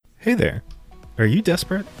Hey there. Are you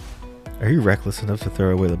desperate? Are you reckless enough to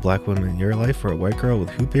throw away the black woman in your life for a white girl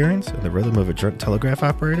with hoop earrings and the rhythm of a drunk telegraph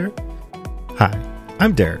operator? Hi,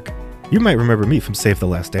 I'm Derek. You might remember me from Save the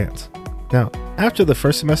Last Dance. Now, after the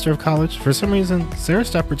first semester of college, for some reason, Sarah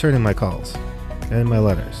stopped returning my calls, and my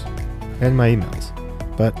letters, and my emails.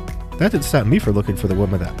 But that didn't stop me from looking for the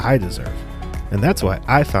woman that I deserve. And that's why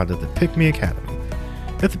I founded the Pick Me Academy.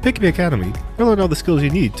 At the Pick Me Academy, you'll learn all the skills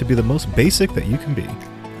you need to be the most basic that you can be.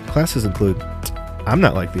 Classes include, I'm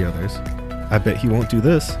not like the others, I bet he won't do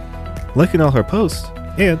this, liking all her posts,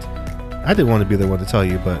 and I didn't want to be the one to tell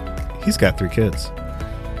you, but he's got 3 kids.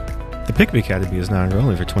 The Pick Me Academy is now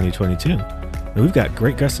enrolling for 2022, and we've got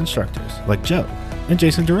great guest instructors like Joe and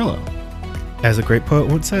Jason Derulo. As a great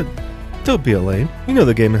poet once said, don't be a lame, you know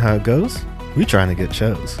the game and how it goes, we trying to get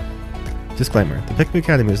chose. Disclaimer, the Pick Me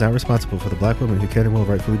Academy is not responsible for the black woman who can and will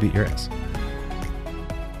rightfully beat your ass.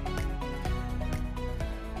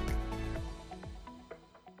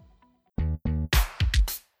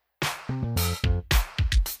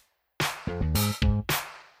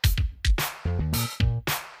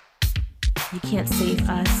 You can't save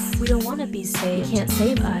us. We don't want to be saved. You can't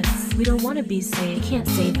save us. We don't want to be saved. You can't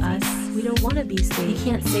save us. We don't want to be saved. You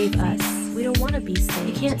can't save us. We don't want to be saved.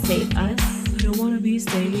 You can't save us. We don't want to be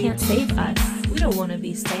saved. You can't save us. We don't want to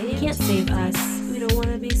be saved. You can't save us. We don't want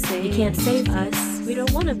to be saved. You can't save us. We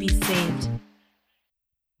don't want to be saved.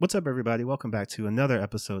 What's up, everybody? Welcome back to another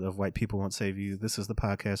episode of White People Won't Save You. This is the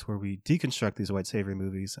podcast where we deconstruct these white savior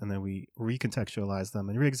movies and then we recontextualize them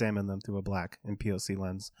and re-examine them through a black and POC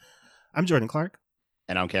lens. I'm Jordan Clark,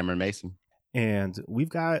 and I'm Cameron Mason, and we've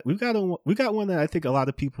got one that I think a lot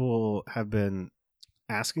of people have been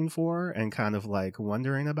asking for and kind of like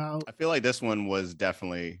wondering about. I feel like this one was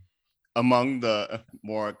definitely among the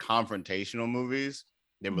more confrontational movies.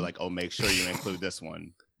 They were like, "Oh, make sure you include this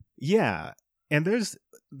one." Yeah, and there's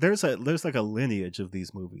like a lineage of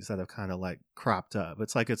these movies that have kind of like cropped up.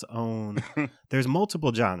 It's like its own. There's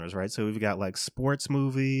multiple genres, right? So we've got like sports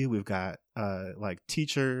movie, we've got like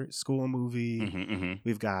teacher school movie,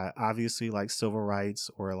 we've got obviously like civil rights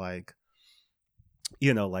or like,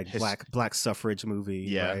 you know, like black suffrage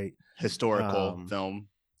movie, right? Historical film,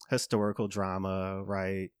 historical drama,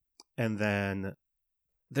 right? And then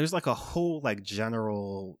there's like a whole like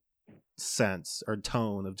general sense or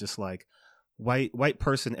tone of just like white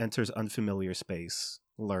person enters unfamiliar space,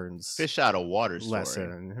 learns fish out of water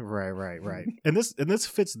lesson, right. and this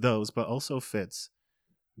fits those, but also fits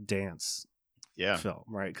dance film,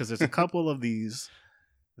 right? Because there's a couple of these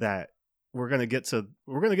that we're gonna get to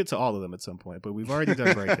all of them at some point, but we've already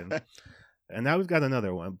done Breaking, and now we've got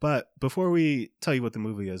another one. But before we tell you what the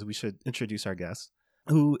movie is, we should introduce our guest,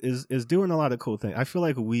 who is doing a lot of cool things. I feel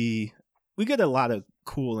like we get a lot of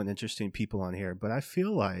cool and interesting people on here, but I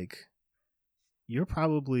feel like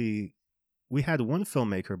we had one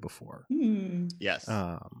filmmaker before. Yes.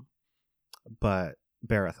 But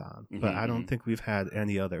Barathon. But I don't think we've had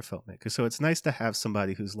any other filmmakers. So it's nice to have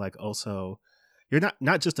somebody who's like also, you're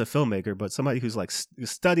not just a filmmaker, but somebody who's like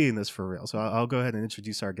studying this for real. So I'll go ahead and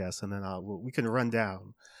introduce our guests, and then we can run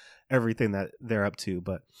down everything that they're up to.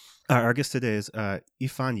 But our guest today is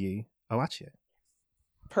Ifeanyi Awachie.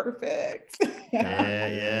 Perfect.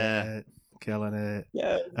 Yeah. Killing it.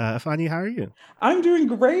 Yeah. Ifeanyi, how are you? I'm doing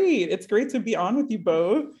great. It's great to be on with you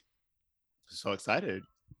both. So excited.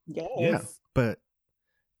 Yes. Yeah. But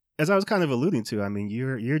as I was kind of alluding to, I mean,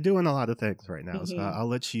 you're doing a lot of things right now. So I'll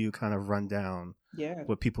let you kind of run down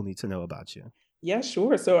what people need to know about you. Yeah,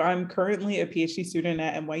 sure. So I'm currently a PhD student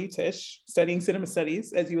at NYU Tisch studying cinema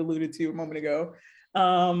studies, as you alluded to a moment ago.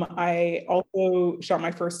 I also shot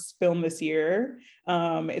my first film this year.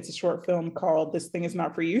 It's a short film called This Thing Is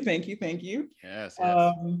Not For You. Thank you. Yes.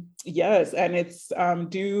 Yes. And it's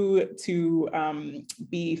due to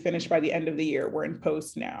be finished by the end of the year. We're in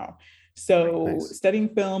post now. So studying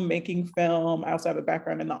film, making film. I also have a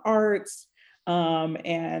background in the arts.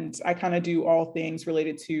 And I kind of do all things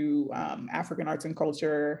related to African arts and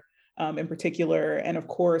culture in particular. And of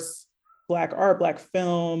course, Black art, Black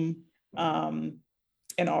film,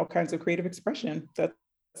 and all kinds of creative expression. That's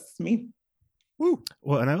me. Woo.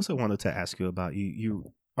 Well, and I also wanted to ask you about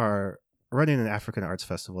you are running an African arts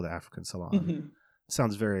festival, the African Salon.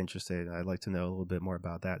 Sounds very interesting. I'd like to know a little bit more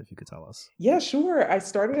about that, if you could tell us. Yeah, sure. I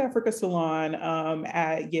started Africa Salon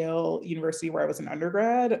at Yale University, where I was an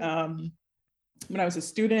undergrad. when I was a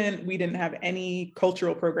student, we didn't have any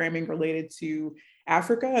cultural programming related to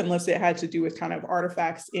Africa unless it had to do with kind of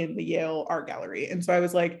artifacts in the Yale Art Gallery. And so I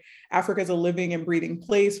was like, Africa is a living and breathing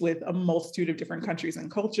place with a multitude of different countries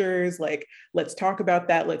and cultures. Like, let's talk about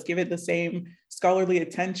that. Let's give it the same scholarly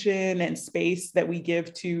attention and space that we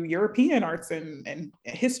give to European arts and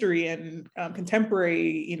history and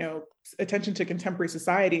contemporary, you know, attention to contemporary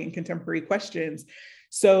society and contemporary questions.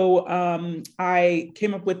 So I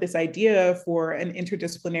came up with this idea for an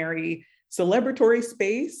interdisciplinary celebratory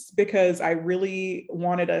space because I really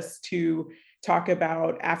wanted us to talk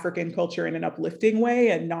about African culture in an uplifting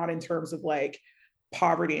way and not in terms of like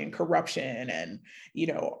poverty and corruption and, you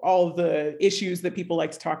know, all of the issues that people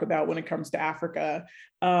like to talk about when it comes to Africa.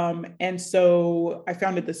 And so I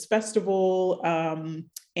founded this festival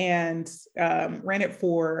and ran it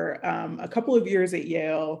for a couple of years at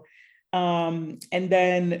Yale. And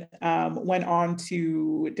then went on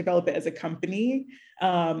to develop it as a company.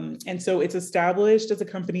 And so it's established as a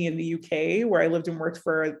company in the UK, where I lived and worked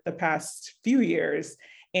for the past few years.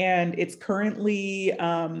 And it's currently,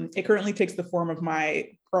 it currently takes the form of my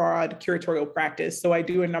broad curatorial practice. So I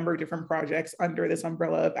do a number of different projects under this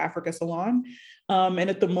umbrella of Africa Salon. And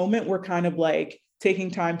at the moment, we're kind of like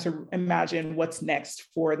taking time to imagine what's next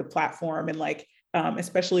for the platform and like,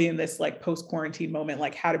 especially in this like post-quarantine moment,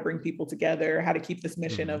 like how to bring people together, how to keep this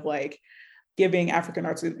mission of like giving African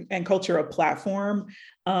arts and culture a platform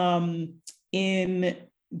in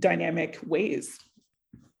dynamic ways.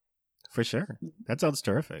 For sure. That sounds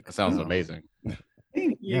terrific. That sounds amazing. Thank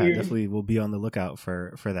you. Yeah, definitely we'll be on the lookout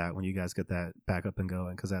for that when you guys get that back up and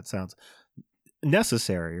going, because that sounds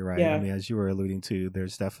necessary, right? Yeah. I mean, as you were alluding to,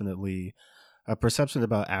 there's definitely a perception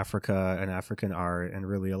about Africa and African art, and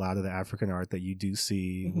really a lot of the African art that you do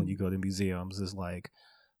see when you go to museums is like,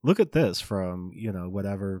 look at this from, you know,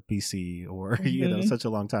 whatever BC or, you know, such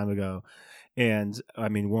a long time ago. And I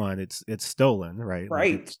mean, one, it's stolen, right?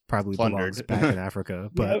 Right. Like it probably Plundered. belongs back in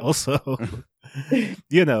Africa, but also,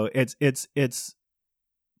 you know, it's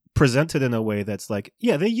presented in a way that's like,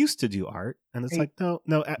 yeah, they used to do art, and it's like, no,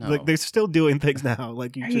 like they're still doing things now.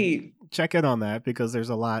 Like you should check in on that, because there's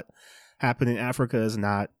a lot happening. Africa is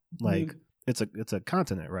not like it's a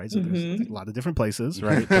continent, right? So there's a lot of different places,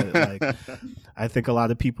 right? But like, I think a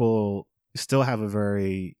lot of people still have a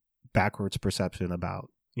very backwards perception about,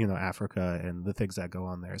 you know, Africa and the things that go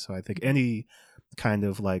on there. So I think any kind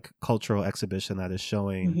of like cultural exhibition that is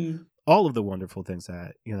showing all of the wonderful things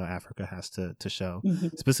that, you know, Africa has to show,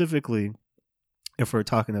 specifically if we're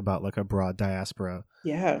talking about like a broad diaspora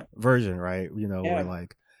version, right? You know, where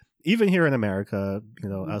like, even here in America, you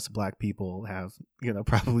know, us Black people have, you know,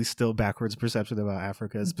 probably still backwards perception about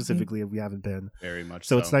Africa, specifically if we haven't been. Very much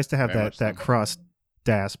so. It's nice to have that cross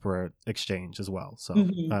diaspora exchange as well. So,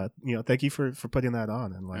 you know, thank you for putting that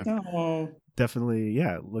on, and like, definitely,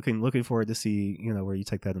 yeah, looking forward to see, you know, where you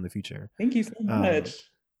take that in the future. Thank you so much.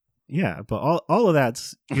 Yeah, but all of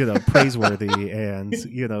that's, you know, praiseworthy and,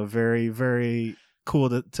 you know, very, very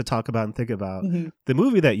cool to talk about and think about. The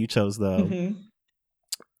movie that you chose, though,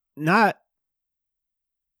 not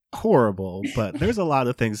horrible, but there's a lot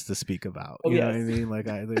of things to speak about. You know what I mean? Like,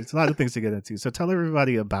 there's a lot of things to get into. So tell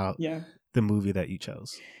everybody about the movie that you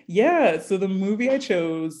chose. Yeah, so the movie I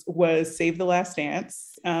chose was Save the Last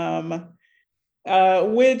Dance,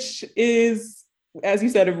 which is, as you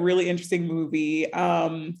said, a really interesting movie.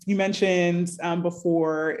 You mentioned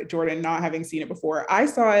before, Jordan, not having seen it before. I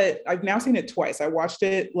saw it, I've now seen it twice. I watched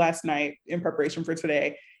it last night in preparation for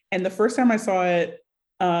today. And the first time I saw it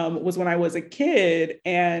was when I was a kid.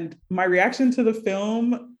 And my reaction to the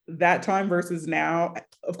film that time versus now,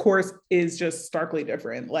 of course, is just starkly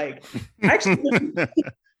different. Like, actually,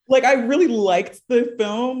 like, I really liked the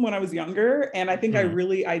film when I was younger. And I think I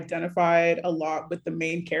really identified a lot with the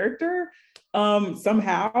main character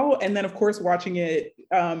somehow. And then, of course, watching it,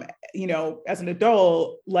 you know, as an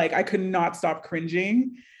adult, like, I could not stop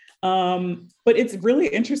cringing. But it's really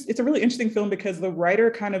it's a really interesting film because the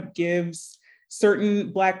writer kind of gives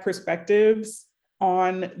certain Black perspectives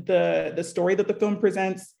on the story that the film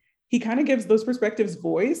presents. He kind of gives those perspectives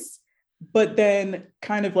voice, but then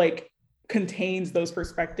kind of like contains those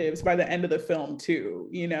perspectives by the end of the film too,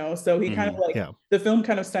 you know? So he kind of like, the film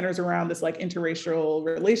kind of centers around this like interracial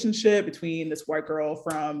relationship between this white girl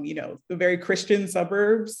from, you know, the very Christian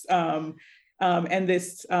suburbs, and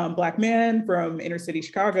this Black man from inner city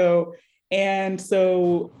Chicago. And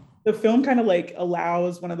so the film kind of like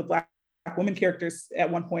allows one of the Black woman characters at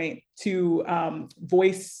one point to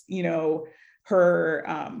voice, you know, her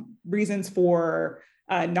reasons for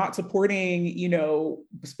not supporting, you know,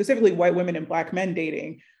 specifically white women and Black men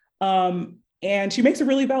dating. And she makes a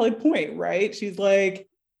really valid point, right? She's like,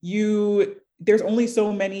 you there's only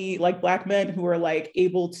so many like Black men who are like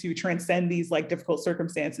able to transcend these like difficult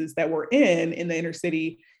circumstances that we're in the inner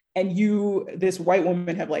city, and this white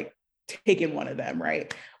woman, have like taken one of them,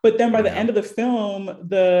 right? But then by the end of the film,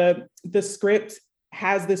 the script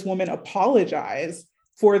has this woman apologize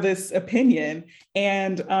for this opinion,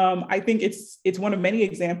 and I think it's one of many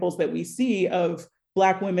examples that we see of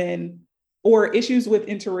Black women or issues with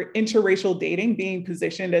interracial dating being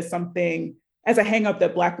positioned as something, as a hang up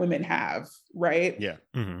that Black women have, right? Yeah.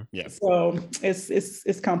 Mm-hmm. Yeah. So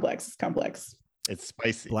it's complex. It's complex. It's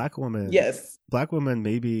spicy. Black women. Yes. Black women,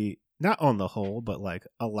 maybe not on the whole, but like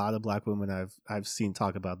a lot of Black women I've seen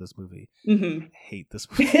talk about this movie hate this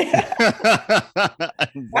movie.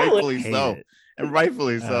 Rightfully so. And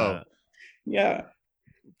rightfully so. Yeah.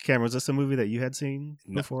 Cameron, was this a movie that you had seen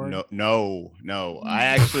before? No. I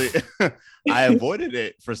actually I avoided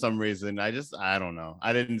it for some reason. I don't know.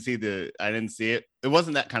 I didn't see it. It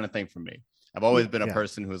wasn't that kind of thing for me. I've always been a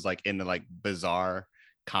person who's like into like bizarre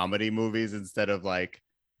comedy movies instead of like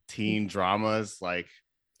teen dramas. Like,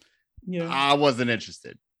 I wasn't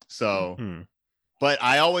interested. So, but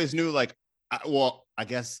I always knew like, I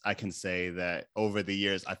guess I can say that over the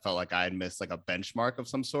years, I felt like I had missed like a benchmark of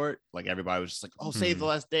some sort. Like everybody was just like, oh, Save the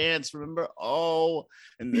Last Dance, remember? Oh,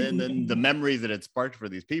 and then the memories that it sparked for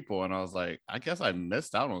these people. And I was like, I guess I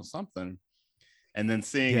missed out on something. And then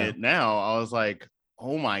seeing it now, I was like,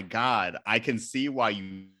 oh my God, I can see why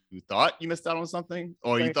you thought you missed out on something,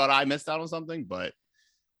 or you thought I missed out on something, but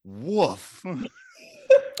woof.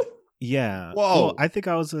 Yeah. Whoa. Well, I think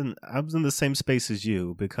I was in the same space as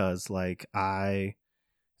you, because like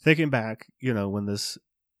thinking back, when this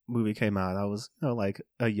movie came out, I was, like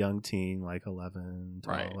a young teen, like 11,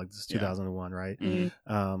 12, like this is 2001, right?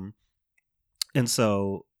 Mm-hmm. And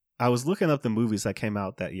so I was looking up the movies that came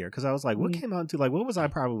out that year, because I was like, what came out what was I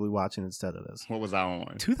probably watching instead of this? What was I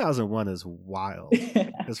on? 2001 is wild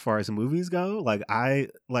as far as movies go.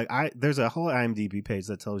 There's a whole IMDb page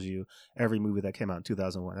that tells you every movie that came out in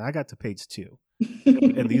 2001. And I got to page 2.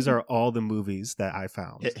 And these are all the movies that I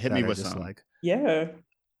found. Hit me with some. Like, yeah.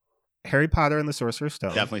 Harry Potter and the Sorcerer's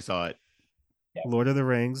Stone. Definitely saw it. Lord of the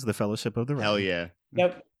Rings, The Fellowship of the Ring. Hell yeah.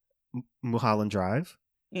 Yep. Mulholland Drive.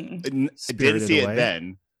 Didn't see it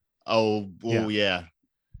then. Oh yeah.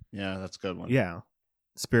 That's a good one. Yeah,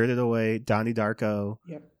 Spirited Away, Donnie Darko,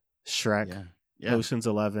 Shrek, yeah. Ocean's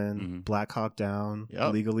 11, Black Hawk Down,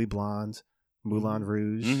 Legally Blonde, Moulin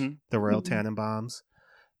Rouge, The Royal Tenenbaums,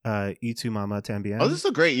 Y Tu Mama Tambien. Oh, this is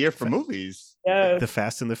a great year for movies. Yeah. The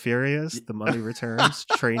Fast and the Furious, The Mummy Returns,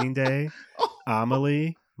 Training Day,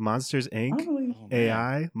 Amelie, Monsters Inc.,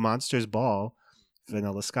 AI, Monsters Ball,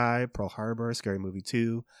 Vanilla Sky, Pearl Harbor, Scary Movie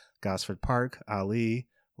 2, Gosford Park, Ali,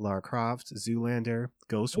 Lara Croft, Zoolander,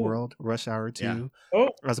 Ghost World, Rush Hour 2,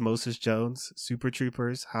 Osmosis Jones, Super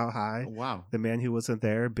Troopers, How High, wow, The Man Who Wasn't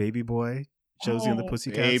There, Baby Boy, Josie and the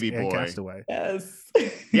Pussycats, and Castaway. Yes.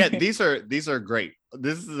 Yeah, these are great.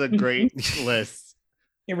 This is a great list.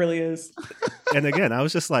 It really is. And again, I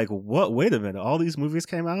was just like, what? Wait a minute. All these movies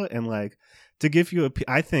came out, and like, to give you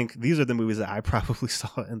I think these are the movies that I probably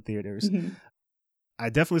saw in theaters. I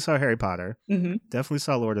definitely saw Harry Potter. Definitely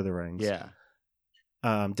saw Lord of the Rings. Yeah.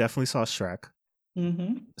 Definitely saw Shrek.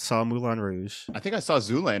 Saw Moulin Rouge. I think I saw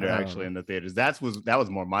Zoolander actually in the theaters. That was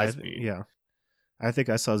more my speed. Yeah, I think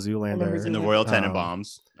I saw Zoolander in the Royal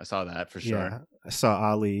Tenenbaums. I saw that for sure. Yeah, I saw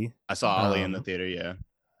Ali. I saw Ali in the theater. Yeah,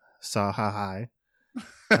 saw How High,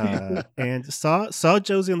 and saw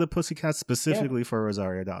Josie and the Pussycats specifically for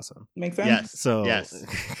Rosario Dawson. Makes sense. Yes. So yes,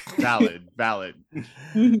 valid.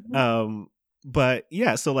 But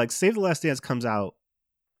yeah, so like Save the Last Dance comes out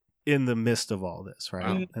in the midst of all this,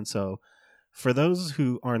 right? Wow. And so for those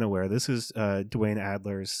who aren't aware, this is Dwayne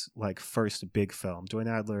Adler's like first big film. Dwayne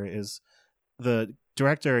Adler is the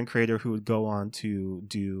director and creator who would go on to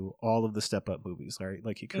do all of the Step Up movies, right?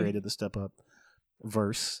 Like he created the Step Up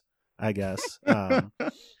verse, I guess.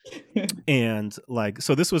 And like,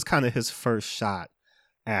 so this was kind of his first shot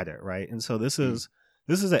at it, right? And so this is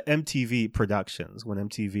a MTV Productions, when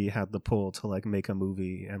MTV had the pull to like make a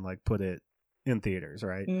movie and like put it in theaters,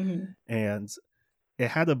 right? And it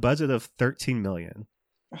had a budget of $13 million.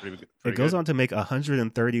 It goes on to make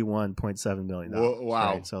 $131.7 million. Whoa,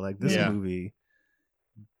 wow! Right? So like this movie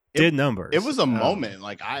did numbers. It was a moment.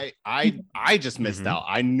 Like I just missed out.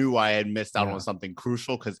 I knew I had missed out on something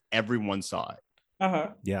crucial because everyone saw it.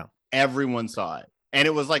 Yeah, everyone saw it, and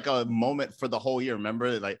it was like a moment for the whole year.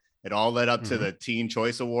 Remember, like it all led up to the Teen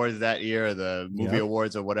Choice Awards that year, the movie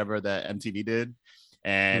awards or whatever that MTV did.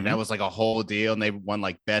 And that was like a whole deal, and they won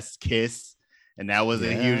like Best Kiss, and that was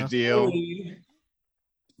a huge deal.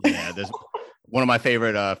 Yeah, there's one of my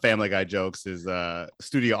favorite Family Guy jokes is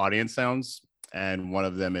studio audience sounds. and one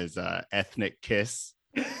of them is Ethnic Kiss,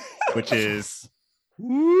 which is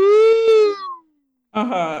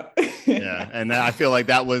uh-huh. yeah, and I feel like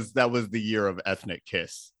that was the year of Ethnic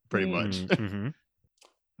Kiss, pretty much. Mm-hmm.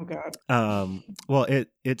 Oh God. Well,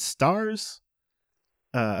 it stars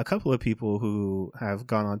a couple of people who have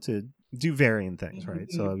gone on to do varying things, right?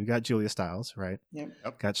 Mm-hmm. So you got Julia Stiles, right?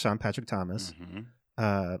 Yep. Got Sean Patrick Thomas.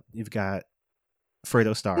 Mm-hmm. You've got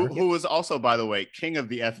Fredo Starr, who was also, by the way, king of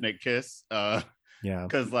the Ethnic Kiss. Yeah,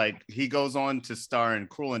 because like he goes on to star in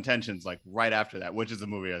Cruel Intentions like right after that, which is a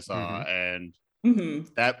movie I saw, and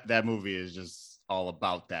that movie is just all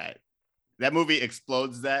about that. That movie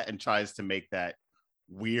explodes that and tries to make that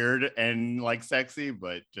weird and like sexy,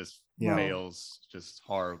 but just fails just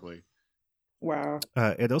horribly. Wow.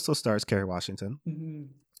 It also stars Kerry Washington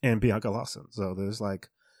and Bianca Lawson. So there's like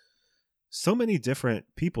so many different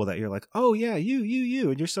people that you're like, oh yeah, you,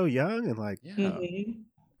 and you're so young and like,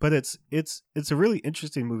 but it's a really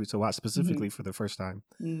interesting movie to watch, specifically for the first time,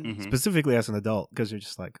 specifically as an adult, because you're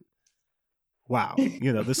just like, wow,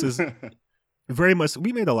 this is very much.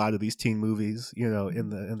 We made a lot of these teen movies, in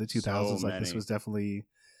the 2000s. So like this was definitely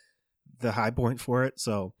the high point for it.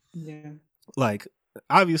 So yeah, like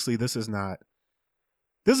obviously this isn't a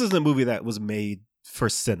movie that was made for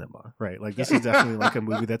cinema, right? Like this is definitely like a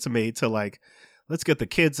movie that's made to like, let's get the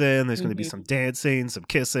kids in. There's going to be some dancing, some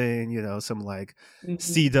kissing, some like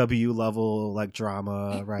CW level like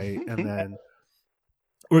drama, right? And then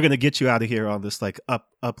we're going to get you out of here on this like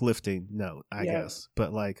uplifting note, I guess.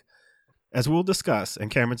 But like, as we'll discuss,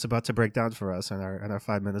 and Cameron's about to break down for us in our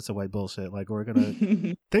 5 minutes of white bullshit, like we're going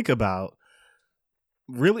to think about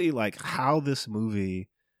really like how this movie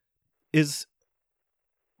is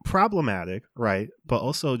problematic, right? But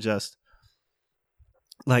also just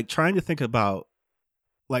like trying to think about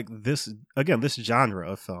like this genre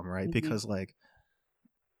of film, right? Because like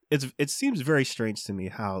it seems very strange to me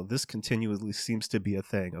how this continually seems to be a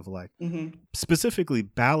thing of like specifically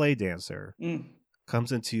ballet dancer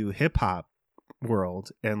comes into hip hop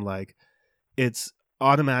world and like it's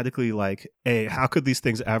automatically like, how could these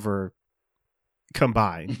things ever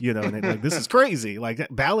combine? And like this is crazy, like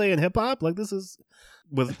ballet and hip hop, like this is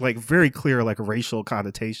with like very clear like racial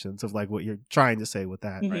connotations of like what you're trying to say with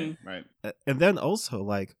that, right. And then also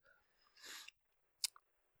like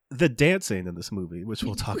the dancing in this movie, which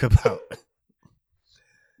we'll talk about.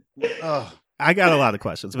 I got a lot of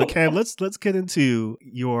questions, but Cam, let's get into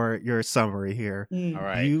your summary here. All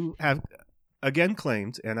right. You have again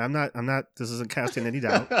claimed, and I'm not. This isn't casting any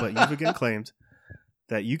doubt, but you've again claimed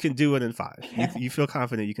that you can do it in 5. You feel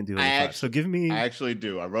confident you can do it in 5. So give me. I actually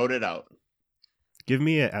do. I wrote it out. Give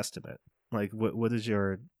me an estimate. Like what is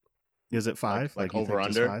your? Is it 5? Like you over think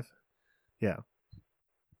under? 5? Yeah.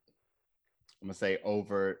 I'm gonna say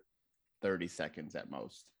over 30 seconds at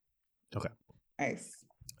most. Okay. Nice.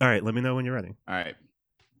 All right. Let me know when you're ready. All right.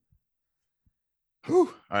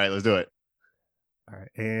 Whew. All right. Let's do it. All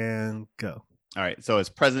right. And go. All right. So its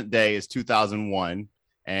present day is 2001,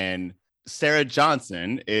 and Sarah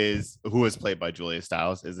Johnson who is played by Julia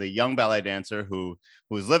Stiles, is a young ballet dancer who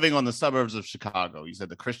is living on the suburbs of Chicago. You said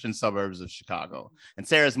the Christian suburbs of Chicago. And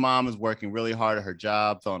Sarah's mom is working really hard at her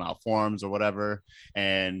job, filling out forms or whatever.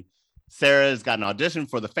 And Sarah's got an audition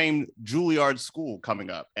for the famed Juilliard School coming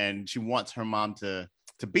up, and she wants her mom to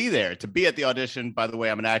be there, to be at the audition. By the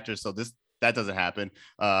way, I'm an actor, so that doesn't happen.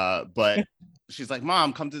 But she's like,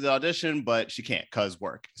 Mom, come to the audition, but she can't because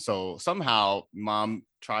work. So somehow Mom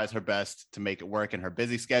tries her best to make it work in her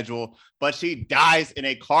busy schedule, but she dies in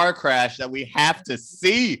a car crash that we have to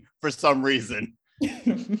see for some reason.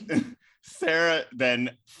 Sarah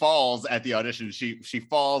then falls at the audition. She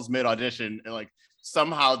falls mid audition, and like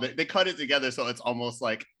somehow they cut it together so it's almost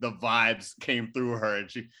like the vibes came through her,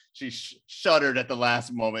 and she shuddered at the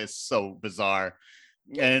last moment. It's so bizarre.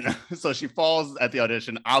 And so she falls at the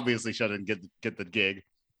audition. Obviously, she doesn't get the gig,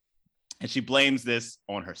 and she blames this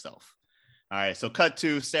on herself. All right, so cut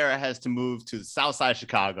to Sarah has to move to the South Side of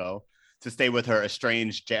Chicago to stay with her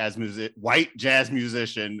estranged white jazz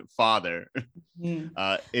musician father.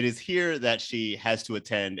 It is here that she has to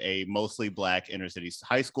attend a mostly Black inner city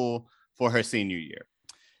high school for her senior year.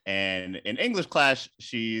 And in English class,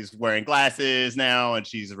 she's wearing glasses now, and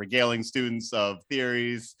she's regaling students of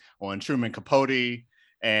theories on Truman Capote.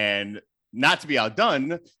 And not to be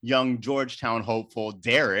outdone, young Georgetown hopeful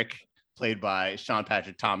Derek, played by Sean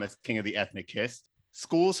Patrick Thomas, king of the ethnic kiss,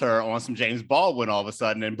 schools her on some James Baldwin all of a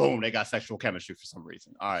sudden, and boom, they got sexual chemistry for some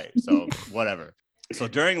reason. All right, so whatever. So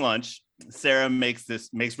during lunch, Sarah makes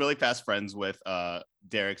really fast friends with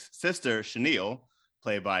Derek's sister, Chenille,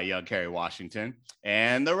 played by young Kerry Washington,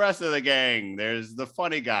 and the rest of the gang. There's the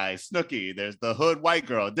funny guy, Snooki. There's the hood white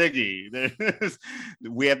girl, Diggy.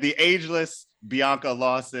 We have the ageless Bianca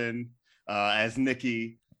Lawson as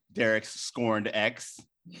Nikki, Derek's scorned ex.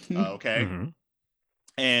 Okay. Mm-hmm.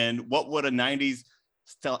 And what would a 90s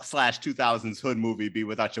 / 2000s hood movie be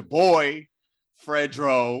without your boy,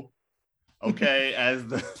 Fredro, okay, as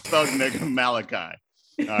the thug nigga Malachi,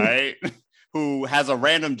 all right, who has a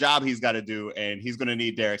random job he's got to do, and he's going to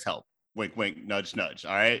need Derek's help. Wink, wink, nudge, nudge,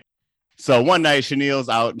 all right? So one night, Chenille's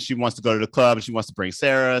out, and she wants to go to the club, and she wants to bring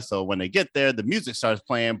Sarah. So when they get there, the music starts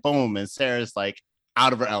playing, boom, and Sarah's like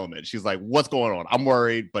out of her element. She's like, what's going on? I'm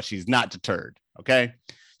worried, but she's not deterred, okay?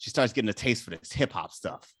 She starts getting a taste for this hip-hop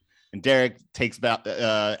stuff. And Derek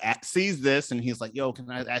sees this, and he's like, yo, can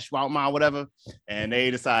I ask you out, ma, whatever? And they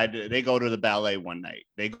decide, they go to the ballet one night.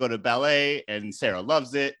 They go to ballet, and Sarah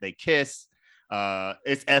loves it. They kiss.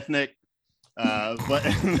 It's ethnic. But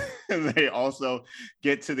they also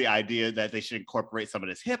get to the idea that they should incorporate some of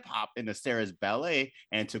this hip-hop into Sarah's ballet,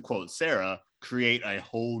 and to quote Sarah, create a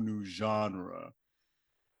whole new genre.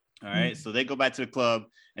 All right, so they go back to the club,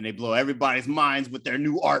 and they blow everybody's minds with their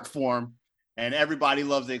new art form. And everybody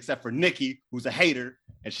loves it except for Nikki, who's a hater,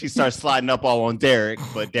 and she starts sliding up all on Derek.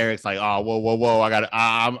 But Derek's like, "Oh, whoa!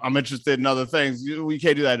 I'm interested in other things. You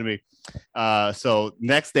can't do that to me." So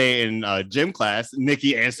next day in gym class,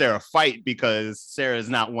 Nikki and Sarah fight because Sarah is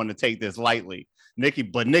not one to take this lightly. Nikki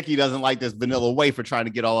doesn't like this vanilla wafer trying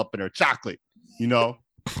to get all up in her chocolate, you know.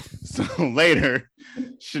 So later,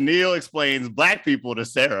 Chenille explains black people to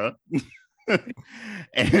Sarah.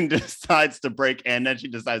 And decides to break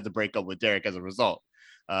up with Derek as a result.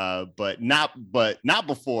 But not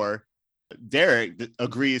before Derek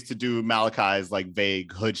agrees to do Malachi's like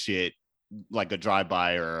vague hood shit, like a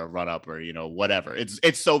drive-by or a run-up or whatever.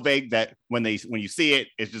 It's so vague that when you see it,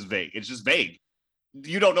 it's just vague. It's just vague.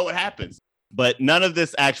 You don't know what happens. But none of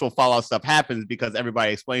this actual Fallout stuff happens because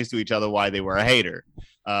everybody explains to each other why they were a hater.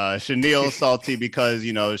 Chenille's salty because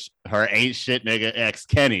her ain't shit nigga ex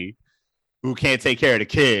Kenny, who can't take care of the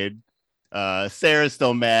kid. Sarah's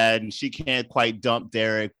still mad, and she can't quite dump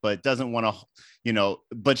Derek, but doesn't want to,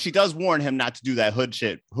 but she does warn him not to do that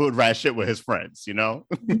hood rat shit with his friends,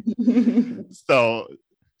 So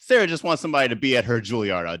Sarah just wants somebody to be at her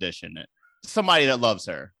Juilliard audition, somebody that loves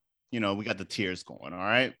her. We got the tears going, all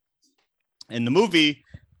right? And the movie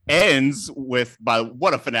ends with,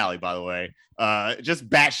 what a finale, by the way, just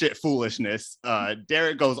batshit foolishness.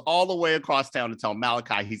 Derek goes all the way across town to tell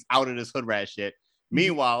Malachi he's out of this hood rat shit.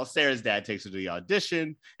 Meanwhile, Sarah's dad takes her to the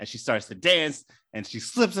audition, and she starts to dance, and she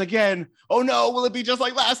slips again. Oh no, will it be just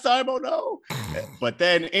like last time? Oh no. But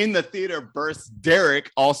then in the theater bursts Derek,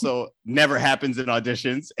 also never happens in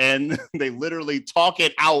auditions, and they literally talk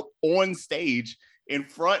it out on stage in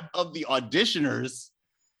front of the auditioners.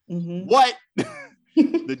 Mm-hmm. What?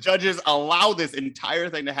 The judges allow this entire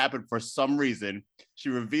thing to happen for some reason. She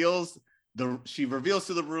reveals to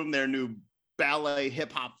the room their new ballet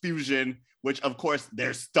hip hop fusion, which of course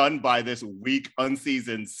they're stunned by this weak,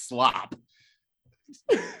 unseasoned slop.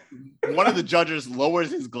 One of the judges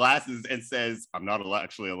lowers his glasses and says, "I'm not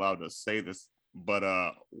actually allowed to say this, but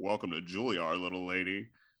welcome to Juilliard, little lady."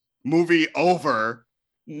 Movie over.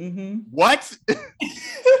 Mm-hmm. What?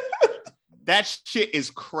 That shit is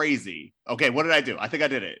crazy. Okay, what did I do? I think I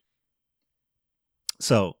did it.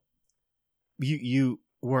 So you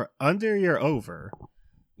were under your over,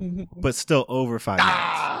 but still over 5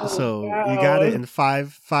 minutes. So you got it in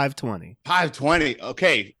 5:20. 5:20.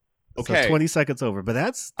 Okay. So 20 seconds over, but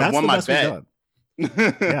that's I won the my best bet. we've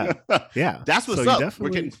done. Yeah. That's what's up. We're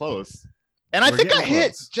getting close. And I think I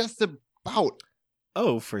hit just about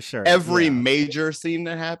for sure. Every major scene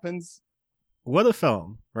that happens. What a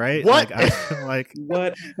film, right? What?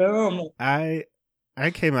 What film? I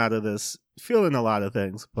came out of this feeling a lot of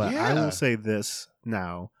things, but I will say this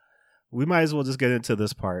now. We might as well just get into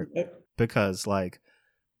this part because,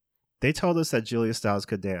 they told us that Julia Stiles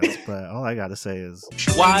could dance, but all I gotta say is,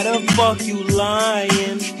 why the fuck you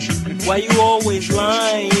lying? Why you always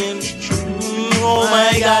lying? Oh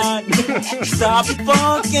my God! Stop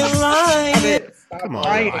fucking lying! Come on!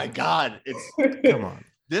 Oh my God! Come on!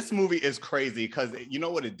 This movie is crazy because you know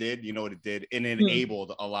what it did? It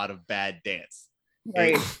enabled a lot of bad dance.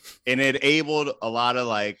 Right. It enabled a lot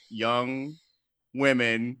of young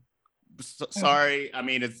women. Sorry, I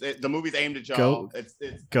mean the movie's aimed at y'all.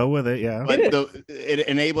 Go with it, yeah. But it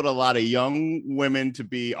enabled a lot of young women to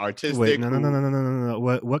be artistic. Wait, no.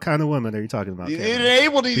 What kind of women are you talking about? It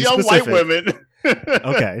enabled these young white women.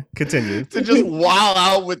 Okay, continue. To just wild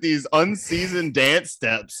out with these unseasoned dance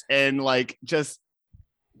steps and just.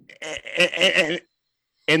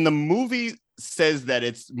 And the movie says that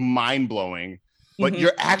it's mind-blowing, but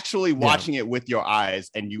you're actually watching it with your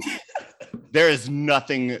eyes, and there is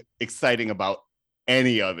nothing exciting about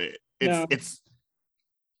any of it.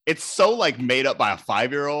 It's so like made up by a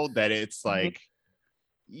 5-year-old that it's like,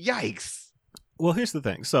 yikes. Well, here's the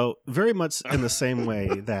thing. So very much in the same way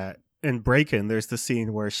that in Breakin', there's the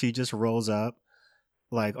scene where she just rolls up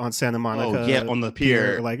like on Santa Monica, on the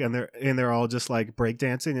pier, like, and they're all just like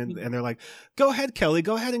breakdancing, and they're like, "Go ahead, Kelly,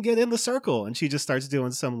 go ahead and get in the circle," and she just starts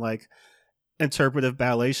doing some like interpretive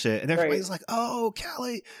ballet shit, and everybody's like, "Oh,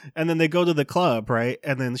 Kelly," and then they go to the club, right,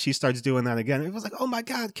 and then she starts doing that again. It was like, "Oh my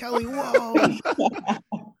God, Kelly, whoa!"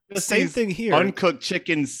 Same thing here. Uncooked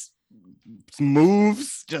chickens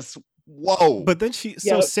moves, just whoa. But then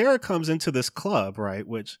so Sarah comes into this club, right,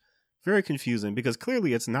 which very confusing because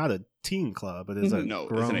clearly it's not a teen club. It is it's an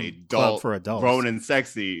adult club for adults, grown and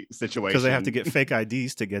sexy situation because they have to get fake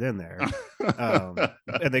IDs to get in there.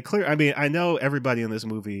 And they I mean, I know everybody in this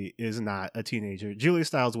movie is not a teenager. Julia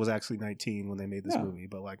Stiles was actually 19 when they made this movie,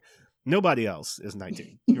 but like nobody else is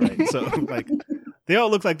 19, right? So like they all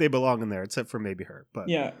look like they belong in there except for maybe her. But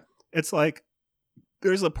it's like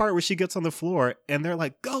there's a part where she gets on the floor and they're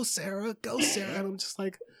like, "Go, Sarah, go, Sarah," and I'm just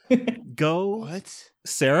like, "Go, what,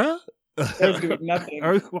 Sarah?" They're doing nothing.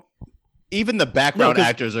 Even the background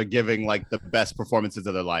actors are giving like the best performances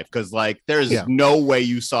of their life, because like there's no way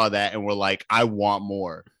you saw that and we're like, I want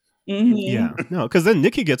more. Yeah, no, because then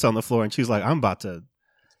Nikki gets on the floor and she's like, "I'm about to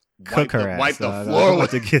cook her ass, wipe the floor with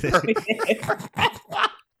to get it."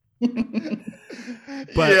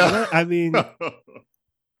 But I mean.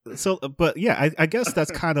 So, but yeah, I guess that's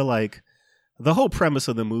kind of like the whole premise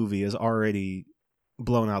of the movie is already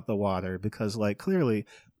blown out the water because, like, clearly,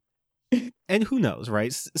 and who knows,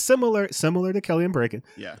 right? Similar to Kelly and Breakin',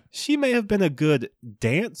 she may have been a good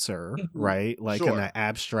dancer, right? Like in the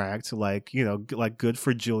abstract, like like good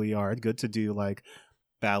for Juilliard, good to do like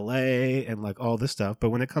ballet and like all this stuff. But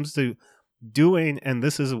when it comes to doing, and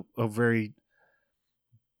this is a very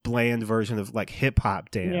bland version of like hip hop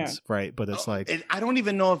dance, right? But it's like I don't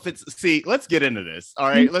even know if it's. See, let's get into this. All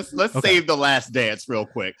right, let's save the last dance real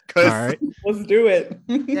quick. All right, let's do it.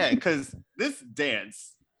 Because this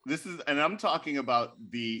dance, and I'm talking about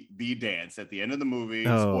the dance at the end of the movie.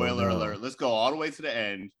 Spoiler alert. Let's go all the way to the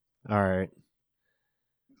end. All right,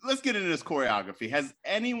 let's get into this choreography. Has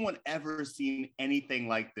anyone ever seen anything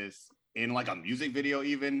like this in like a music video,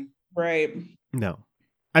 even? Right. No,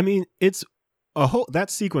 I mean it's. That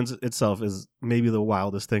sequence itself is maybe the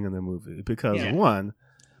wildest thing in the movie because one,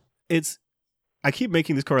 I keep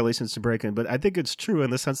making these correlations to Breakin', but I think it's true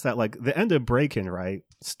in the sense that like the end of Breakin', right,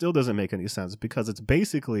 still doesn't make any sense because it's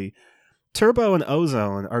basically Turbo and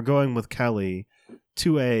Ozone are going with Kelly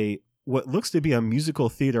to what looks to be a musical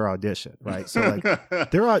theater audition, right? So like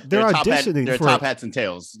they're auditioning for Top Hats and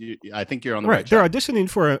Tails. I think you're on the right They're track. auditioning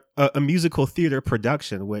for a musical theater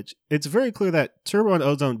production, which it's very clear that Turbo and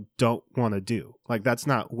Ozone don't want to do. Like that's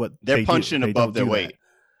not what they're punching above their weight.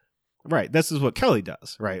 Right. This is what Kelly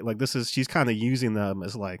does, right? Like she's kind of using them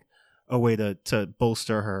as like a way to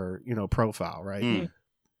bolster her, profile, right? Mm.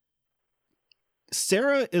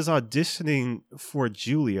 Sarah is auditioning for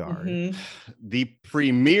Juilliard, the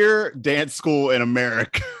premier dance school in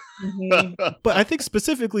America. But I think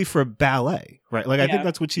specifically for ballet, right? Like I think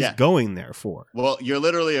that's what she's going there for. Well, you're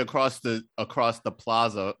literally across the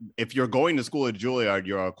plaza. If you're going to school at Juilliard,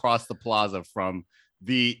 you're across the plaza from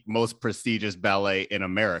the most prestigious ballet in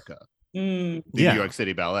America, the New York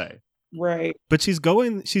City Ballet. Right. But she's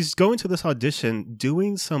going to this audition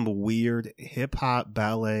doing some weird hip hop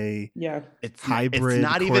ballet. Yeah. It's hybrid it's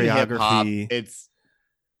not even hip hop. choreography. It's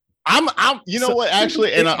know what,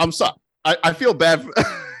 actually, and I'm sorry. I feel bad for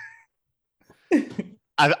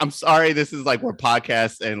I'm sorry, this is like where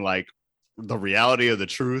podcasts and like the reality of the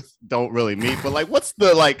truth don't really meet, but like what's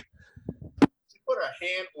the like she put her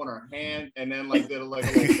hand on her hand and then like did like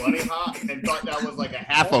a little bunny hop and thought that was like a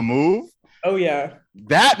half a move. Oh yeah.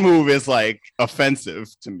 That move is like offensive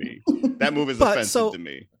to me. That move is offensive to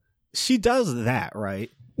me. She does that, right?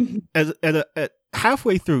 At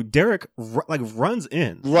halfway through, Derek runs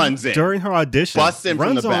in during her audition, busts in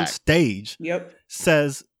runs from the on back. stage,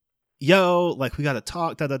 says, "Yo, like we got to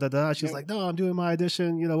talk." Da da da da. She's like, "No, I'm doing my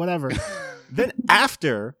audition," whatever. Then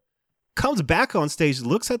after, comes back on stage,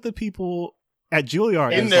 looks at the people at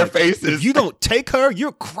Juilliard in their faces. "If you don't take her,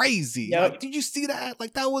 you're crazy." Yep. Like, did you see that?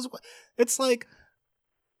 Like that was. It's like,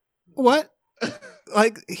 what?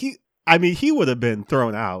 Like he would have been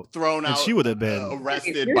thrown out. And she would have been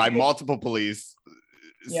arrested by multiple police.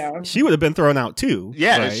 Yeah, she would have been thrown out too.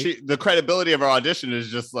 Yeah, right? The credibility of her audition is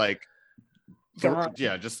just like,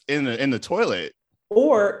 just in the toilet.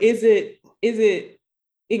 Or is it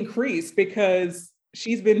increased because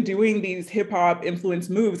she's been doing these hip hop influenced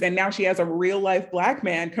moves, and now she has a real life Black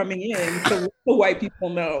man coming in to let the white people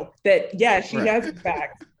know that she has in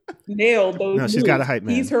fact nailed those moves. She's got a hype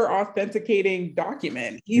man. He's her authenticating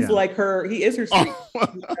document. He's like her. He is her street.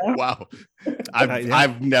 Wow,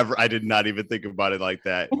 I did not even think about it like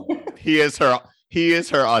that. He is her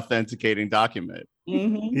authenticating document.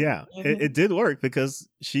 Mm-hmm. Yeah, mm-hmm. It did work because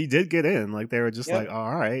she did get in. Like they were just like, oh,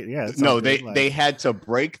 all right, yeah. No, they had to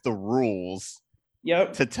break the rules.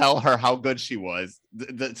 Yep. To tell her how good she was,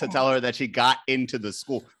 to tell her that she got into the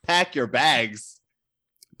school. Pack your bags.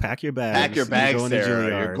 Pack your bags, Sarah.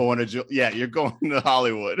 You're going to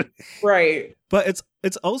Hollywood. Right. But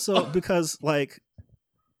it's also because like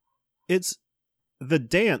it's the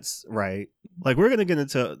dance, right? Like we're gonna get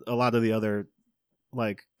into a lot of the other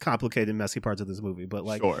like complicated, messy parts of this movie, but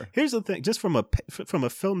like here's the thing: just from a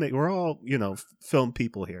filmmaker, we're all film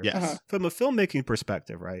people here. Yes. From a filmmaking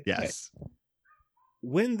perspective, right? Yes.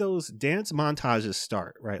 When those dance montages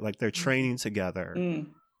start, right? Like they're training together.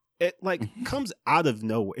 It like comes out of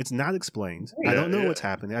nowhere. It's not explained. I don't know what's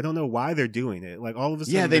happening. I don't know why they're doing it. Like all of a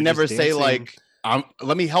sudden, they never say like,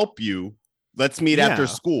 "Let me help you. Let's meet after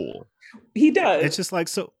school." He does. It's just like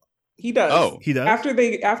so. He does. Oh, he does. After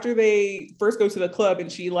they first go to the club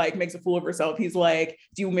and she like makes a fool of herself, he's like,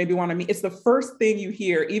 "Do you maybe want to meet?" It's the first thing you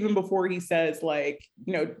hear, even before he says like,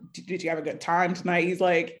 "Did you have a good time tonight?" He's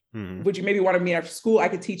like, "Would you maybe want to meet after school? I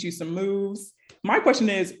could teach you some moves." My question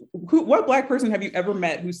is, what Black person have you ever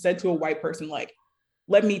met who said to a white person like,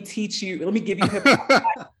 "Let me teach you. Let me give you hip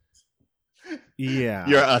hop"? Yeah,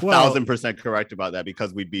 you're 1,000% correct about that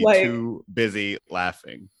because we'd be too busy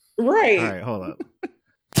laughing. Right. All right, hold up.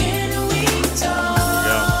 Can we talk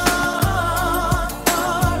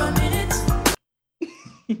for a minute?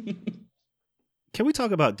 Can we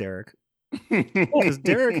talk about Derek? Because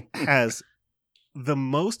Derek has the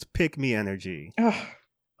most pick-me energy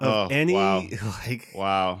of any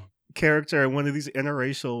character in one of these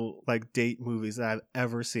interracial like date movies that I've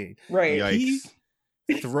ever seen. Right. Yikes.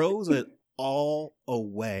 He throws it all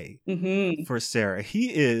away for Sarah.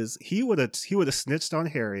 He would have snitched on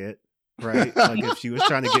Harriet, right? Like if she was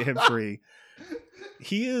trying to get him free.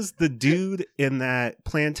 He is the dude in that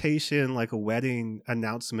plantation, like a wedding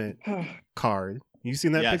announcement card. You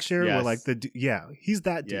seen that picture? Yes. Where like he's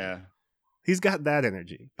that dude. Yeah. He's got that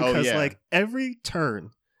energy. Because like every turn,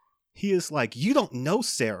 he is like, you don't know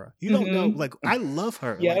Sarah. You don't know, like, I love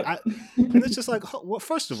her. Yep. Like, and it's just like, well,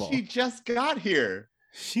 first of all, she just got here.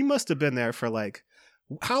 She must have been there for like,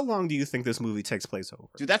 how long do you think this movie takes place over?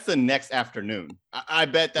 Dude, that's the next afternoon. I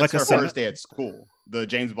bet that's like her first day at school. The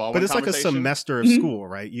James Baldwin But it's like a semester of school,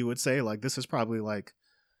 right? You would say like, this is probably like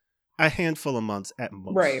a handful of months at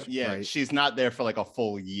most. Right. Yeah. Right? She's not there for like a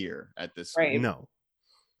full year at this school. Right. No.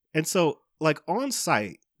 And so like on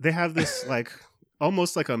site, they have this like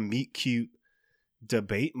almost like a meet cute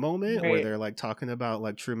debate moment where they're like talking about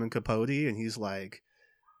like Truman Capote, and he's like,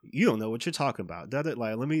 you don't know what you're talking about.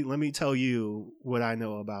 Like, let me tell you what I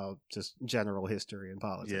know about just general history and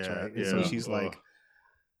politics, right? And so she's like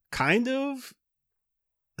kind of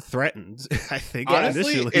threatened, I think.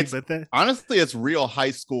 Honestly, it's real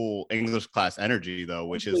high school English class energy though,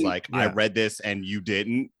 which is like, I read this and you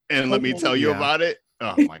didn't, and let me tell you about it.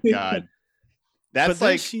 Oh my God. That's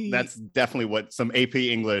like that's definitely what some AP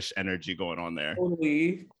English energy going on there.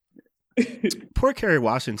 Totally. Poor Kerry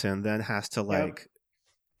Washington then has to like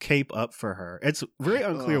cape up for her. It's very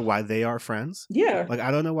unclear why they are friends. Yeah. Like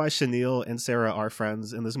I don't know why Chanel and Sarah are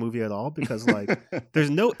friends in this movie at all, because like there's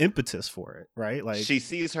no impetus for it, right? Like she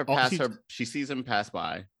sees him pass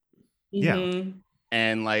by. Yeah.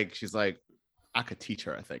 And like she's like, I could teach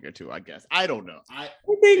her a thing or two, I guess. I don't know. I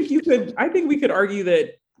think we could argue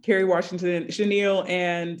that Kerry Washington, Chanel,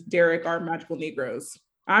 and Derek are magical Negroes.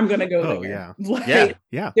 I'm gonna go there.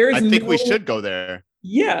 Yeah. I think we should go there.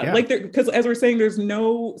 Yeah. Like because as we're saying, there's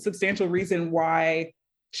no substantial reason why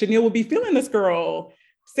Chanel would be feeling this girl.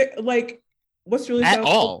 Like, what's Julie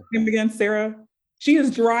Child's name again? Sarah. She is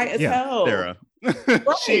dry as hell. Sarah. Right.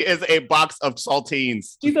 She is a box of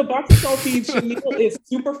saltines. She's a box of saltines. Chanel is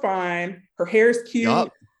super fine. Her hair is cute. Yep.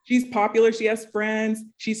 She's popular. She has friends.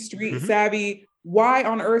 She's street savvy. Why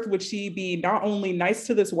on earth would she be not only nice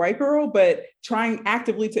to this white girl, but trying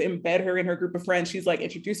actively to embed her in her group of friends? She's like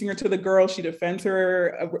introducing her to the girl. She defends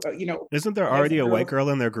her, Isn't there already a white girl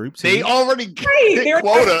in their group too? They already get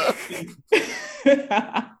quota.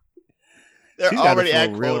 They're already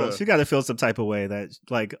at quota. She got to feel some type of way that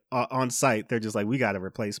like on site, they're just like, we got a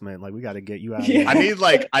replacement. Like we got to get you out of here.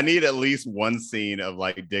 I need at least one scene of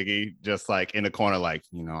like Diggy just like in the corner, like,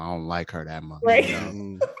 I don't like her that much. Right.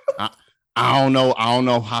 I don't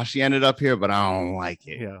know how she ended up here, but I don't like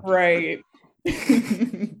it. Yeah. Right.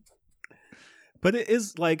 But it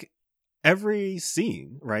is like every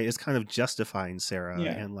scene, right, is kind of justifying Sarah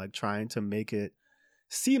Yeah. and like trying to make it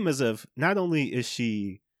seem as if not only is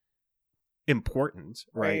she important,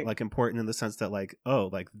 right? Like important in the sense that like, oh,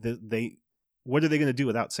 like they what are they going to do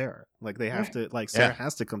without Sarah? Like they have to, like Sarah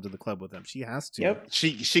has to come to the club with them. She has to. Yep.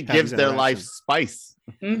 She gives their life spice.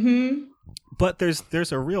 Mm-hmm. But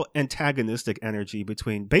there's a real antagonistic energy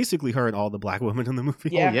between basically her and all the black women in the movie.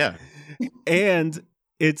 Yeah. Oh yeah. And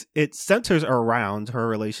it centers around her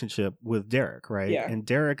relationship with Derek, right? Yeah. And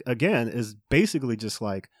Derek again is basically just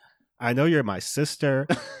like, I know you're my sister.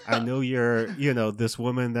 I know you're, this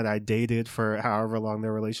woman that I dated for however long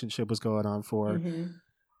their relationship was going on for. Mm-hmm.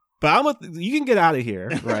 But you can get out of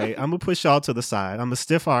here, right? I'm gonna push y'all to the side. I'm gonna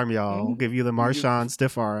stiff arm y'all, Mm-hmm. give you the Marshawn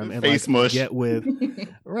stiff arm, and face like mush. get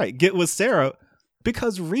with Sarah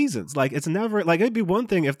because reasons. Like it's never like it'd be one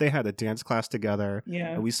thing if they had a dance class together, Yeah.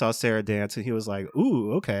 and we saw Sarah dance, and he was like,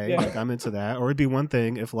 "Ooh, okay, Yeah. like I'm into that." Or it'd be one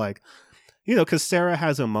thing if like, because Sarah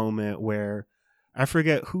has a moment where I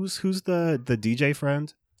forget who's the DJ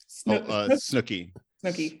friend. Snooki.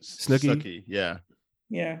 Snooki. Yeah.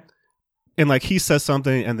 Yeah. And like he says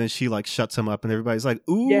something, and then she like shuts him up, and everybody's like,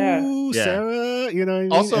 "Ooh, Yeah. Sarah," you know what I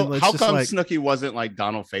mean? Also, and it's how just come like, Snooki wasn't like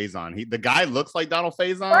Donald Faison? The guy looks like Donald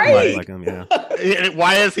Faison. Right. like him, yeah.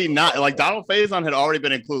 Why is he not? Like Donald Faison had already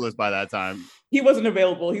been in Clueless by that time. He wasn't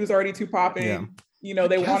available. He was already too popping. Yeah.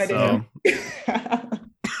 They wanted so. him.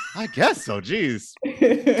 I guess so. Jeez,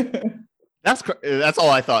 that's all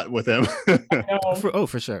I thought with him.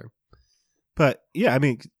 For sure. But yeah, I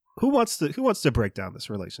mean, who wants to break down this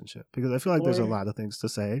relationship? Because I feel like there's a lot of things to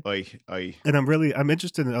say. Oy. And I'm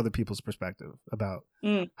interested in other people's perspective about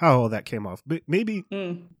how all that came off. But maybe,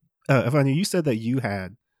 Ifeanyi, you said that you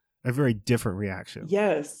had a very different reaction.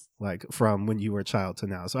 Yes. Like from when you were a child to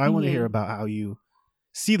now. So I want to hear about how you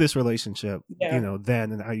see this relationship,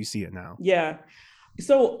 then and how you see it now. Yeah.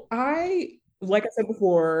 So like I said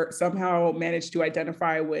before, somehow managed to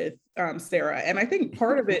identify with Sarah. And I think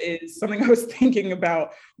part of it is something I was thinking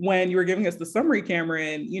about when you were giving us the summary,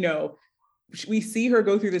 Cameron. We see her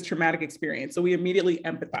go through this traumatic experience. So we immediately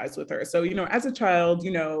empathize with her. So, as a child,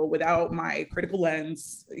 without my critical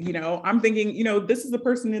lens, I'm thinking, this is the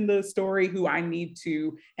person in the story who I need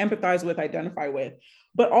to empathize with, identify with.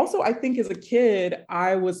 But also I think as a kid,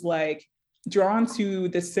 I was like, drawn to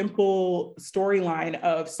the simple storyline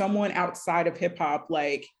of someone outside of hip hop,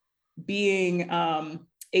 like being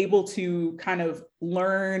able to kind of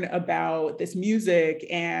learn about this music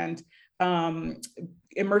and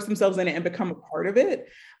immerse themselves in it and become a part of it.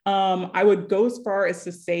 I would go as far as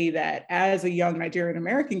to say that as a young Nigerian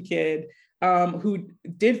American kid who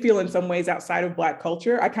did feel in some ways outside of Black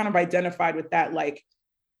culture, I kind of identified with that like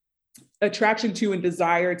attraction to and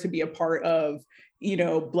desire to be a part of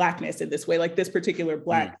Blackness in this way, like this particular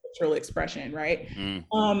Black cultural expression, right?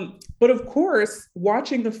 But of course,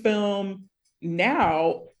 watching the film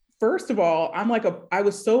now, first of all, I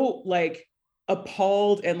was so like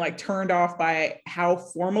appalled and like turned off by how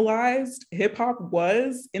formalized hip hop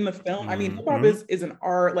was in the film. I mean, hip hop is an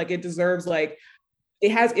art, like it deserves like,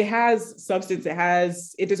 it has substance,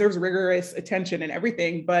 it deserves rigorous attention and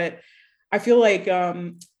everything, but I feel like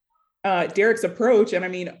Derek's approach, and I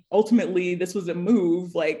mean, ultimately this was a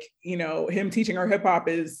move, like, him teaching her hip hop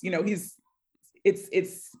is,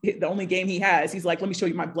 it's the only game he has. He's like, let me show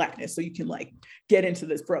you my Blackness so you can like get into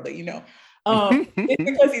this, brother, it's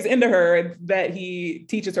because he's into her that he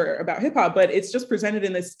teaches her about hip hop, but it's just presented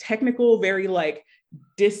in this technical, very like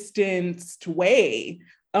distanced way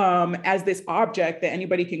as this object that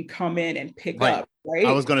anybody can come in and pick up. Right.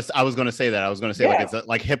 I was gonna say that. I was gonna say like it's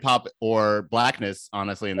like hip hop or Blackness,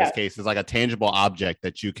 honestly, in this case, is like a tangible object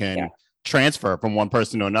that you can transfer from one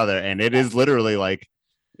person to another. And it is literally like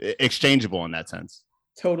exchangeable in that sense.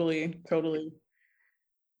 Totally.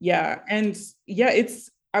 Yeah. And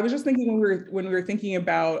I was just thinking when we were thinking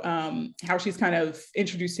about how she's kind of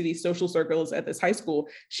introduced to these social circles at this high school,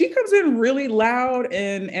 she comes in really loud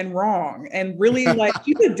and wrong and really like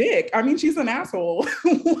she's a dick. I mean, she's an asshole.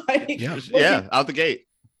 Out the gate.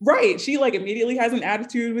 Right. She like immediately has an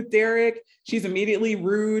attitude with Derek. She's immediately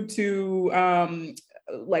rude to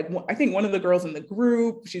I think one of the girls in the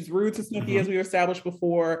group. She's rude to Snooki, as we established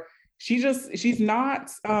before. She's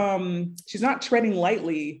not treading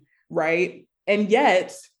lightly, right? And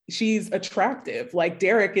yet she's attractive. Like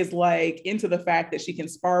Derek is like into the fact that she can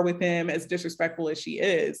spar with him, as disrespectful as she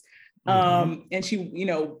is. And she,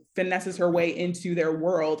 finesses her way into their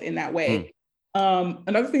world in that way.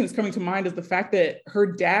 Another thing that's coming to mind is the fact that her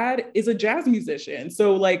dad is a jazz musician.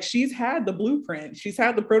 So like she's had the blueprint, she's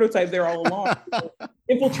had the prototype there all along,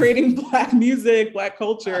 infiltrating Black music, Black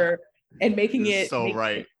culture, and making it so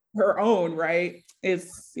right her own, right?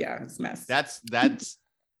 It's mess. That's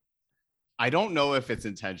I don't know if it's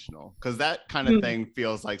intentional, because that kind of thing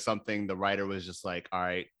feels like something the writer was just like, all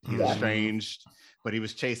right, he's estranged, but he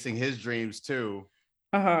was chasing his dreams too.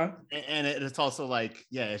 And it's also like,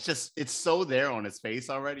 it's so there on his face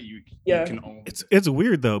already. You can only... It's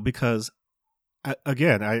weird though, because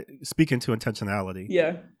I speak into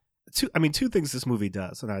intentionality. Two things this movie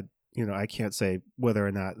does, and I can't say whether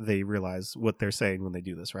or not they realize what they're saying when they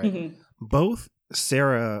do this, right? Both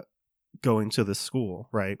Sarah going to the school,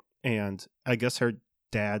 right? And I guess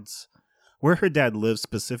where her dad lives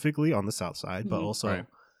specifically on the South Side, but also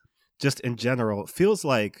just in general, it feels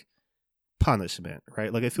like punishment,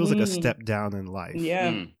 right? Like it feels like a step down in life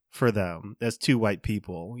for them as two white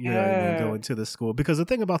people, you know what I mean, going to the school. Because the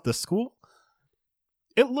thing about the school,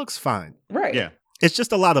 it looks fine. Right. Yeah. It's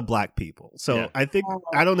just a lot of Black people. So I think,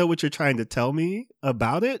 I don't know what you're trying to tell me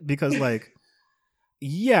about it, because like,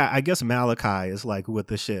 I guess Malachi is like with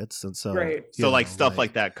the shits. And so, so like stuff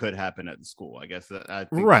like that could happen at the school. I guess I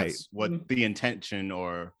think that's what the intention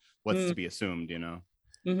or what's to be assumed, you know?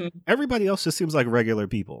 Everybody else just seems like regular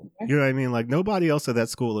people. You know what I mean? Like nobody else at that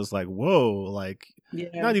school is like, whoa, like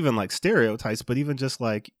not even like stereotypes, but even just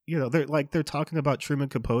like, you know, they're talking about Truman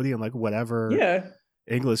Capote and like whatever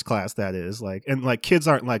English class that is, like, and like kids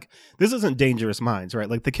aren't like, this isn't Dangerous Minds, right?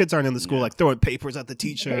 Like the kids aren't in the school like throwing papers at the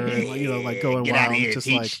teacher and like, you know, like going wild, just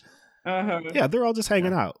teach. Like they're all just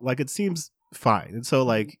hanging out. Like it seems fine. And so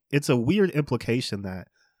like it's a weird implication that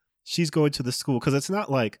she's going to the school, because it's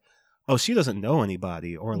not like, oh, she doesn't know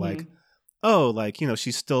anybody, or like, oh, like, you know,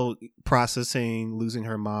 she's still processing losing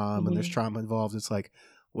her mom and there's trauma involved. It's like,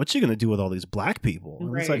 what's she gonna do with all these Black people?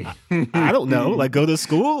 And it's like, I don't know. Like, go to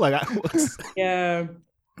school? Like,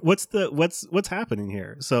 what's happening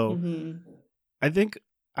here? So I think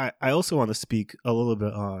I also want to speak a little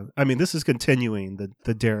bit on, I mean, this is continuing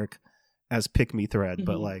the Derek as pick me thread,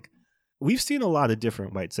 but like we've seen a lot of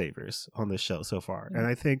different white saviors on this show so far. And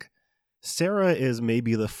I think Sarah is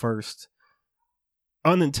maybe the first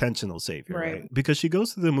unintentional savior, right? Because she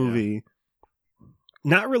goes through the movie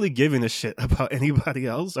not really giving a shit about anybody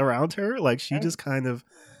else around her. Like she just kind of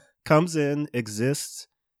comes in, exists,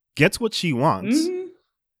 gets what she wants,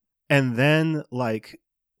 and then like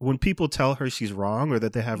when people tell her she's wrong or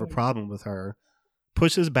that they have a problem with her,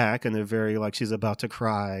 pushes back in a very like she's about to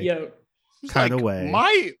cry kind of way.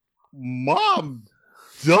 My mom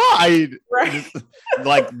died.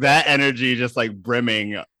 Like that energy just like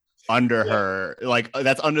brimming under her, like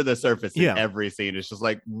that's under the surface in every scene. It's just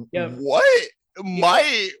like, what?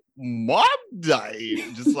 My mom died.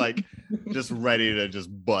 Just like just ready to just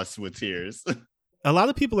bust with tears. A lot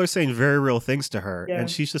of people are saying very real things to her, and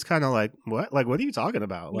she's just kind of like, what? Like, what are you talking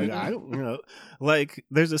about? Like, I don't, you know, like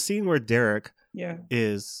there's a scene where Derek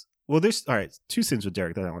is, well, there's, all right, two scenes with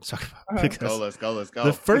Derek that I want to talk about. Let's go.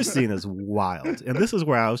 The first scene is wild. And this is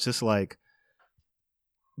where I was just like,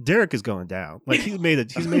 Derek is going down. Like he's made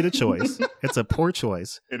a choice. It's a poor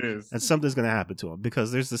choice. It is. And something's going to happen to him,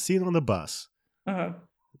 because there's the scene on the bus.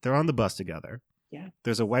 They're on the bus together.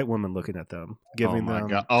 There's a white woman looking at them, giving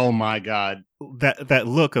them oh my god, that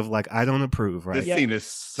look of like, I don't approve, right? This scene is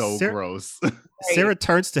so gross. Sarah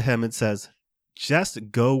turns to him and says,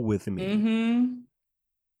 just go with me.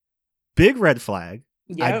 Big red flag.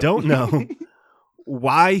 I don't know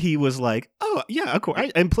why he was like, oh yeah, of course,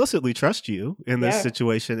 I implicitly trust you in this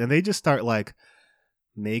situation. And they just start like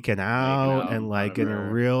making out and like getting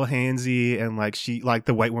real handsy, and like she, like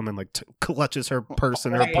the white woman like clutches her purse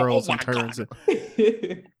and her pearls and turns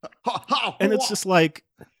and it's just like,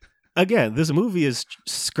 again, this movie is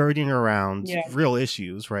skirting around real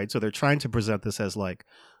issues, right? So they're trying to present this as like,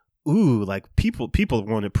 ooh, like people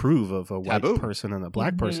won't approve of a white person and a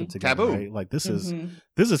Black person together, right? Like this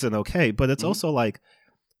isn't okay. But it's also like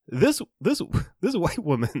this white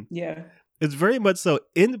woman it's very much so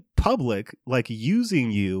in public, like using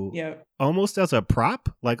you almost as a prop,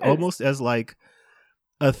 like almost as like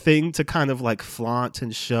a thing to kind of like flaunt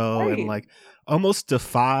and show and like almost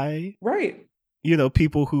defy, you know,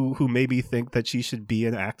 people who maybe think that she should be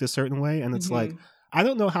and act a certain way. And it's like, I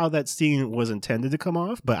don't know how that scene was intended to come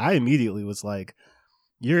off, but I immediately was like,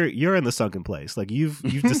 you're in the sunken place. Like you've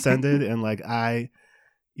descended, and like I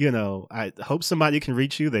hope somebody can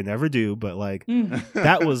reach you. They never do, but like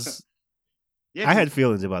that was I had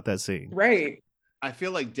feelings about that scene. I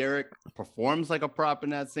feel like Derek performs like a prop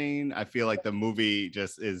in that scene. I feel like the movie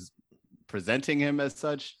just is presenting him as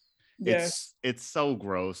such. it's so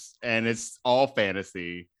gross, and it's all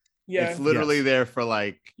fantasy. Yeah. It's literally there for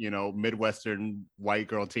like, Midwestern white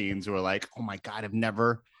girl teens who are like, oh my God, I've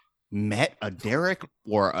never met a Derek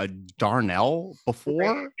or a Darnell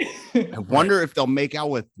before. I wonder if they'll make out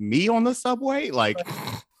with me on the subway. Like,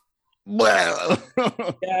 yeah,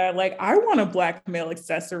 like I want a black male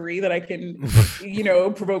accessory that I can,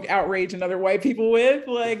 provoke outrage in other white people with.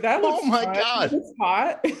 Like that looks God, it's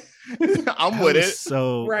hot. I'm with it.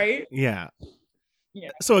 So right. Yeah.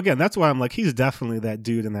 So again, that's why I'm like, he's definitely that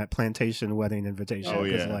dude in that plantation wedding invitation. Oh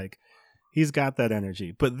yeah. Like he's got that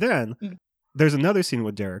energy. But then there's another scene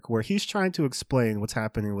with Derek where he's trying to explain what's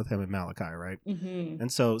happening with him and Malachi, right?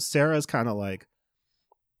 And so Sarah's kind of like,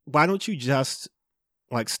 why don't you just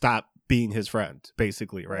like stop being his friend,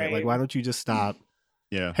 basically, right? Like, why don't you just stop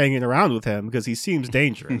hanging around with him, because he seems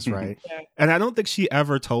dangerous, right? And I don't think she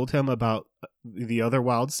ever told him about the other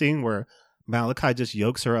wild scene where Malachi just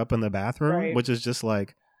yokes her up in the bathroom, which is just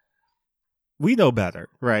like, we know better,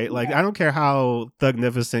 right? Like, I don't care how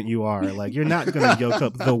thugnificent you are. Like, you're not going to yoke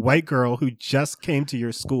up the white girl who just came to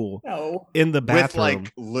your school in the bathroom. With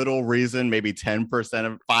like little reason, maybe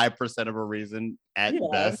 5% of a reason at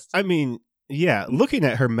best. I mean, yeah, looking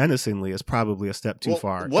at her menacingly is probably a step too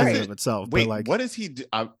far in and of itself. Wait, but like, what is he do?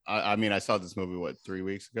 I mean, I saw this movie 3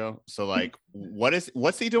 weeks ago. So like,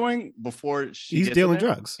 what's he doing before he's dealing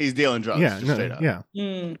drugs? He's dealing drugs. Yeah, straight up. Yeah.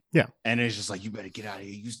 And it's just like, you better get out of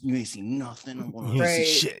here. You ain't seen nothing. I'm gonna see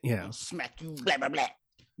shit. Yeah, smack you. Blah blah blah.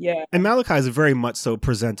 Yeah. And Malachi is very much so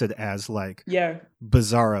presented as like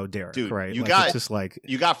bizarro Derek, dude, right? You like, got it's just like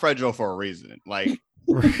you got Fredro for a reason. Like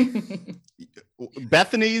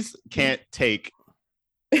Bethany's can't take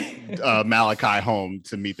Malachi home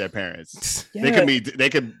to meet their parents. They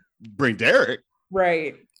could bring Derek,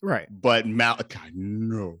 right, but Malachi,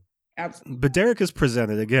 no. Absolutely. But Derek is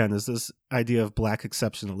presented again as this idea of black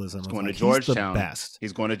exceptionalism. He's going like, to Georgetown. He's the best.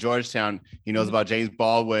 He's going to Georgetown. He knows about James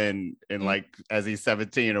Baldwin and like as he's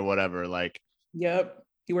 17 or whatever. Like, yep,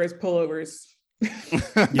 he wears pullovers.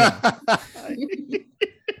 Yeah.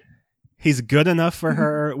 He's good enough for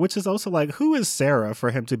her, which is also like, who is Sarah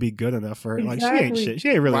for him to be good enough for her? Exactly. Like, she ain't shit. She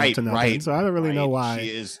ain't really up to nothing. So I don't really know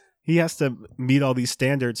why he has to meet all these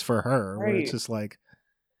standards for her. Where it's just like,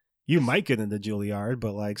 you might get into Juilliard,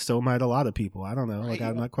 but like, so might a lot of people. I don't know. Like,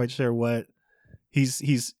 I'm not quite sure what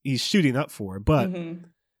he's shooting up for. But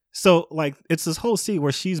so like, it's this whole scene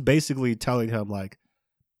where she's basically telling him like,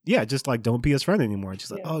 yeah, just like, don't be his friend anymore. And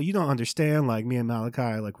she's like, oh, you don't understand. Like, me and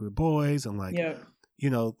Malachi, like, we're boys, and like.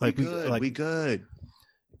 Like we good.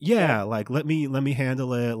 Yeah, like let me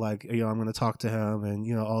handle it. Like, I'm gonna talk to him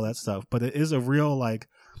and all that stuff. But it is a real like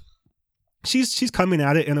she's coming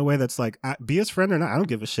at it in a way that's like, be his friend or not, I don't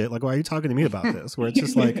give a shit. Like, why are you talking to me about this? Where it's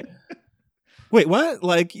just like, wait, what?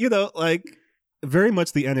 Like, like very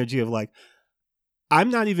much the energy of like, I'm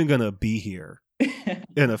not even gonna be here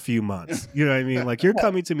in a few months. You know what I mean? Like, you're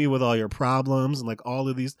coming to me with all your problems and like all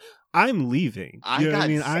of these. I'm leaving. I got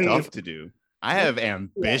stuff to do. I have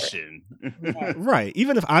ambition. Right.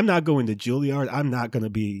 Even if I'm not going to Juilliard, I'm not going to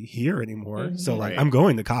be here anymore. So like, I'm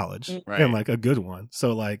going to college and like a good one.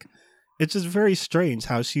 So like, it's just very strange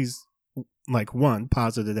how she's like, one,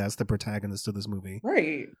 posited as the protagonist of this movie.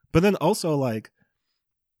 Right. But then also like,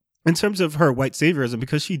 in terms of her white saviorism,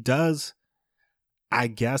 because she does, I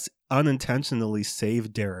guess, unintentionally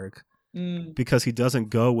save Derek because he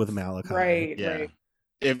doesn't go with Malachi. Right. Yeah. Right.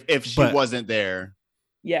 If she wasn't there.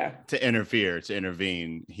 Yeah. To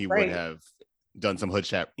intervene, he would have done some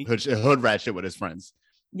hood rat shit with his friends.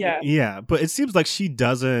 Yeah. Yeah, but it seems like she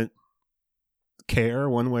doesn't care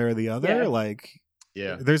one way or the other. Like,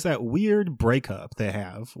 there's that weird breakup they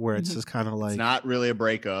have where it's just kind of like, it's not really a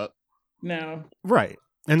breakup. No. Right.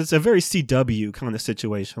 And it's a very CW kind of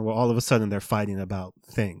situation where all of a sudden they're fighting about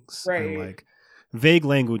things. Right. And like vague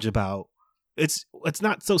language about it's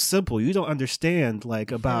not so simple. You don't understand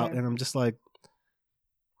like about, and I'm just like,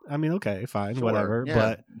 I mean, okay, fine, whatever.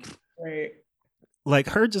 Yeah. But like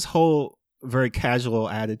her just whole very casual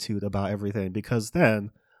attitude about everything, because then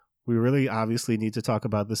we really obviously need to talk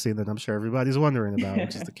about the scene that I'm sure everybody's wondering about,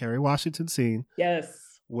 which is the Kerry Washington scene.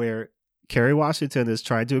 Yes. Where Kerry Washington is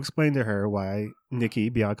trying to explain to her why Nikki,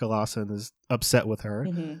 Bianca Lawson, is upset with her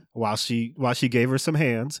while she gave her some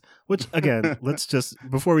hands, which again, let's just,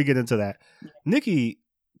 before we get into that, Nikki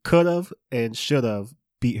could have and should have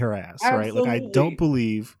beat her ass. Absolutely. Right? Like, I don't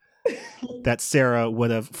believe that Sarah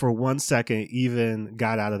would have for 1 second even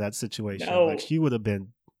got out of that situation. No. Like, she would have been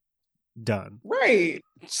done. Right.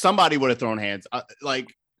 Somebody would have thrown hands.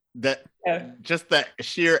 Like that, just that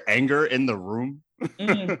sheer anger in the room.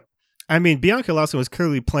 I mean, Bianca Lawson was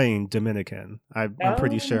clearly playing Dominican. I'm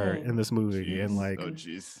pretty sure in this movie. And like, oh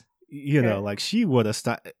jeez. you know, like she would have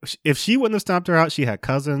stopped if she wouldn't have stopped her out. She had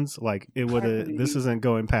cousins. Like it would have. This isn't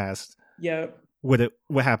going past. What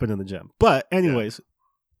happened in the gym? But anyways,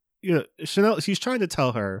 you know, Chanel. She's trying to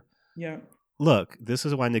tell her. Look, this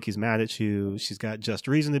is why Nikki's mad at you. She's got just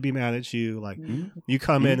reason to be mad at you. Like you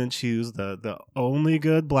come in and choose the only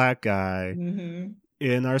good black guy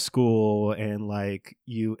in our school, and like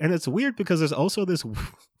you. And it's weird because there's also this.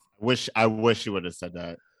 I wish you would have said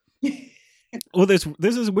that. Well, there's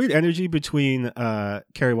this weird energy between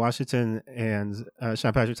Kerry Washington and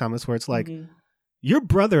Sean Patrick Thomas, where it's like your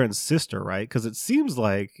brother and sister, right? Because it seems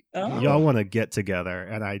like y'all want to get together,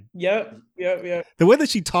 and the way that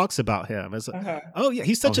she talks about him is, oh yeah,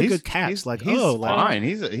 he's such a good catch. He's fine. Like,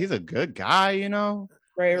 he's a good guy, you know.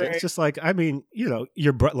 Right. It's just like, I mean, you know,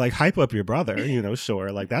 like hype up your brother, you know,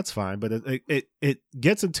 sure, like that's fine, but it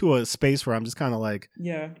gets into a space where I'm just kind of like,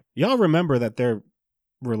 y'all remember that they're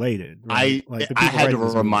related. Right? I had to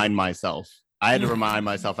remind myself. I had to remind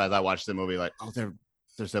myself as I watched the movie, like, oh, they're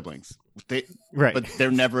siblings. But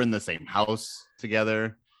they're never in the same house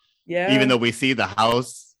together. Yeah. Even though we see the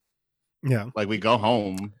house. Yeah. Like we go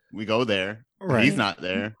home, we go there. Right. He's not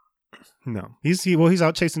there. No, he's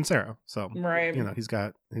out chasing Sarah. So you know, he's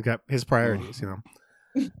got his priorities. You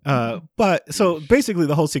know, but so basically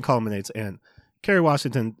the whole scene culminates in Kerry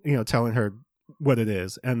Washington, you know, telling her what it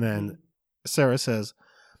is, and then Sarah says,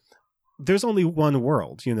 "There's only one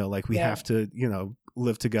world." You know, like we have to, you know,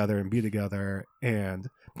 live together and be together, and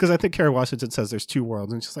because I think Kerry Washington says there's two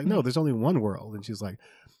worlds, and she's like, "No, there's only one world," and she's like,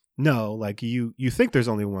 "No, like you think there's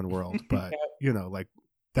only one world, but you know, like."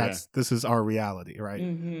 This is our reality, right?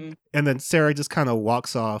 And then Sarah just kind of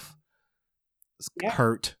walks off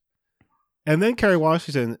hurt. And then Kerry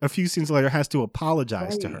Washington, a few scenes later, has to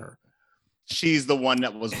apologize to her. She's the one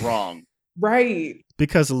that was wrong. Right.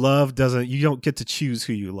 Because you don't get to choose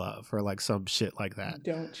who you love or like some shit like that.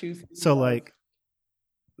 You don't choose. So like,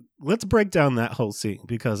 let's break down that whole scene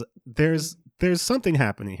because there's something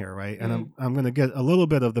happening here, right? And I'm going to get a little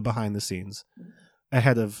bit of the behind the scenes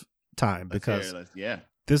ahead of time because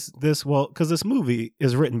because this movie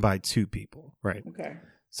is written by two people, right? Okay.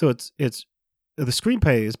 So it's the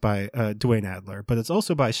screenplay is by Dwayne Adler, but it's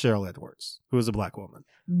also by Cheryl Edwards, who is a black woman.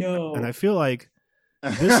 No. And I feel like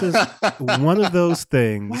this is one of those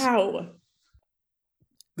things. Wow.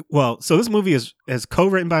 Well, so this movie is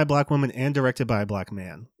co-written by a black woman and directed by a black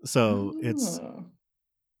man. So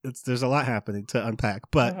there's a lot happening to unpack,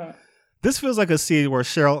 but this feels like a scene where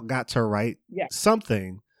Cheryl got to write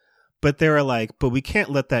something. But they were like, but we can't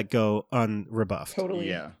let that go unrebuffed. Totally.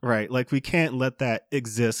 Yeah. Right. Like we can't let that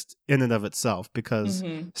exist in and of itself because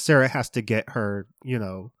Sarah has to get her, you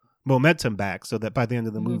know, momentum back so that by the end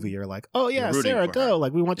of the movie, you're like, oh yeah, Sarah, go. Her.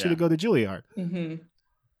 Like we want you to go to Juilliard.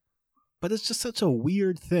 But it's just such a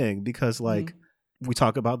weird thing because like we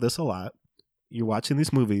talk about this a lot. You're watching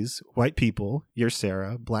these movies, white people, you're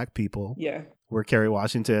Sarah, black people. Yeah. We're Kerry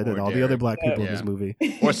Washington and all the other black people in this movie.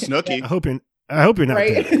 Or Snooki. I hope you're not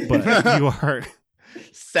dead, but you are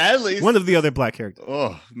sadly one of the other black characters.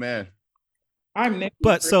 Oh man, I'm Nick.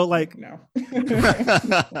 But so like, no.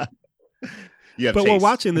 But we're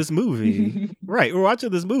watching this movie, right? We're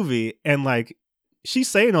watching this movie, and like she's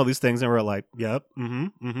saying all these things, and we're like, "Yep,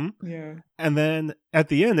 yeah." And then at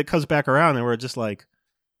the end, it comes back around, and we're just like,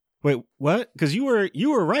 "Wait, what?" Because you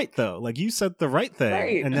were right though. Like you said the right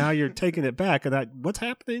thing, and now you're taking it back, and what's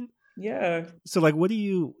happening? Yeah. So like, what do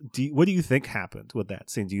you think happened with that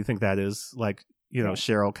scene? Do you think that is like, you know,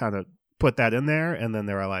 Cheryl kind of put that in there and then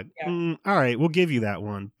they were like, all right, we'll give you that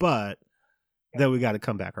one, but then we got to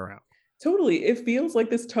come back around. Totally. It feels like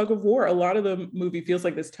this tug of war. A lot of the movie feels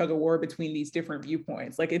like this tug of war between these different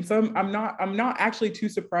viewpoints. Like in some, I'm not actually too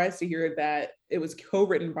surprised to hear that it was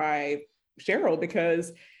co-written by Cheryl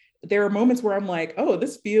because there are moments where I'm like, oh,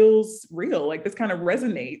 this feels real. Like this kind of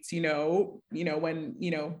resonates, you know, when,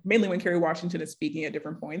 you know, mainly when Kerry Washington is speaking at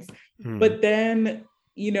different points. But then,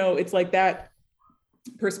 you know, it's like that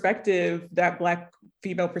perspective, that black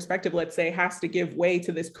female perspective, let's say, has to give way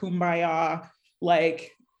to this kumbaya,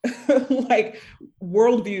 like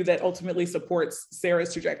worldview that ultimately supports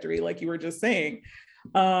Sarah's trajectory, like you were just saying.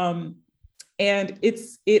 And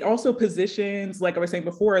it also positions, like I was saying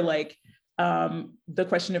before, like, the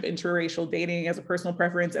question of interracial dating as a personal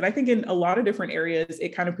preference. And I think in a lot of different areas,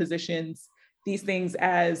 it kind of positions these things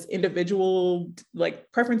as individual,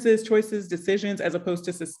 like preferences, choices, decisions, as opposed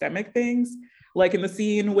to systemic things. Like in the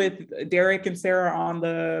scene with Derek and Sarah on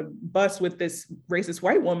the bus with this racist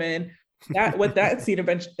white woman, what that scene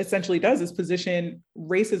essentially does is position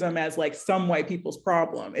racism as like some white people's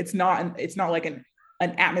problem. It's not like an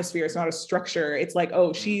atmosphere. It's not a structure. It's like,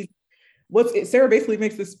 oh, she's Sarah basically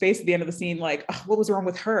makes this face at the end of the scene, like, oh, what was wrong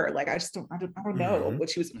with her? Like, I don't know what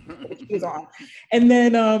she was on. And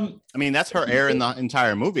then, I mean, that's her error in the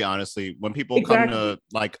entire movie, honestly. When people come to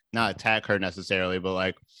like not attack her necessarily, but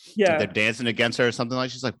like, they're dancing against her or something,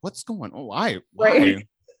 like, she's like, what's going on? Why? Right.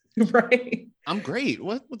 I'm great.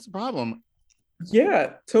 What's the problem?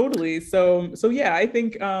 Yeah, totally. So yeah, I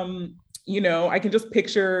think I can just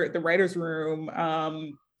picture the writer's room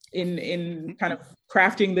in kind of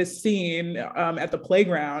crafting this scene at the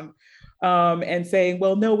playground and saying,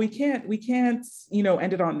 well, no, we can't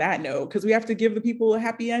end it on that note, because we have to give the people a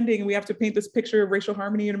happy ending and we have to paint this picture of racial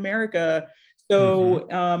harmony in America. So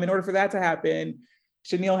in order for that to happen,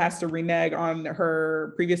 Chanel has to renege on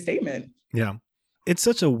her previous statement. Yeah. It's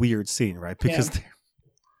such a weird scene, right? Because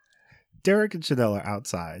Derek and Chanel are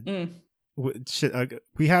outside.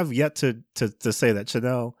 We have yet to say that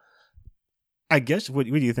Chanel, I guess, what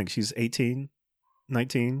do you think? She's 18,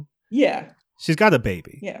 19? Yeah. She's got a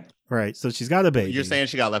baby. Yeah. Right. So she's got a baby. You're saying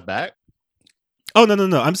she got left back? Oh,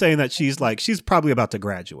 no. I'm saying that she's probably about to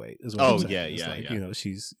graduate. Is what I'm saying. Yeah.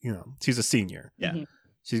 She's a senior. Yeah.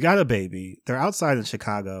 She's got a baby. They're outside in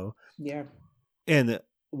Chicago. Yeah. And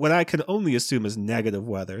what I can only assume is negative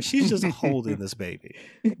weather. She's just holding this baby.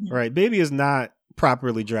 Right. Baby is not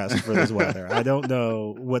properly dressed for this weather. I don't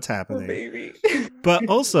know what's happening. Baby. But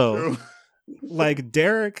also, like,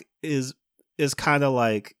 Derek is kind of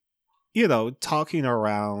like, talking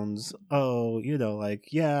around, I'm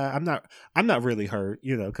not really hurt,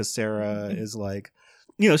 because Sarah is like,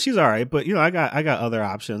 she's all right, but I got other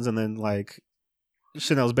options. And then like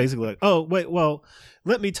Chanel's basically like, oh wait, well,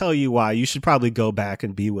 let me tell you why you should probably go back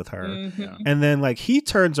and be with her. And then like he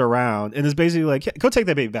turns around and is basically like, go take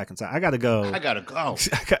that baby back inside. I gotta go. I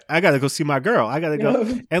gotta go see my girl. I gotta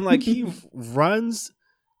go. And like he runs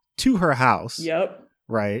to her house. Yep.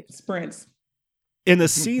 Right. Sprints. In a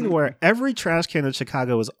scene where every trash can in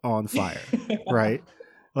Chicago is on fire. Right.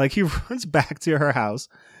 Like he runs back to her house.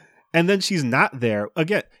 And then she's not there.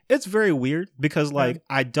 Again, it's very weird because, like,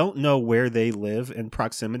 I don't know where they live in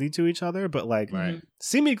proximity to each other, but, like,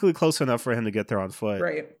 seemingly close enough for him to get there on foot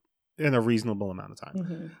in a reasonable amount of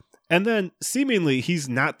time. And then, seemingly, he's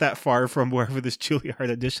not that far from wherever this Juilliard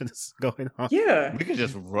audition is going on. Yeah. We could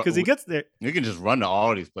just run. Because he gets there. You can just run to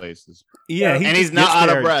all these places. Yeah. And he's not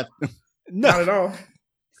out of breath. No. Not at all.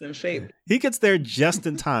 He's in shape. He gets there just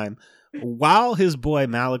in time. While his boy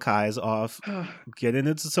Malachi is off getting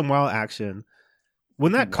into some wild action.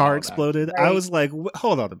 When that car exploded, I was like,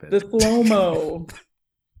 hold on a bit. The slow-mo.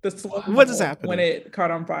 What is happening? When it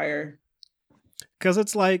caught on fire. Because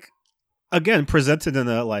it's like, again, presented in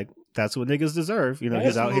a, like, that's what niggas deserve.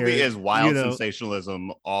 He's out here. This movie is wild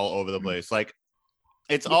sensationalism all over the place. Like,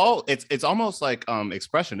 it's almost like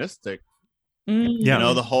expressionistic.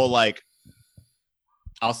 Yeah. The whole, like,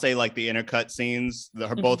 I'll say like the intercut scenes,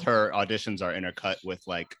 both her auditions are intercut with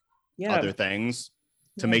like other things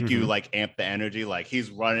to make you like amp the energy. Like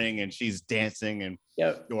he's running and she's dancing and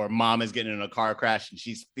or mom is getting in a car crash and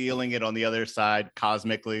she's feeling it on the other side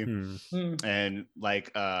cosmically. And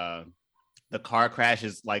like the car crash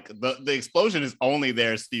is like the explosion is only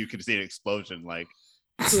there so you can see an explosion. Like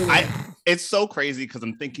it's so crazy because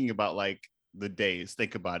I'm thinking about like the days.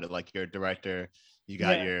 Think about it, like you're a director. You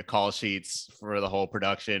got your call sheets for the whole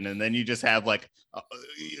production. And then you just have like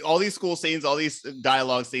all these school scenes, all these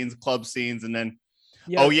dialogue scenes, club scenes. And then,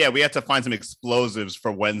 we have to find some explosives for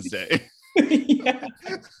Wednesday.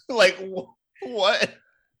 Like, what?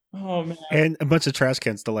 Oh, man. And a bunch of trash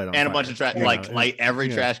cans to light on and fire. A bunch of trash, light every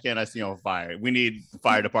trash can I see on fire. We need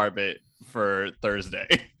fire department for Thursday.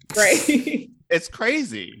 Right. It's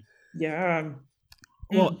crazy. Yeah.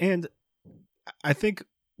 Well, and I think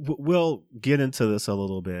we'll get into this a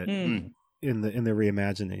little bit in the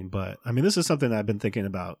reimagining, but I mean, this is something I've been thinking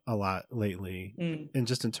about a lot lately, and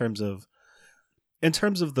just in terms of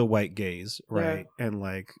the white gaze, right? And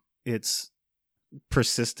like its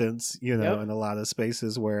persistence, in a lot of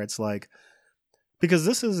spaces where it's like, because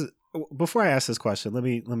this is, before I ask this question, let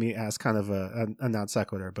me ask kind of a non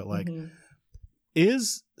sequitur, but like,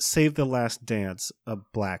 is Save the Last Dance a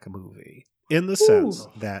black movie? In the sense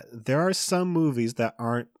that there are some movies that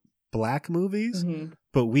aren't black movies,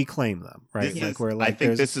 but we claim them, right? I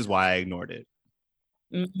think this is why I ignored it.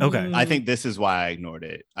 Okay. I think this is why I ignored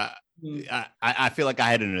it. I feel like I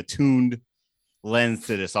had an attuned lens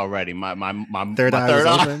to this already. My third eye was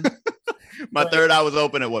open. My third eye was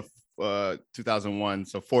open at 2001,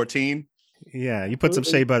 so 14. Yeah, you put some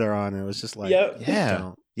shea butter on and it was just like,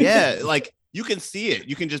 like you can see it.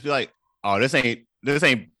 You can just be like, oh, this ain't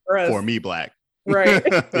for me black. Right.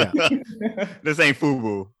 This ain't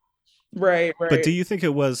FUBU. Right. But do you think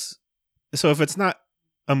it was, so if it's not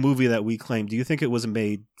a movie that we claim, do you think it was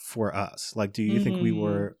made for us? Like, do you think we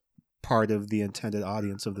were part of the intended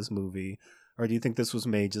audience of this movie? Or do you think this was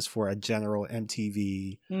made just for a general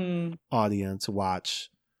MTV audience to watch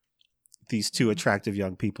these two attractive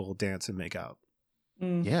young people dance and make out?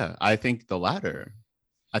 Yeah, I think the latter.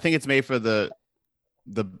 I think it's made for the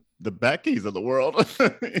Beckys of the world.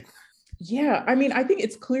 Yeah, I mean, I think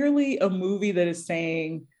it's clearly a movie that is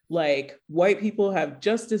saying, like, white people have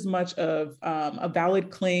just as much of a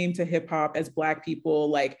valid claim to hip hop as Black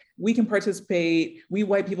people. Like, we can participate. We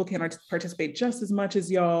white people can participate just as much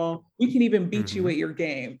as y'all. We can even beat you at your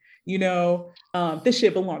game. You know, this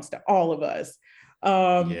shit belongs to all of us.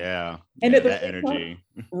 Yeah, and that energy,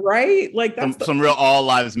 right? Like, that's some real all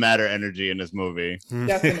lives matter energy in this movie.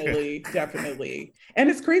 Definitely. And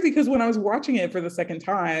it's crazy because when I was watching it for the second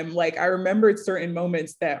time, like, I remembered certain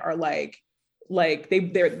moments that are like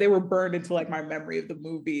they were burned into like my memory of the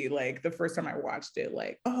movie. Like, the first time I watched it,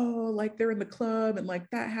 like, oh, like they're in the club and like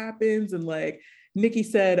that happens, and like Nikki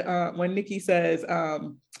said, when Nikki says,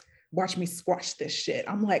 watch me squash this shit,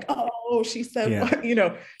 I'm like, oh, she said, you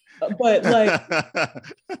know. But like,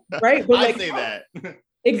 right? But like, I say that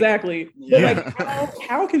exactly. But like,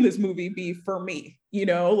 how can this movie be for me? You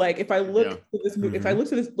know, like, if I look at this movie, if I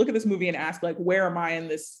look at this movie and ask, like, where am I in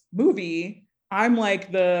this movie? I'm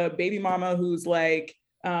like the baby mama who's like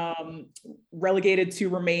relegated to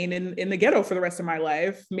remain in the ghetto for the rest of my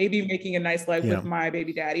life. Maybe making a nice life with my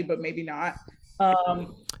baby daddy, but maybe not.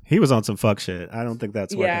 He was on some fuck shit. I don't think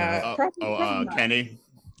that's working out. Probably Kenny.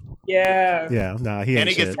 Yeah, no, he ain't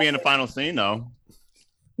Kenny gets shit. to be in the final scene though.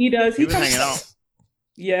 He does. He was hanging out.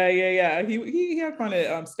 Yeah. He had fun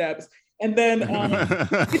at Steps. And then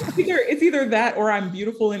it's either that or I'm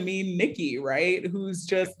beautiful and mean Nikki, right? Who's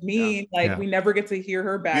just mean. We never get to hear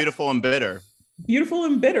her back. Beautiful and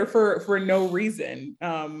bitter for no reason,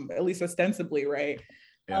 at least ostensibly, right?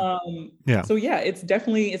 So yeah, it's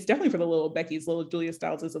definitely for the little Becky's, little Julia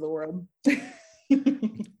Stileses of the world.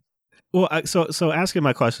 Well, so asking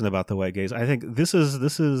my question about the white gays, I think this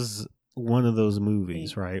is one of those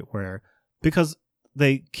movies, right, where, because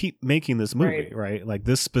they keep making this movie, right? Like,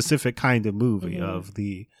 this specific kind of movie of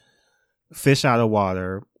the fish out of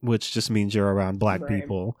water, which just means you're around Black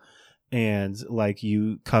people, and like,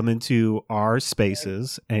 you come into our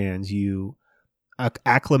spaces and you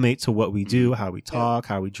acclimate to what we do, how we talk,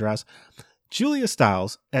 how we dress. Julia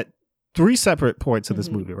Stiles, at 3 separate points of this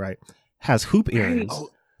movie, right, has hoop earrings,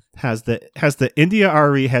 has the India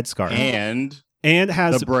Ari headscarf, and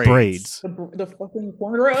has the braids. The fucking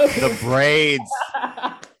corner of the braids.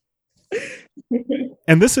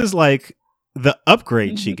 And this is like the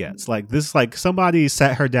upgrade she gets. Like, this, like, somebody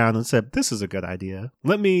sat her down and said, "This is a good idea.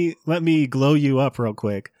 Let me glow you up real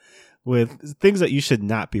quick with things that you should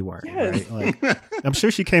not be wearing." Right? Like, I'm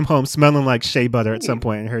sure she came home smelling like shea butter at some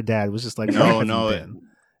point, and her dad was just like, "No,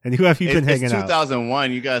 and who have you been hanging out?"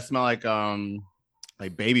 2001. You guys smell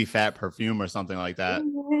like baby fat perfume or something like that.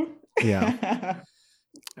 Yeah.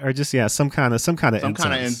 Or just some kind of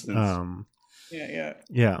instance.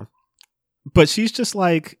 Yeah. But she's just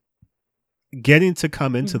like getting to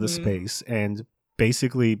come into the space and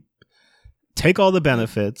basically take all the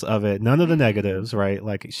benefits of it, none of the negatives, right?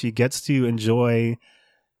 Like, she gets to enjoy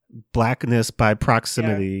Blackness by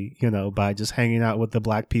proximity, you know, by just hanging out with the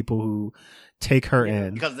Black people who take her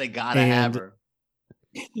in. Because they gotta have her.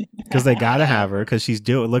 Because she's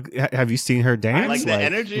doing. Look, have you seen her dance? Like, the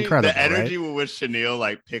energy, right? with which Chanel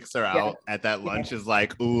like picks her out at that lunch is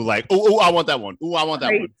like, ooh, I want that one. Ooh, I want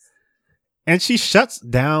that one. And she shuts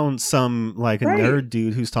down some like a nerd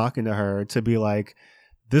dude who's talking to her to be like,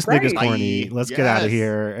 "This nigga's corny. Let's get out of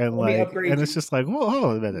here." And like, and it's just like, well, hold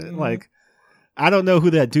on a minute. Like, I don't know who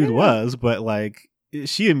that dude was, but like,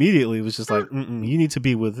 she immediately was just like, you need to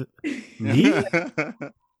be with me.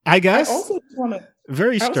 I guess. I also want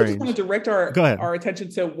to direct our attention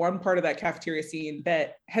to one part of that cafeteria scene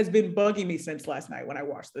that has been bugging me since last night when I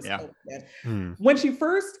watched this film again. When she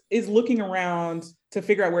first is looking around to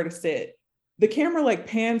figure out where to sit, the camera like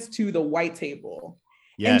pans to the white table.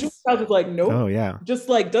 Yes. And Julia is like, nope. Oh yeah. Just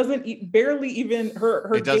like barely even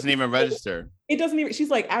her. It doesn't even register. It doesn't even.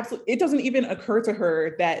 She's like, absolutely. It doesn't even occur to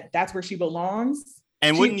her that that's where she belongs.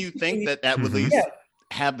 And wouldn't you think that would at least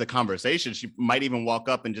have the conversation? She might even walk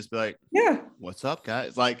up and just be like, "What's up,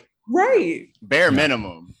 guys?" Like, bare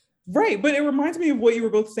minimum. Right. But it reminds me of what you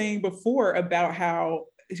were both saying before about how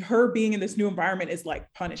her being in this new environment is like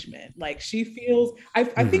punishment. Like, she feels, I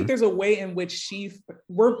think there's a way in which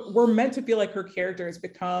we're meant to feel like her character has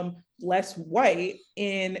become less white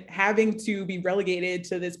in having to be relegated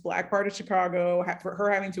to this Black part of Chicago, for her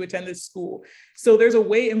having to attend this school. So there's a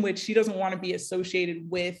way in which she doesn't want to be associated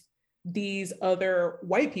with these other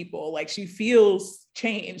white people. Like she feels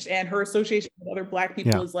changed, and her association with other Black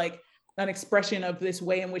people is like an expression of this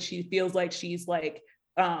way in which she feels like she's like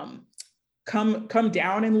come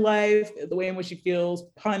down in life, the way in which she feels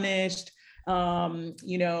punished,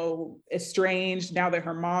 you know, estranged now that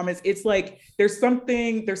her mom is. It's like there's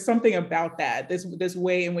something about that, this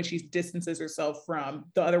way in which she distances herself from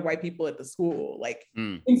the other white people at the school, like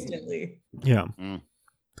instantly.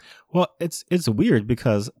 Well, it's weird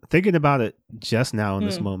because thinking about it just now in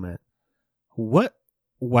this moment, what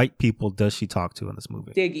white people does she talk to in this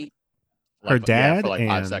movie? Diggy. Her dad for like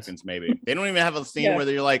 5 seconds maybe. They don't even have a scene where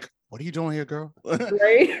you're like, what are you doing here, girl?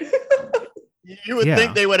 Right. You would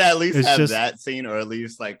think they would at least have that scene, or at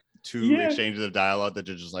least like 2 exchanges of dialogue that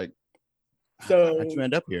you're just like, so how'd you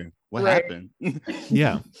end up here? What happened?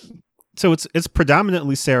 So it's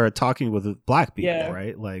predominantly Sarah talking with Black people,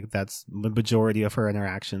 right? Like that's the majority of her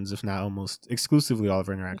interactions, if not almost exclusively all of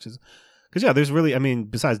her interactions. Because there's really, I mean,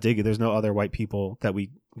 besides Diggy, there's no other white people that we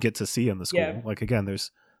get to see in the school. Like again, there's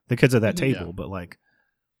the kids at that table, but like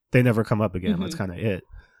they never come up again. That's kind of it.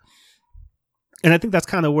 And I think that's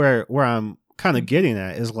kind of where I'm kind of getting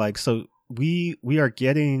at, is like, so we are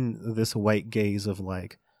getting this white gaze of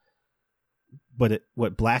like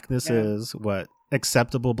what Blackness is, what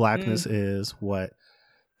acceptable Blackness is, what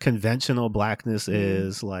conventional Blackness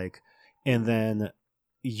is, like, and then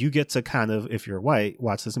you get to kind of, if you're white,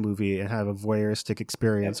 watch this movie and have a voyeuristic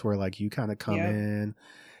experience where like you kind of come in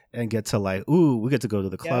and get to like, ooh, we get to go to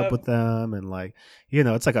the club with them, and like, you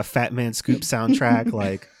know, it's like a Fat Man Scoop soundtrack,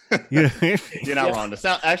 like, you know. You're not wrong. The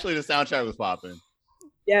soundtrack was popping.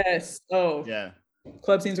 Yes. Oh yeah.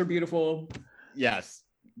 Club scenes were beautiful. Yes.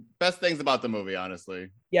 Best things about the movie, honestly.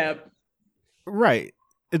 Yep. Right.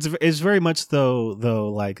 It's very much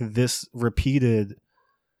though like this repeated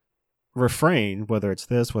refrain, whether it's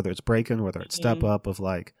this, whether it's Breakin', whether it's Step Up, of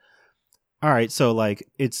like, all right, so like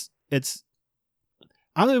it's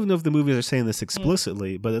I don't even know if the movies are saying this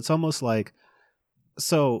explicitly, but it's almost like,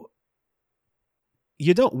 so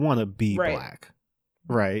you don't want to be Black,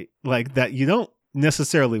 right? Like that, you don't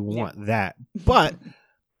necessarily want that, but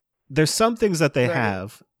there's some things that they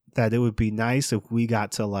have that it would be nice if we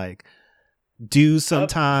got to like do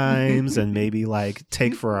sometimes and maybe like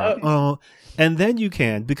take for our own. And then you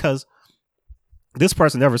can, because this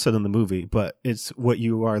part's never said in the movie, but it's what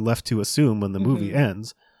you are left to assume when the movie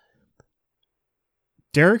ends.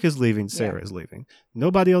 Derek is leaving, Sarah is leaving.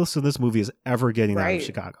 Nobody else in this movie is ever getting out of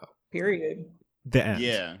Chicago. Period. The end.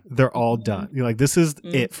 Yeah. They're all done. You're like, this is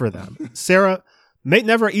it for them. Sarah may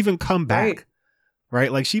never even come back.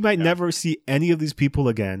 Right? Like she might never see any of these people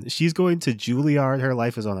again. She's going to Juilliard. Her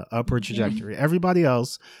life is on an upward trajectory. Everybody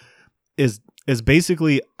else is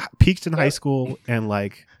basically peaked in high school, and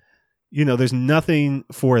like, you know, there's nothing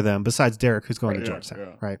for them besides Derek, who's going to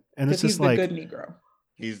Georgetown. Right. And it's just like, the good Negro.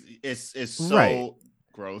 It's so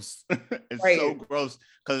gross. It's so gross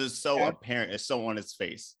because it's so apparent. It's so on its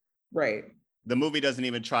face. Right. The movie doesn't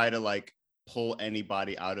even try to like pull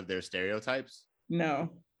anybody out of their stereotypes. No.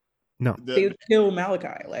 They kill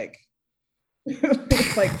Malachi. Like,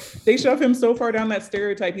 like they shove him so far down that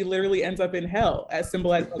stereotype, he literally ends up in hell, as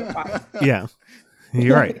symbolized by the fire. Yeah,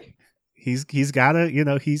 you're right. He's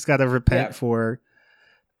gotta repent for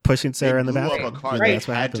pushing Sarah in the bathroom. Up a car. They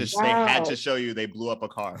had to show you they blew up a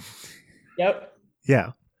car. Yep.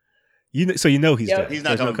 Yeah. So you know he's dead. He's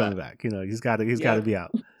not coming back. You know, he's got to be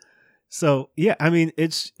out. So yeah, I mean,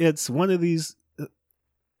 it's one of these.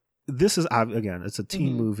 This is, again, it's a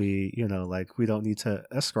teen movie. You know, like we don't need to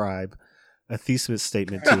ascribe a thesis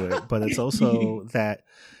statement to it, but it's also that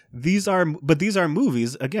these are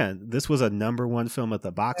movies. Again, this was a #1 film at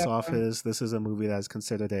the box office. This is a movie that is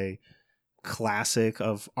considered a classic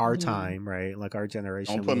of our time, right? Like our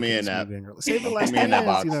generation. Don't put me in that. Save the Last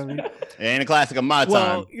Dance. You know what I mean? It ain't a classic of my time.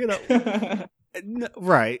 Well, you know.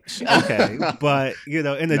 Right. Okay. But, you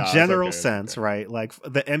know, in a general sense, right? Like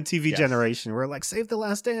the MTV generation, we're like, Save the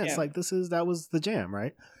Last Dance. Like that was the jam,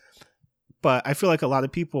 right? But I feel like a lot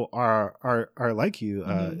of people are like you,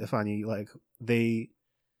 Ifeanyi, like they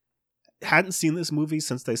hadn't seen this movie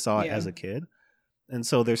since they saw it as a kid. And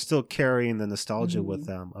so they're still carrying the nostalgia with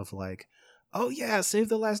them of like, oh yeah, Save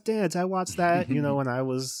the Last Dance. I watched that, you know, when I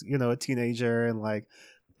was, you know, a teenager, and like,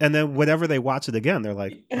 and then whenever they watch it again, they're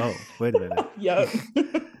like, oh, wait a minute. Yep.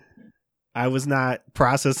 I was not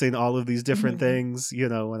processing all of these different things, you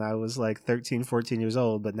know, when I was like 13, 14 years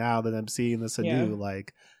old. But now that I'm seeing this anew,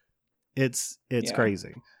 like it's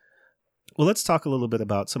crazy. Well, let's talk a little bit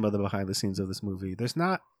about some of the behind the scenes of this movie. There's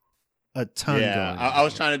not a ton going on. I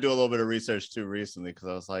was trying to do a little bit of research too recently, because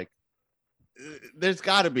I was like, there's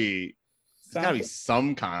got to be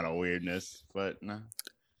some kind of weirdness, but no.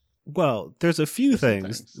 Well, there's a few There's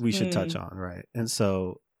things we should touch on, right? And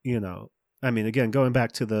so, I mean, again, going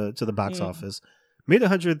back to the box office, made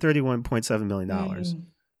 $131.7 million,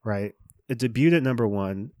 right? It debuted at number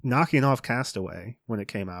 1, knocking off Castaway when it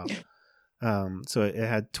came out. So it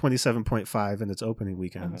had 27.5 in its opening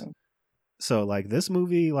weekend. So like this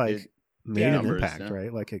movie like made an impact,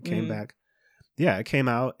 right? Like it came back. Yeah, it came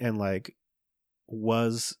out and like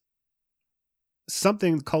was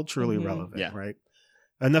something culturally relevant, right?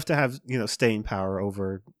 Enough to have, staying power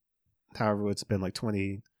over however it's been like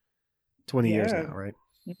 20 years now, right?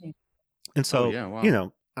 And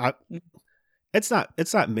so, it's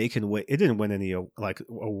not making way. It didn't win any like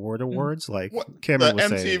awards. Like Cameron was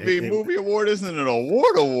saying, MTV Movie Award isn't an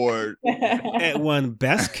award. It won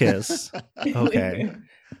Best Kiss. Okay,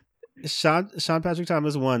 Sean Patrick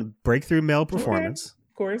Thomas won Breakthrough Male Performance,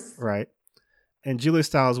 of course, right? And Julia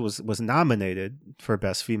Stiles was nominated for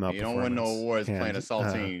Best Female Performance. You don't win no awards playing a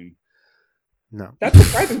saltine. No, that's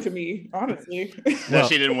surprising to me, honestly. Well,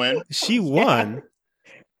 she didn't win. She won.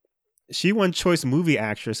 She won Choice Movie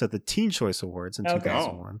Actress at the Teen Choice Awards in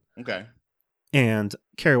 2001. Oh, okay. And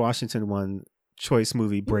Kerry Washington won Choice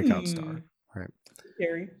Movie Breakout Star. Right.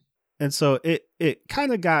 Kerry. And so it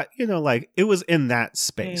kind of got, like it was in that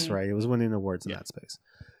space, right? It was winning awards in that space.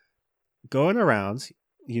 Going around,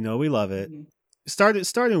 we love it.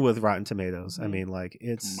 Starting with Rotten Tomatoes. I mean, like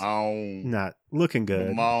it's not looking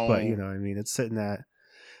good, but I mean, it's sitting at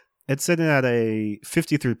a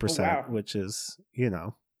 53%, which is,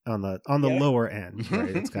 on the lower end,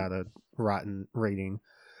 right? It's got a rotten rating.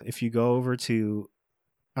 If you go over to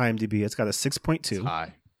IMDb, it's got a 6.2,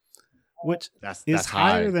 high, which is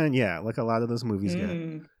higher than like a lot of those movies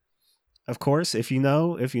get. Of course, if you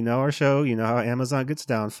know our show, you know how Amazon gets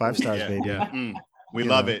down 5 stars, baby. Yeah. We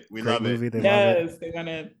love it. We love movie, it. They yes, they want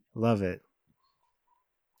to love it.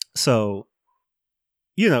 So,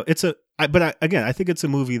 I think it's a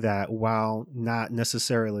movie that, while not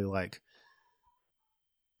necessarily like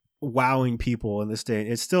wowing people in this day,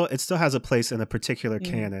 it still has a place in a particular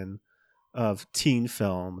canon of teen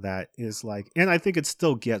film that is like, and I think it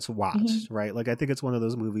still gets watched, right? Like I think it's one of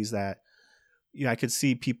those movies that I could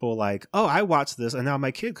see people like, oh, I watched this and now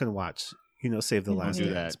my kid can watch, Save the Last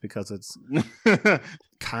Dance, because it's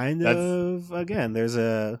kind of, again,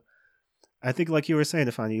 I think like you were saying,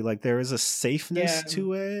 Ifeanyi, like there is a safeness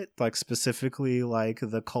to it, like specifically like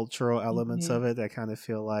the cultural elements of it that kind of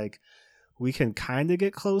feel like we can kind of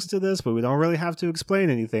get close to this, but we don't really have to explain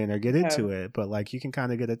anything or get into it. But like you can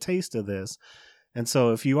kind of get a taste of this. And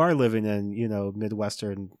so if you are living in,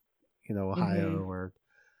 Midwestern, Ohio or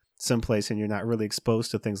someplace and you're not really exposed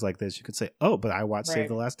to things like this, you could say, oh, but I watched Save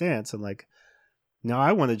the Last Dance. And like, now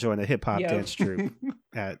I want to join a hip hop dance troupe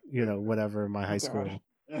at, whatever my high school.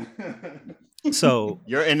 So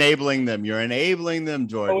you're enabling them,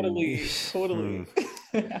 Jordan. Totally.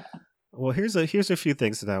 Well, here's a few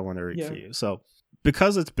things that I want to read for you. So,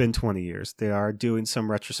 because it's been 20 years, they are doing some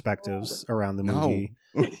retrospectives around the movie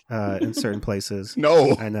in certain places.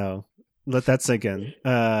 No, I know. Let that sink in.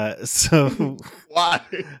 So why?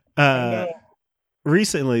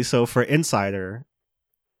 Recently, so for Insider,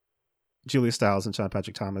 Julia Stiles and Sean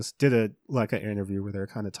Patrick Thomas did an interview where they're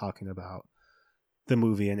kind of talking about the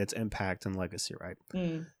movie and its impact and legacy, right?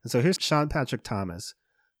 And so here's Sean Patrick Thomas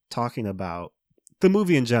talking about the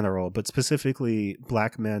movie in general, but specifically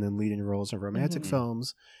Black men in leading roles in romantic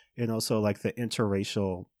films, and also like the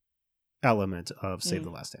interracial element of Save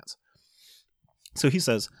the Last Dance. So he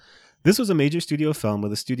says, this was a major studio film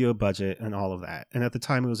with a studio budget and all of that. And at the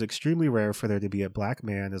time, it was extremely rare for there to be a black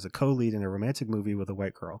man as a co-lead in a romantic movie with a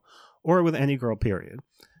white girl, or with any girl, period.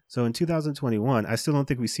 So in 2021, I still don't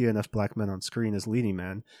think we see enough black men on screen as leading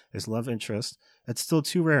men, as love interest. It's still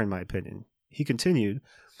too rare in my opinion. He continued,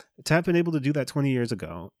 to have been able to do that 20 years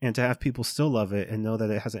ago and to have people still love it and know that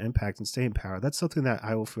it has an impact and staying power, that's something that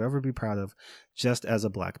I will forever be proud of just as a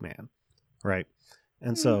black man. Right.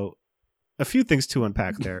 And so a few things to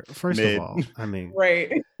unpack there. First of all, I mean,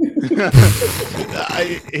 right.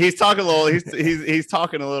 He's talking a little, he's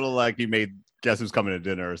talking a little like he made Guess Who's Coming to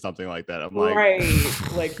Dinner or something like that. I'm like, right.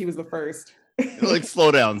 Like he was the first. Like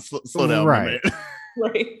slow down. Right.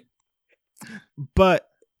 Right. But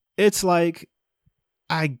it's like,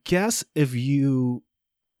 I guess if you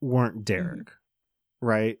weren't Derek,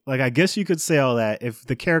 right? Like, I guess you could say all that if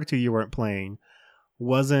the character you weren't playing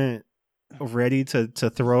wasn't ready to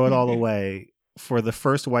throw it all away for the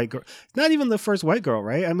first white girl. Not even the first white girl,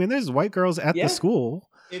 right? I mean, there's white girls at the school,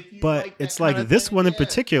 but it's like this one in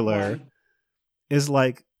particular is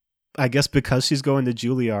like, I guess because she's going to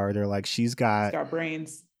Juilliard or like she's got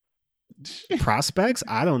brains, prospects.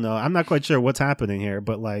 I don't know. I'm not quite sure what's happening here,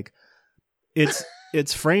 but like, it's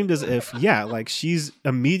it's framed as if, yeah, like he's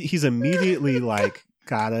immediately like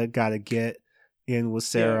gotta get in with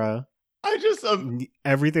Sarah. I just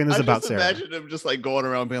everything is about Sarah. Imagine him just like going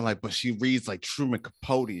around being like, but she reads like Truman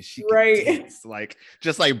Capote. She right, dance, like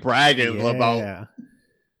just like bragging about.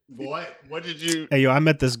 What did you? Hey, yo, I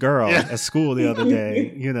met this girl at school the other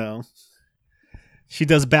day. You know, she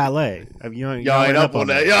does ballet. I mean, y'all ain't up on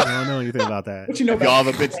that. You don't know anything about that. What you know about y'all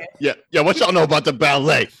have a bit? Yeah. What y'all know about the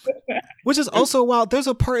ballet? Which is also wild. There's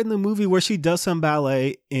a part in the movie where she does some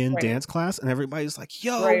ballet in dance class, and everybody's like,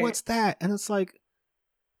 "Yo, what's that?" And it's like,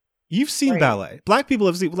 you've seen ballet. Black people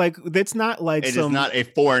have seen, like, it's not like it is not a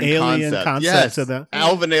foreign concept. Yes, to them.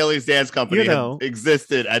 Alvin Ailey's dance company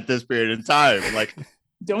existed at this period in time. Like,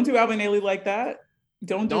 don't do Alvin Ailey like that.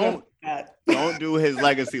 Don't do that. Don't do his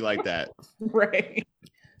legacy like that. Right.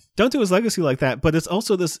 Don't do his legacy like that. But it's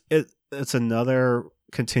also it's another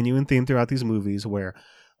continuing theme throughout these movies where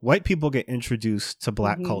white people get introduced to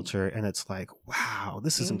Black culture, and it's like, wow,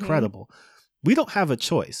 this is incredible. We don't have a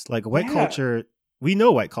choice. Like, white culture. We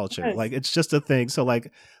know white culture. Yes. Like, it's just a thing. So,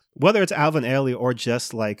 like, whether it's Alvin Ailey or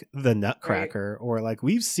just, like, the Nutcracker, or, like,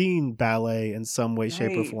 we've seen ballet in some way,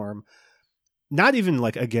 shape, or form. Not even,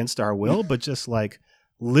 like, against our will, but just, like,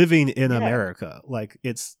 living in America. Like,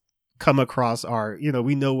 it's come across our, you know,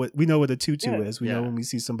 we know what a tutu is. We know when we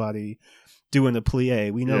see somebody doing a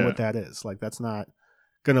plie. We know what that is. Like, that's not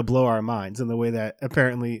going to blow our minds in the way that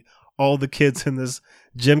apparently all the kids in this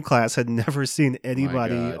gym class had never seen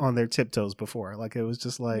anybody on their tiptoes before. Like, it was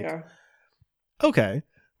just like, okay.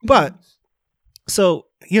 But so,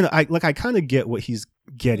 you know, I kind of get what he's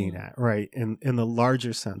getting at, right? In the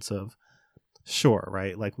larger sense of, sure,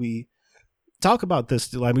 right? Like, we talk about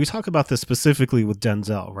this, like, we talk about this specifically with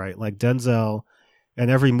Denzel, right? Like, Denzel, in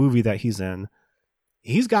every movie that he's in,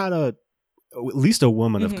 he's got at least a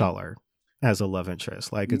woman of color as a love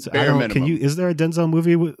interest. Like, it's, is there a Denzel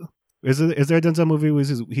movie Is there a Denzel movie where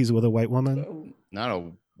he's with a white woman? Not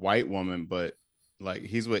a white woman, but like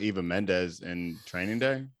he's with Eva Mendes in Training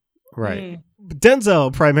Day. Right.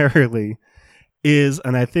 Denzel primarily is,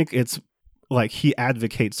 and I think it's like he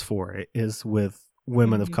advocates for it, is with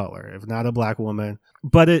women of color, if not a Black woman.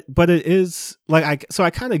 But it is like, I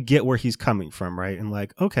kind of get where he's coming from, right? And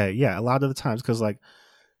like, okay, yeah, a lot of the times, because like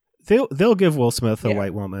they'll give Will Smith a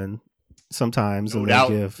white woman sometimes, and they'll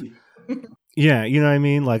give. Yeah, you know what I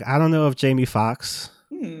mean? Like, I don't know if Jamie Foxx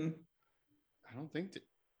I don't think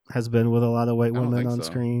has been with a lot of white women on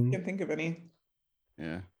screen. Can't think of any.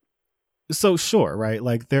 Yeah. So sure, right?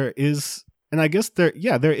 Like, there is, and I guess there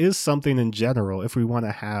is something in general if we want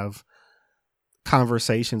to have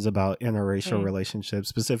conversations about interracial relationships,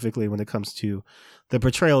 specifically when it comes to the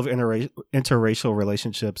portrayal of interracial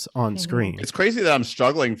relationships on screen. It's crazy that I'm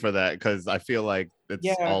struggling for that because I feel like it's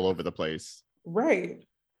all over the place. Right.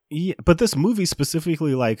 Yeah, but this movie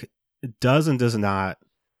specifically, like, does and does not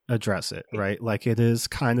address it, right? Like, it is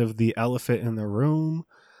kind of the elephant in the room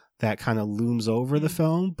that kind of looms over the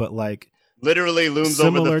film, but like literally looms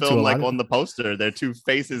over the film, like on the poster. There are two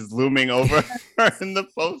faces looming over her in the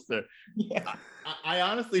poster. Yeah. I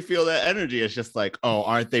honestly feel that energy. It's just like, oh,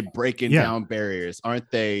 aren't they breaking down barriers?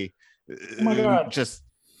 Aren't they just,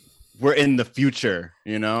 we're in the future,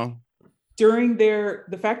 you know?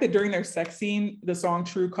 The fact that during their sex scene, the song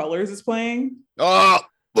True Colors is playing. Oh,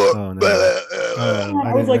 no.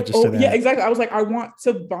 I was like, yeah, exactly. I was like, I want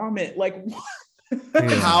to vomit. Like,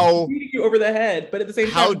 how you over the head, but at the same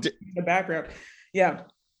time, in the background. Yeah.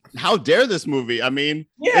 How dare this movie? I mean,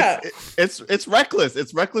 it's reckless.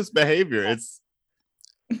 It's reckless behavior. It's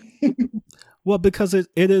well, because it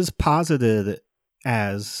is posited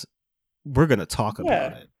as we're going to talk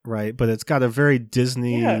about it, right? But it's got a very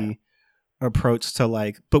Disney approach to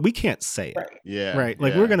like, but we can't say it. Right.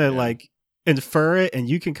 Like, we're going to like infer it, and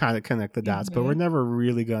you can kind of connect the dots, but we're never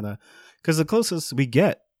really gonna, because the closest we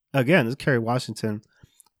get, again, is Kerry Washington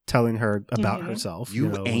telling her about herself, you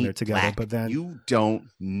know, when they're together. Black. But then you don't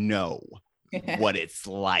know what it's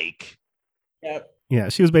like. Yeah,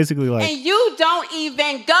 she was basically like, and you don't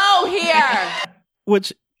even go here.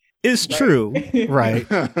 Which is true, right?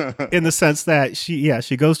 In the sense that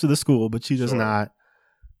she goes to the school, but she does not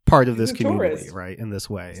part of this community, right? In this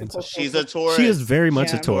way. And so she's a tourist. She is very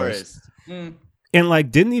much a tourist. And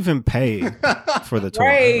like didn't even pay for the tour,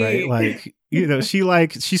 right? Like, you know, she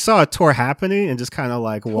saw a tour happening and just kind of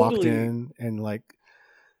like walked in and like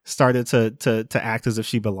started to act as if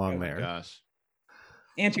she belonged there. Gosh.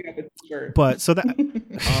 And she got the t-shirt. But so that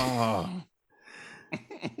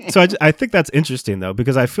so I think that's interesting though,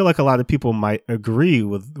 because I feel like a lot of people might agree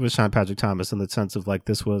with Sean Patrick Thomas in the sense of like,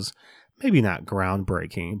 this was maybe not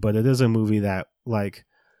groundbreaking, but it is a movie that like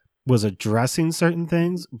was addressing certain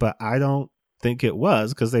things, but I don't think it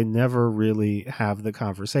was, because they never really have the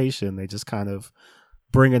conversation. They just kind of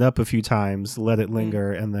bring it up a few times, let it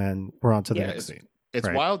linger, and then we're on to the next scene. It's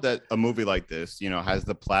wild that a movie like this, has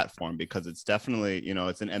the platform, because it's definitely,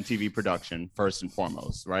 it's an MTV production first and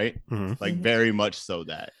foremost, right? Mm-hmm. Like very much so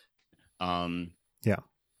that.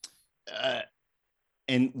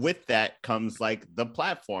 And with that comes like the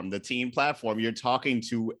platform, the teen platform. You're talking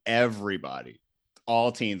to everybody.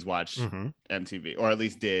 All teens watch MTV, or at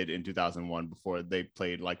least did in 2001 before they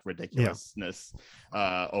played like ridiculousness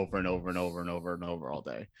over and over and over and over and over all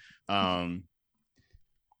day.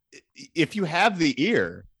 If you have the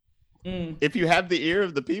ear, if you have the ear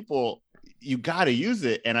of the people, you got to use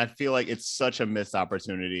it. And I feel like it's such a missed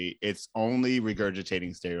opportunity. It's only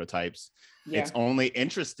regurgitating stereotypes. It's only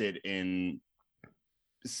interested in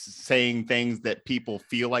saying things that people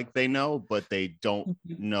feel like they know, but they don't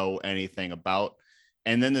know anything about.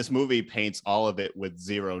 And then this movie paints all of it with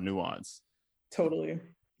zero nuance. Totally.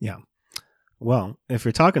 Yeah. Well, if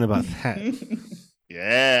you're talking about that.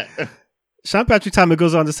 Yeah. Sean Patrick Thomas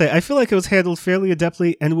goes on to say, I feel like it was handled fairly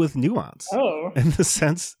adeptly and with nuance. Oh. In the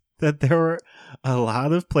sense that there were a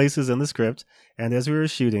lot of places in the script and as we were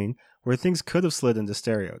shooting where things could have slid into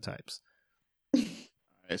stereotypes.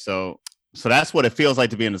 So that's what it feels like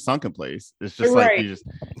to be in a sunken place. It's just like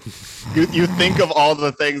you think of all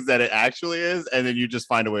the things that it actually is, and then you just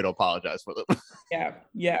find a way to apologize for them.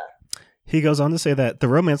 Yeah. He goes on to say that the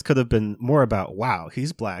romance could have been more about, wow,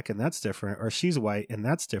 he's black and that's different, or she's white and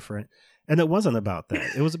that's different. And it wasn't about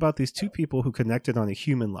that. It was about these two people who connected on a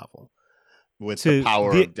human level. With the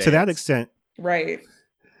power of dance. To that extent. Right.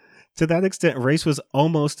 To that extent, race was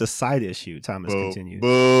almost a side issue, Thomas continued.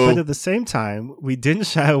 Boo. But at the same time, we didn't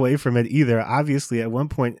shy away from it either. Obviously, at one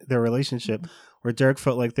point, their relationship where Derek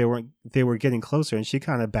felt like they were getting closer, and she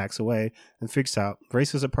kind of backs away and figures out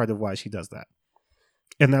race is a part of why she does that.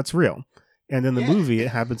 And that's real. And in the movie, it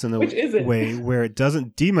happens in a way where it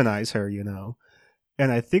doesn't demonize her,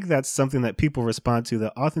 And I think that's something that people respond to,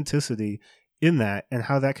 the authenticity in that and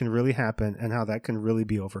how that can really happen and how that can really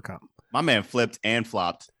be overcome. My man flipped and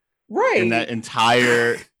flopped. Right. In that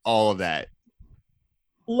entire, all of that.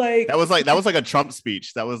 Like that was like a Trump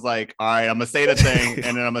speech. That was like, all right, I'm gonna say the thing,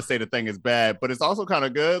 and then I'm gonna say the thing is bad, but it's also kind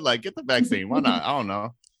of good. Like, get the vaccine. Why not? I don't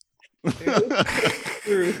know.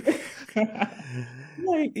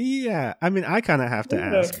 Like, yeah, I mean, I kind of have to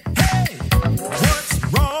ask. What's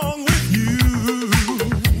wrong with you?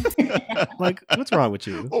 Like, what's wrong with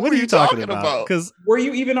you? What are you talking about? Because were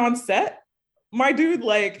you even on set, my dude?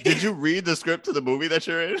 Like, did you read the script to the movie that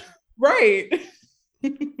you're in? Right.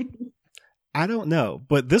 I don't know,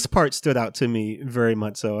 but this part stood out to me very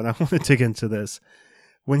much so, and I want to dig into this.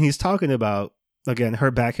 When he's talking about, again, her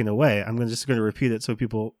backing away, I'm just going to repeat it so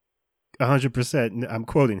people 100%, I'm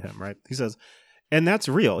quoting him, right? He says, and that's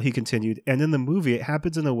real, he continued, and in the movie, it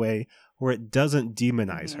happens in a way where it doesn't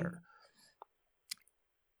demonize her.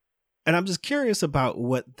 And I'm just curious about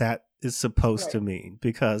what that is supposed to mean,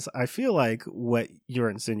 because I feel like what you're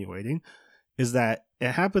insinuating is that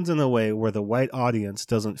it happens in a way where the white audience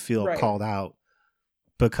doesn't feel called out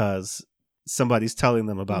because somebody's telling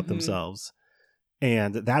them about themselves.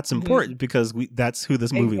 And that's important because that's who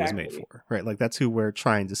this movie was made for, right? Like, that's who we're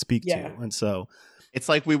trying to speak to. And so it's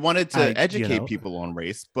like we wanted to educate people on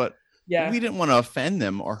race, but we didn't want to offend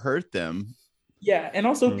them or hurt them. Yeah. And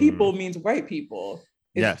also people means white people.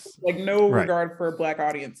 It's like no regard for black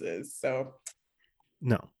audiences. So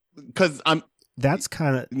no, because that's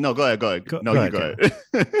kind of no. Go ahead. Go ahead.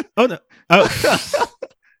 Oh no. Oh.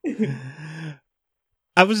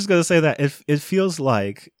 I was just gonna say that it feels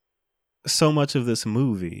like so much of this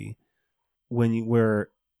movie, when we're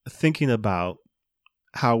thinking about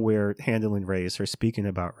how we're handling race or speaking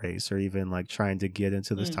about race or even like trying to get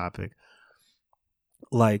into this topic,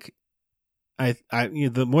 like I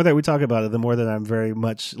the more that we talk about it, the more that I'm very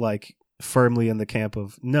much like firmly in the camp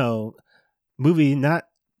of no, movie not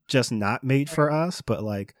just not made for us, but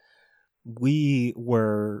like we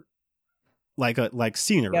were like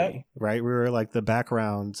scenery, right? We were like the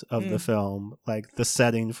background of the film, like the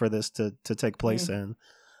setting for this to take place in,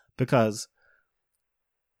 because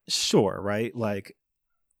sure, right? Like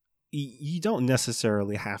you don't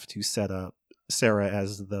necessarily have to set up Sarah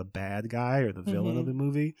as the bad guy or the villain of the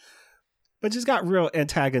movie, but she's got real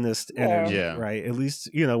antagonist energy, right? At least,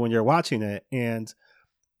 when you're watching it, and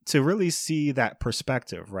to really see that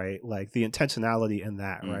perspective, right? Like the intentionality in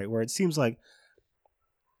that, right? Where it seems like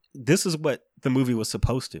this is what the movie was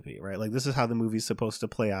supposed to be, right? Like this is how the movie's supposed to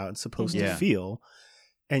play out and supposed to feel.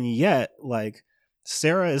 And yet, like,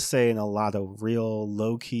 Sarah is saying a lot of real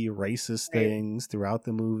low-key racist things throughout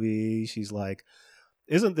the movie. She's like,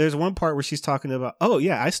 there's one part where she's talking about, oh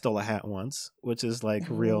yeah, I stole a hat once, which is like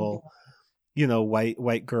real,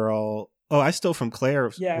 white girl. Oh, I stole from Claire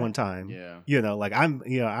one time. Yeah. Like I'm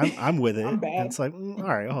with it. I'm bad. And it's like, all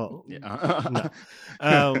right, Yeah.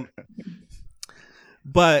 no.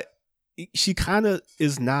 But she kind of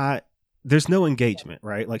is not. There's no engagement,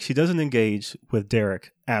 right? Like she doesn't engage with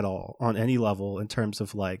Derek at all on any level in terms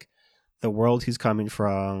of like the world he's coming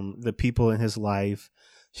from, the people in his life.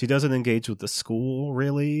 She doesn't engage with the school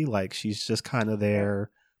really. Like she's just kind of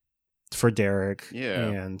there for Derek. Yeah.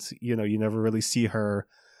 And, you never really see her.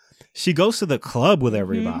 She goes to the club with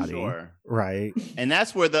everybody. Sure. Right. And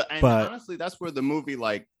that's where honestly, that's where the movie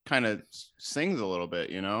like kind of sings a little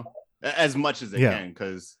bit, as much as it can.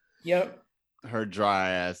 Because her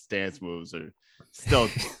dry ass dance moves are still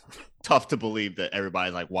tough to believe that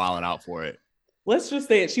everybody's like wilding out for it. Let's just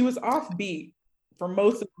say it. She was offbeat for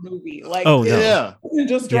most of the movie. Like, oh no, yeah, it wasn't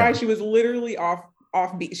just dry. She was literally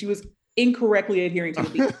offbeat. She was incorrectly adhering to the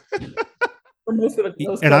beat for most of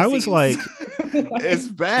the. And I was like, it's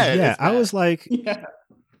bad. Yeah, it's bad. I was like,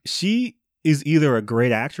 she is either a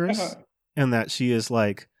great actress and that she is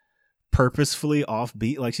like purposefully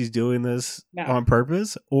offbeat, like she's doing this on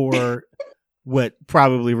purpose, or what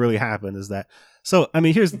probably really happened is that. So, I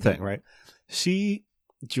mean, here's the thing, right?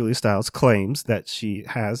 Julia Stiles claims that she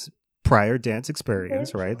has prior dance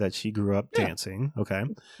experience, right? That she grew up dancing. Okay.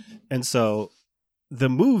 And so the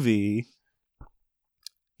movie,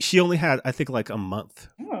 she only had, I think, like a month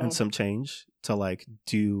and some change to like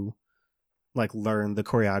learn the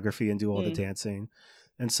choreography and do all the dancing.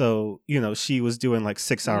 And so, she was doing like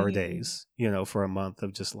 6-hour days, for a month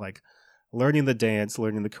of just like learning the dance,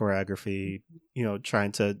 learning the choreography,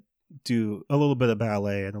 trying to do a little bit of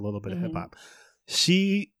ballet and a little bit of hip hop.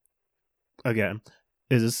 She, again,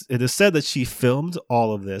 it is said that she filmed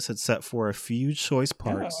all of this except for a few choice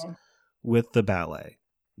parts with the ballet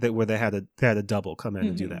where they had a double come in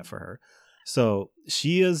and do that for her. So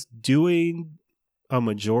she is doing a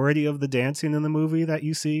majority of the dancing in the movie that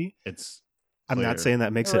you see. I'm not saying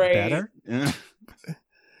that makes it better,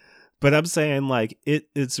 but I'm saying like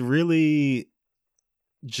it's really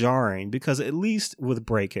jarring because at least with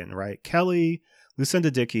Breakin', right? Kelly,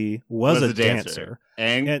 Lucinda Dickey was a dancer.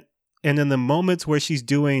 And in the moments where she's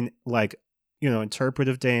doing like,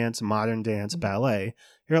 interpretive dance, modern dance, ballet,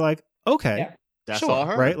 you're like, okay, that's all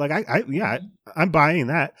her, right? Like I'm buying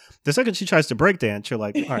that. The second she tries to break dance, you're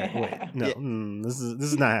like, all right, wait, no, this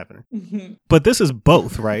is not happening. But this is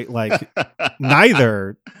both, right? Like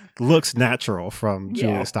neither looks natural from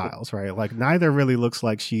Julia Stiles, right? Like neither really looks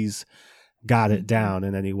like she's got it down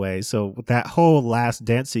in any way. So that whole last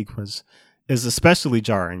dance sequence is especially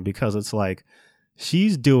jarring because it's like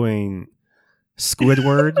she's doing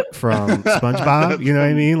Squidward from SpongeBob, you know what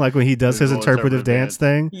I mean? Like when he does his interpretive dance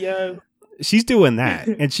thing. Yeah. She's doing that.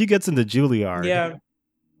 And she gets into Juilliard. Yeah.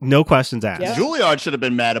 No questions asked. Yeah. Juilliard should have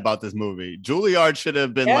been mad about this movie. Juilliard should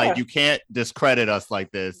have been like, you can't discredit us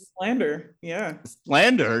like this. Slander. Yeah.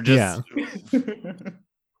 Slander. Just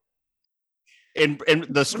and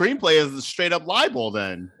the screenplay is straight up libel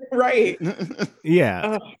then. Right.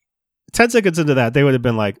 Yeah. 10 seconds into that, they would have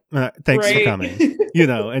been like, thanks for coming,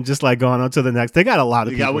 and just like going on to the next. They got a lot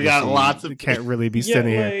of people. We got lots of. Can't really be sitting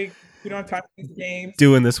here. We don't have time for these games.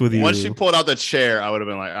 Doing this with you. Once she pulled out the chair, I would have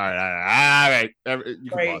been like, all right. You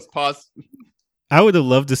can pause. I would have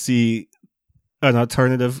loved to see an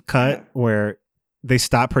alternative cut where they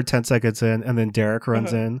stop her 10 seconds in and then Derek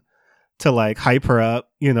runs in to like hype her up,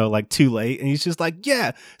 like too late. And he's just like,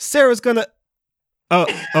 yeah, Sarah's gonna. Oh,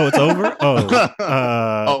 it's over?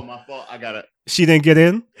 Oh, my fault. I got it. She didn't get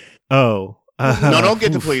in? Oh. No, don't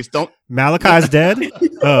get to police. Don't. Malachi's dead?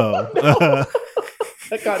 Oh.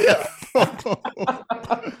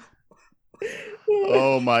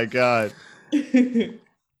 Oh my God.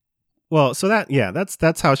 Well, so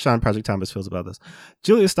that's how Sean Patrick Thomas feels about this.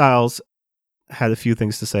 Julia Stiles had a few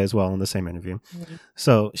things to say as well in the same interview.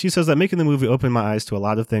 So she says that making the movie opened my eyes to a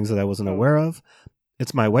lot of things that I wasn't aware of.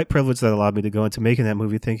 It's my white privilege that allowed me to go into making that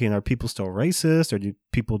movie thinking, are people still racist, or do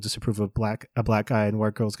people disapprove of a black guy and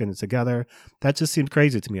white girls getting together? That just seemed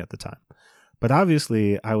crazy to me at the time. But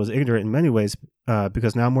obviously, I was ignorant in many ways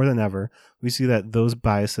because now more than ever, we see that those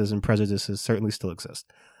biases and prejudices certainly still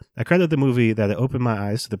exist. I credit the movie that it opened my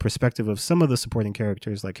eyes to the perspective of some of the supporting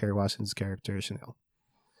characters, like Kerry Washington's character, Chanel.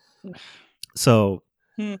 So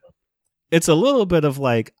it's a little bit of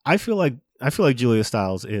like, I feel like Julia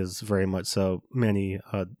Stiles is very much so many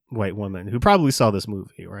white women who probably saw this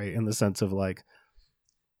movie, right? In the sense of like,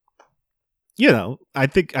 I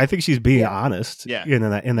think she's being honest in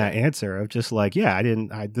that answer of just like, I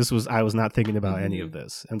was not thinking about any of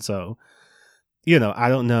this. And so, I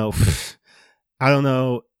don't know. I don't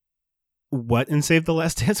know what in Save the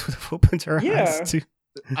Last Dance would have opened her eyes to.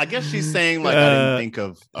 I guess she's saying like I didn't think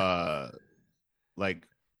of like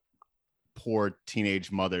poor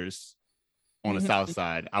teenage mothers on the South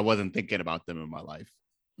Side. I wasn't thinking about them in my life.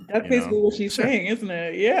 That's basically what she's saying, isn't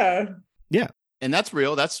it? Yeah. And that's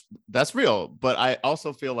real. That's real. But I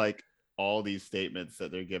also feel like all these statements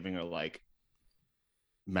that they're giving are like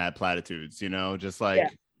mad platitudes, just like,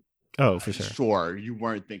 oh, for sure. Sure, you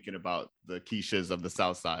weren't thinking about the Keishas of the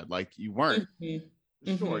South Side. Like you weren't.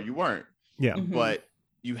 Sure, you weren't. Yeah. But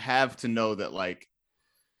you have to know that like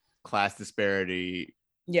class disparity,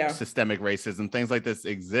 systemic racism, things like this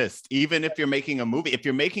exist. Even if you're making a movie,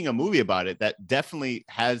 about it, that definitely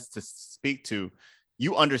has to speak to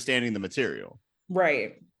you understanding the material.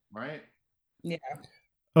 Right. Yeah.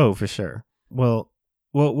 Oh, for sure. Well,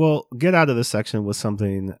 we'll get out of this section with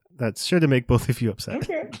something that's sure to make both of you upset.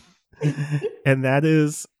 Okay. And that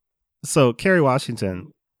is, so Kerry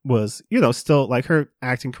Washington was, still like her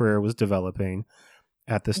acting career was developing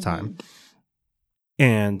at this time.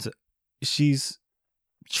 And she's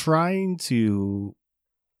trying to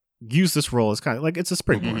use this role as kind of like it's a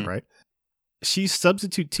springboard, right? She's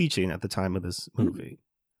substitute teaching at the time of this movie,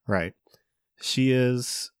 right? She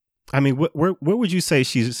is. I mean, what would you say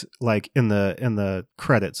she's like in the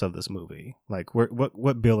credits of this movie? Like,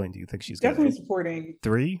 what billing do you think she's definitely getting? supporting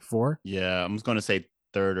 3, 4? Yeah, I'm just going to say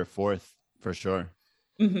 3rd or 4th for sure.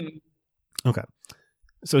 Okay,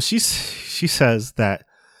 so she says that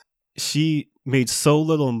she made so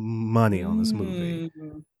little money on this movie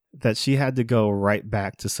that she had to go right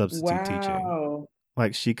back to substitute teaching.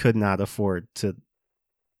 Like she could not afford to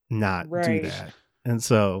not do that, and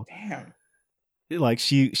so like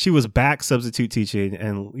she was back substitute teaching,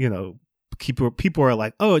 and people are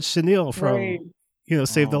like, oh, it's Chanel from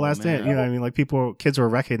Save the Last Dance. You know what I mean? Like kids were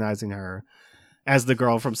recognizing her as the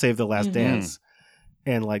girl from Save the Last Dance,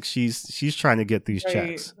 and like she's trying to get these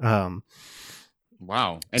checks.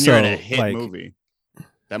 Wow, and you're in a hit movie.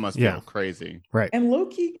 That must be crazy, right? And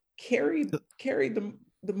Loki carried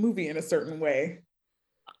the movie in a certain way.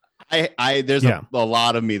 There's a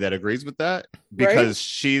lot of me that agrees with that because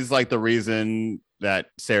she's like the reason that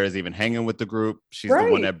Sarah's even hanging with the group. She's the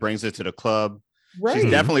one that brings her to the club. She's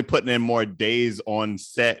definitely putting in more days on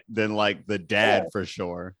set than like the dad for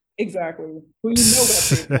sure. Exactly. Who got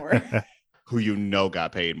paid more. Who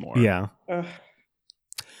got paid more. Yeah.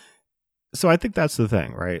 So I think that's the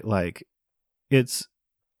thing, right? Like it's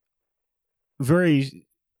very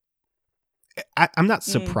I'm not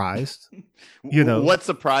surprised, what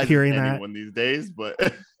surprises hearing anyone that these days,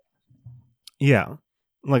 but yeah,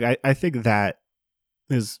 like I think that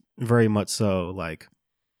is very much so like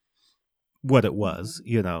what it was,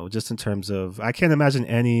 just in terms of I can't imagine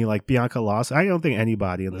any like Bianca Loss. I don't think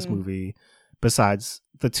anybody in this movie besides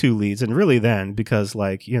the 2 leads, and really then because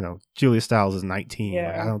like Julia Stiles is 19,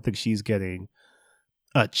 like, I don't think she's getting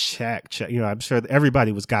a check. I'm sure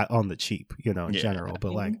everybody was got on the cheap, in general,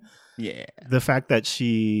 but like. Yeah, the fact that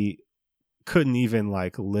she couldn't even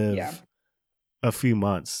like live a few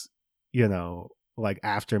months, like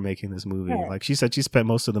after making this movie, like she said she spent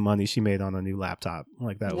most of the money she made on a new laptop.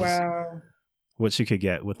 Like that was what she could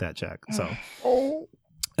get with that check. So,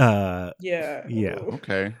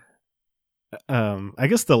 okay. I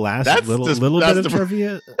guess the last little bit of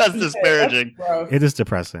trivia. That's disparaging. It is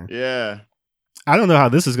depressing. Yeah, I don't know how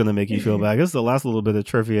this is going to make you feel, but I guess the last little bit of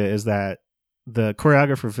trivia is that the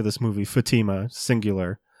choreographer for this movie, Fatima,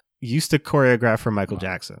 singular, used to choreograph for Michael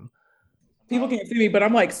Jackson. People can't see me, but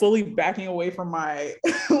I'm like slowly backing away from my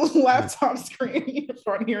laptop screen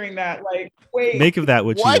upon hearing that. Like, wait. Make of that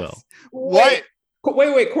what you will. What?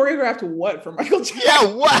 Wait, choreographed what for Michael Jackson? Yeah,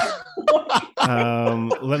 what?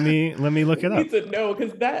 Let me look it up. I need to know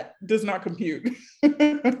because that does not compute.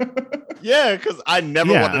 Yeah, because I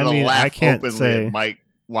never wanted to laugh openly at Mike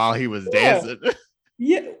while he was dancing.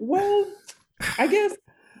 Yeah, well, I guess.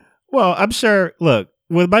 Well, I'm sure. Look,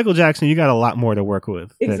 with Michael Jackson, you got a lot more to work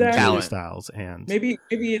with than Julia Talent. Stiles, and maybe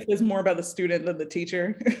it is more about the student than the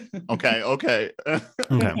teacher. Okay.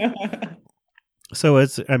 So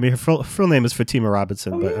it's. I mean, her full name is Fatima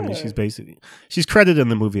Robinson, but I mean, she's credited in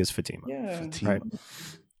the movie as Fatima. Yeah. Right.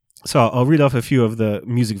 So I'll read off a few of the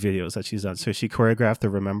music videos that she's done. So she choreographed the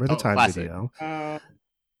 "Remember the Time" classic. video.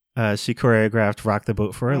 She choreographed "Rock the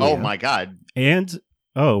Boat" for Aaliyah. Oh my God! And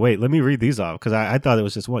wait, let me read these off because I thought it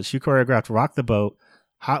was just one. She choreographed "Rock the Boat,"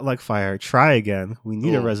 "Hot Like Fire," "Try Again," "We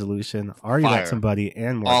Need a Resolution," "Are You That Somebody,"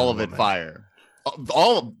 and more. All of it fire.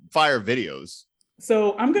 All fire videos.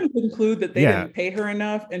 So I'm going to conclude that they didn't pay her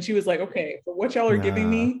enough, and she was like, "Okay, for what y'all are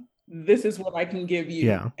giving me, this is what I can give you."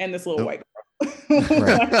 Yeah. And this little white girl.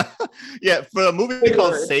 Yeah, for a movie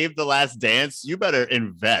called Save the Last Dance, you better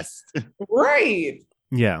invest. Right.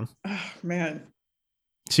 Yeah. Oh, man.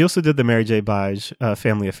 She also did the Mary J. Blige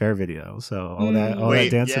Family Affair video. So all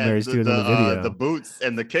that dancing Mary's doing in the video. The boots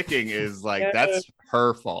and the kicking is like, that's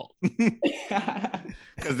her fault.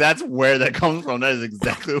 Because that's where that comes from. That is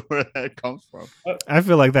exactly where that comes from. I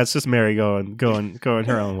feel like that's just Mary going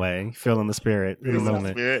her own way, feeling the spirit in the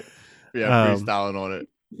moment. Yeah, freestyling on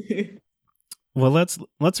it. Well, let's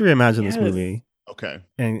reimagine this movie. Okay.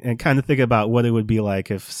 And kind of think about what it would be like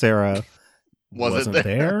if Sarah wasn't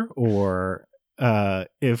there, or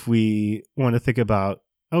if we want to think about,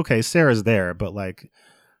 okay, Sarah's there, but like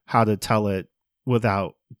how to tell it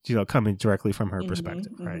without, coming directly from her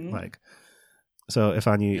perspective, right? Like, so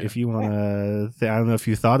Ifeanyi, if you want to, I don't know if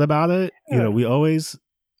you thought about it, we always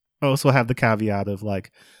also have the caveat of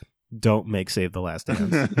like, don't make Save the Last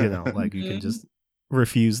Dance, like you can just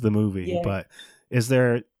refuse the movie. But is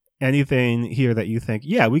there anything here that you think,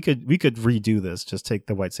 we could redo this, just take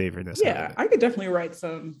the white saviorness out of it? I could definitely write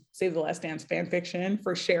some Save the Last Dance fan fiction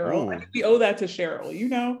for Cheryl. I think we owe that to Cheryl,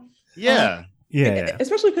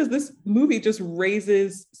 especially because this movie just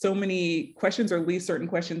raises so many questions, or leaves certain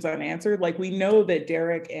questions unanswered. Like, we know that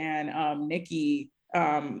Derek and Nikki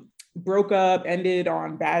broke up, ended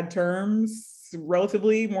on bad terms,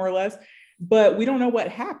 relatively, more or less, but we don't know what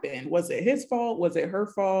happened. Was it his fault? Was it her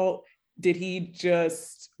fault? Did he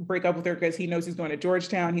just break up with her because he knows he's going to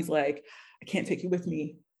Georgetown? He's like, I can't take you with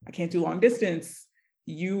me. I can't do long distance.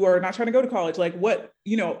 You are not trying to go to college. Like, what,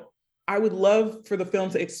 I would love for the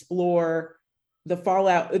film to explore the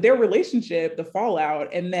fallout, their relationship, the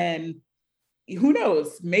fallout, and then who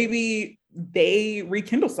knows, maybe they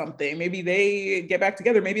rekindle something. Maybe they get back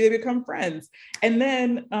together. Maybe they become friends. And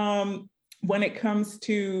then when it comes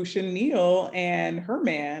to Chenille and her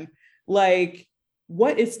man, like,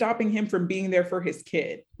 what is stopping him from being there for his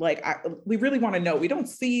kid? Like, we really want to know. We don't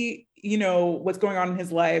see, what's going on in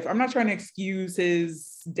his life. I'm not trying to excuse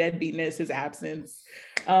his deadbeatness, his absence.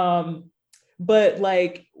 But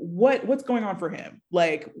like, what's going on for him?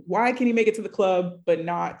 Like, why can he make it to the club, but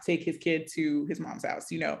not take his kid to his mom's house?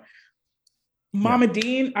 Mama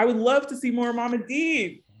Dean, I would love to see more Mama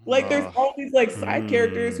Dean. Like, there's all these like side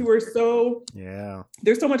characters who are so,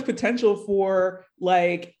 there's so much potential for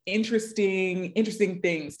like interesting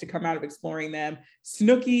things to come out of exploring them.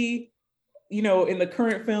 Snooki, in the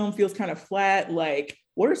current film feels kind of flat. Like,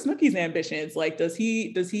 what are Snooki's ambitions? Like, does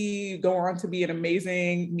he go on to be an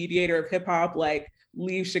amazing mediator of hip hop? Like,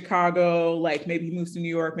 leave Chicago, like maybe he moves to New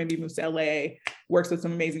York, maybe he moves to LA, works with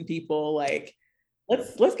some amazing people. Like,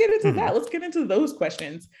 let's get into that. Let's get into those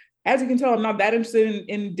questions. As you can tell, I'm not that interested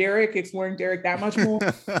in Derek, exploring Derek that much more.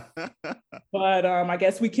 But I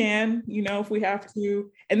guess we can, if we have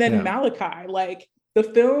to. And then Malachi, like, the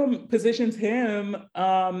film positions him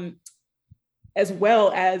as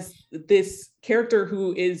well as this character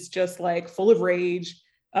who is just like full of rage.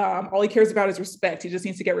 All he cares about is respect. He just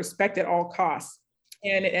needs to get respect at all costs.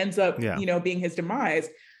 And it ends up, being his demise.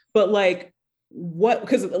 But like,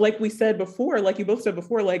 because like we said before, like you both said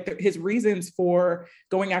before, like his reasons for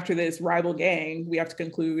going after this rival gang, we have to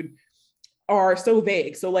conclude, are so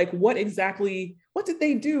vague. So like, what did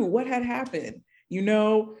they do? What had happened?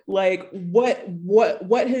 Like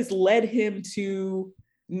what has led him to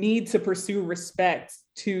need to pursue respect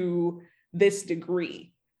to this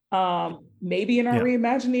degree? Maybe in our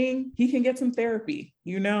reimagining, he can get some therapy,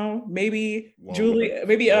 maybe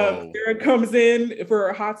Sarah comes in for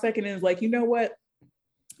a hot second and is like, what?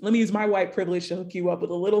 Let me use my white privilege to hook you up with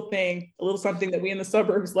a little something that we in the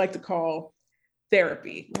suburbs like to call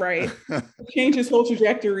therapy, right? Change his whole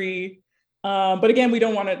trajectory. But again, we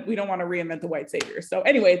don't want to reinvent the white savior. So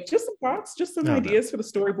anyway, just some thoughts, just some ideas for the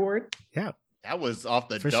storyboard. Yeah. That was off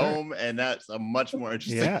the dome, sure. And that's a much more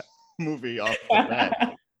interesting movie off the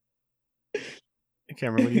bat. I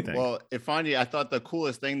can't remember what you think. Well, Ifeanyi, I thought the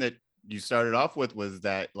coolest thing that you started off with was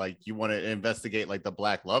that like you want to investigate like the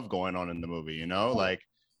Black love going on in the movie, like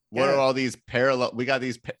what are all these we got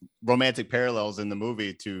these romantic parallels in the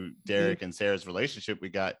movie to Derek and Sarah's relationship. We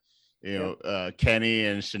got Kenny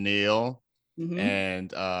and Chenille,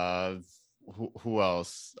 and who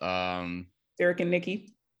else? Derek and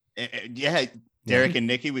Nikki. Derek and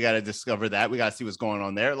Nikki. We got to discover that. We got to see what's going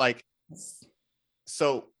on there. Like,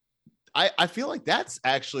 so I feel like that's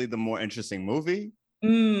actually the more interesting movie.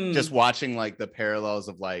 Just watching like the parallels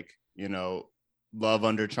of like, love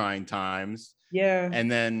under trying times. Yeah.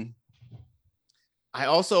 And then I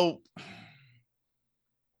also,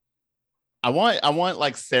 I want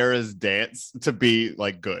like Sarah's dance to be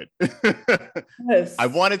like good. Yes. I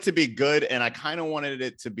want it to be good, and I kind of wanted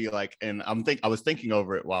it to be like, and I was thinking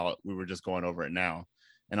over it while we were just going over it now,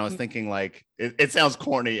 and I was thinking like it sounds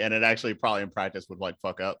corny, and it actually probably in practice would like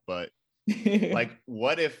fuck up, but like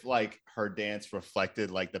what if like her dance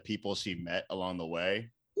reflected like the people she met along the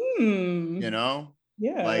way? You know?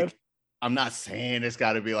 Yeah. Like I'm not saying it's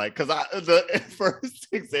got to be like, because the first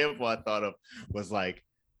example I thought of was like,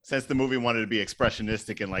 since the movie wanted to be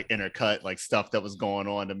expressionistic and like intercut like stuff that was going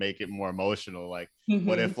on to make it more emotional, like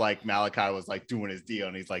what if like Malachi was like doing his deal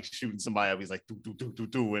and he's like shooting somebody up, he's like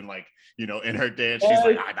do and like, you know, in her dance she's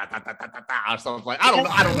like or something like I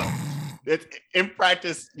don't know. It in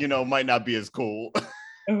practice, you know, might not be as cool,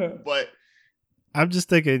 but I'm just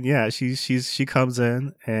thinking, yeah, she comes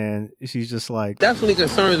in and she's just like, definitely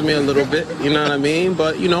concerns me a little bit, you know what I mean?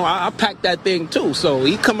 But you know, I pack that thing too. So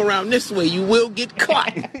you come around this way, you will get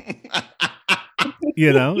caught.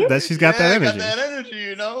 You know, that she's got that energy. Got that energy,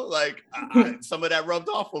 you know, like some of that rubbed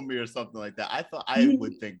off on me or something like that. I thought I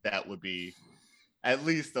would think that would be at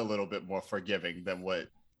least a little bit more forgiving than what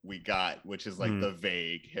we got, which is like the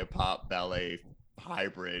vague hip hop ballet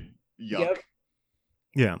hybrid yuck. Yep.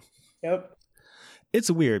 Yeah. Yep. It's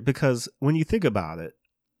weird because when you think about it,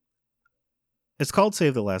 it's called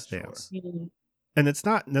Save the Last Dance. And it's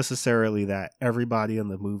not necessarily that everybody in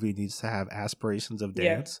the movie needs to have aspirations of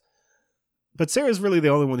dance. But Sarah's really the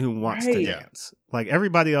only one who wants to dance. Like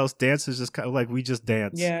everybody else dances just kind of like we just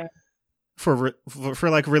dance for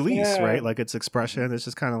like release, right? Like it's expression. It's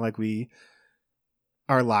just kind of like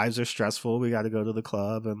our lives are stressful. We got to go to the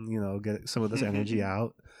club and, you know, get some of this energy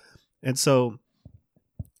out. And so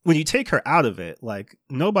when you take her out of it, like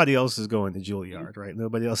nobody else is going to Juilliard, right?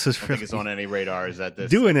 Nobody else is really on any radars at this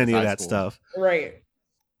doing any of that school stuff. Right.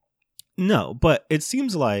 No, but it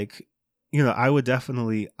seems like, you know, I would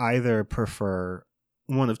definitely either prefer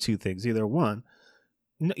one of two things. Either one,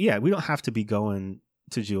 we don't have to be going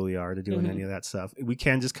to Juilliard or doing any of that stuff. We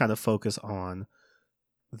can just kind of focus on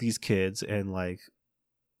these kids and like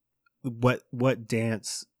what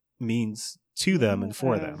dance means to them and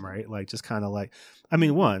for them, right? Like just kind of like, I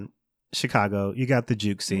mean, one, Chicago, you got the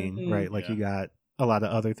juke scene, right? Like you got a lot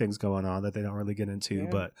of other things going on that they don't really get into,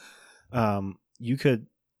 but you could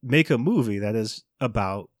make a movie that is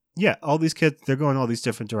about, all these kids, they're going all these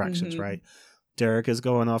different directions, right? Derek is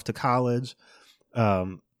going off to college.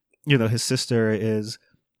 You know, his sister is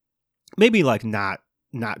maybe like not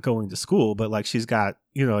going to school, but like she's got,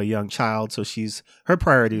 you know, a young child. So her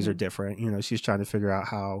priorities are different. You know, she's trying to figure out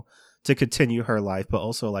how to continue her life, but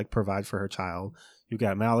also like provide for her child. You've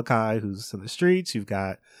got Malachi who's in the streets. You've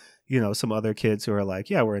got, you know, some other kids who are like,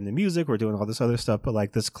 we're into music, we're doing all this other stuff, but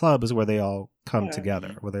like this club is where they all come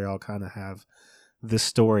together, where they all kind of have this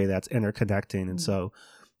story that's interconnecting. And so,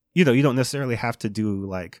 you know, you don't necessarily have to do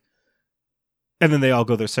like, and then they all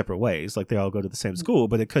go their separate ways, like they all go to the same school,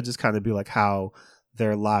 but it could just kind of be like how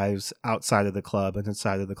their lives outside of the club and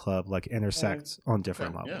inside of the club like intersect on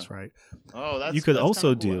different levels, right? Oh, that's you could that's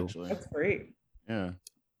also cool, do. That's great. Yeah.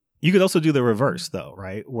 You could also do the reverse though,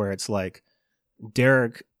 right? Where it's like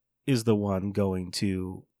Derek is the one going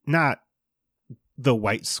to not the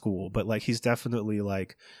white school, but like he's definitely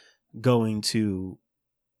like going to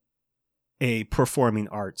a performing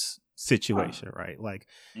arts situation, right? Like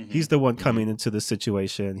he's the one coming into the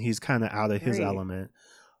situation. He's kind of out of his element.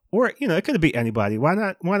 Or, you know, it could be anybody. Why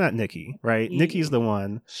not Nikki, right? Nikki's the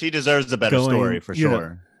one. She deserves a better story for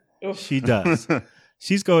sure. She does.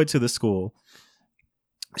 She's going to the school.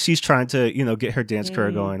 She's trying to, you know, get her dance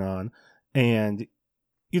career going on. And,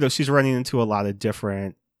 you know, she's running into a lot of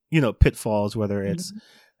different, you know, pitfalls, whether it's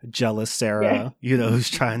jealous Sarah, you know, who's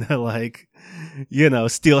trying to like, you know,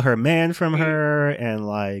 steal her man from her and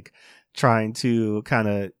like trying to kind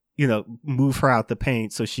of, you know, move her out the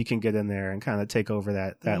paint so she can get in there and kind of take over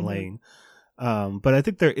that lane. But I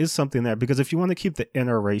think there is something there because if you want to keep the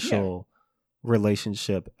interracial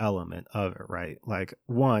relationship element of it, right? Like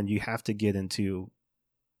one, you have to get into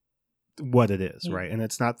what it is, right? And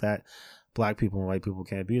it's not that black people and white people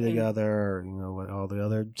can't be together or, you know, all the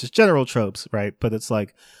other just general tropes, right? But it's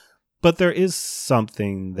like, but there is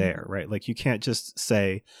something there, right? Like you can't just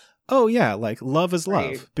say, oh yeah, like love is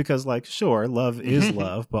love, because like sure, love is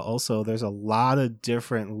love, but also there's a lot of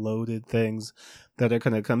different loaded things that are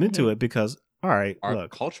going to come into it because all right, our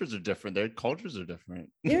cultures are different. Their cultures are different.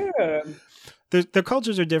 Yeah. Their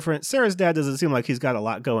cultures are different. Sarah's dad doesn't seem like he's got a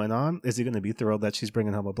lot going on. Is he going to be thrilled that she's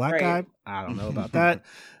bringing home a black guy? I don't know about that.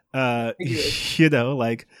 You know,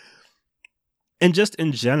 like, and just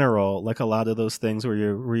in general, like a lot of those things where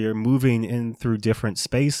you're moving in through different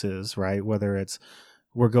spaces, right? Whether it's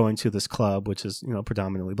we're going to this club, which is,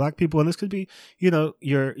 predominantly black people. And this could be, you're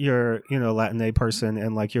Latin A person,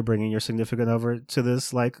 and like you're bringing your significant over to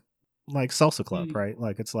this like salsa club, right?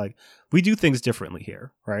 Like, it's like, we do things differently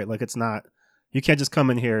here, right? Like, it's not, you can't just come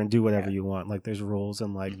in here and do whatever you want. Like, there's rules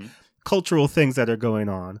and like cultural things that are going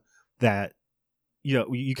on that,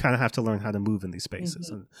 you kind of have to learn how to move in these spaces.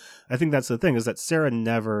 And I think that's the thing, is that Sarah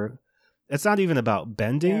never, it's not even about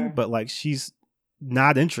bending, but like, she's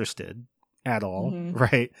not interested at all,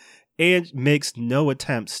 right? And makes no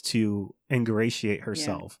attempts to ingratiate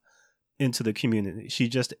herself into the community. She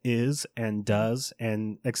just is and does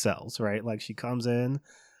and excels, right? Like, she comes in,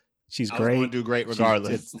 she's great. Going to do great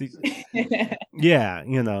regardless. Yeah,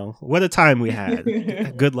 what a time we had.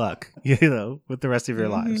 Good luck, with the rest of your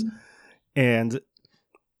lives. And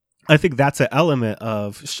I think that's an element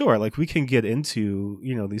of, sure, like, we can get into,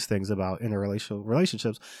 these things about interrelational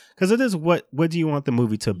relationships, because it is what do you want the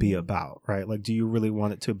movie to be about, right? Like, do you really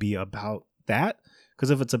want it to be about that?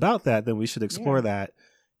 Because if it's about that, then we should explore that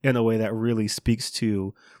in a way that really speaks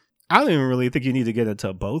to, I don't even really think you need to get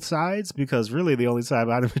into both sides, because really the only side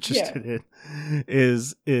I'm interested in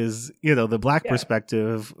is the black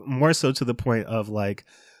perspective, more so to the point of like,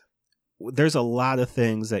 there's a lot of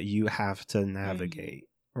things that you have to navigate,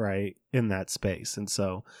 right, in that space. And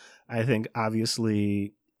so I think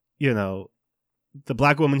obviously, the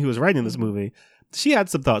black woman who was writing this movie, she had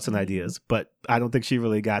some thoughts and ideas, but I don't think she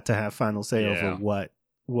really got to have final say over what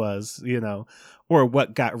was, or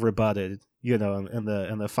what got rebutted, in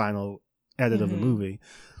the final edit of the movie.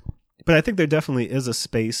 But I think there definitely is a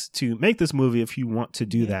space to make this movie if you want to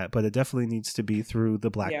do that, but it definitely needs to be through the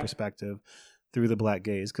black perspective, through the black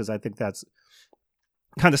gaze, because I think that's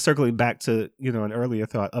kind of circling back to, an earlier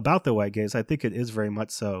thought about the white gaze. I think it is very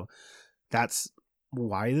much so. That's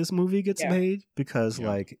why this movie gets made, because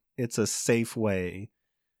like, it's a safe way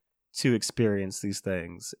to experience these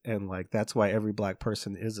things. And like, that's why every black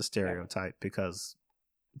person is a stereotype, because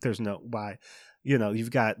there's no why,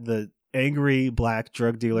 you've got the angry black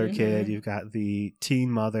drug dealer kid, you've got the teen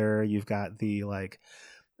mother, you've got the like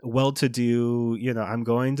well-to-do, I'm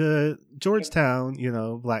going to Georgetown,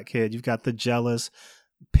 black kid, you've got the jealous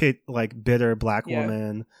bitter black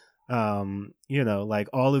woman, like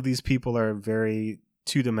all of these people are very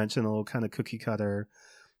two-dimensional, kind of cookie cutter,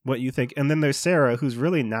 what you think. And then there's Sarah, who's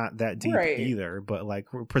really not that deep either, but like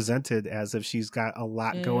presented as if she's got a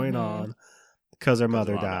lot going on because her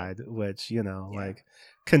mother died, which, like,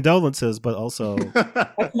 condolences, but also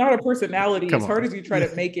that's not a personality as hard as you try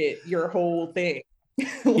to make it your whole thing.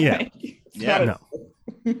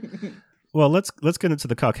 Well, let's get into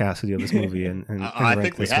the caucasity of this movie and I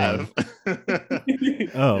think we have.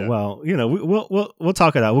 Well, we'll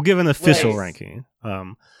talk it out. We'll give an official ranking.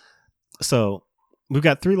 So we've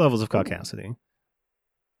got 3 levels of caucasity.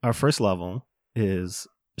 Our first level is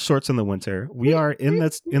shorts in the winter. We are in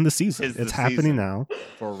the season. It's happening now.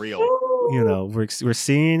 For real. We're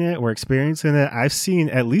seeing it. We're experiencing it. I've seen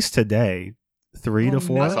at least today 3 to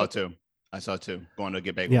 4. I saw two. Going to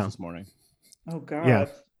get bagels this morning. Oh God. Yeah.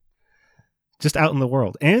 Just out in the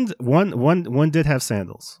world, and one did have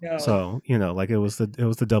sandals, so like it was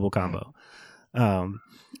the double combo.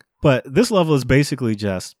 But this level is basically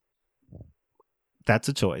just, that's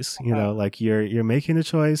a choice, like you're making a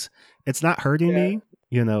choice. It's not hurting me,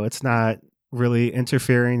 it's not really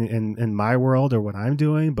interfering in my world or what I'm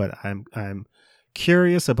doing, but I'm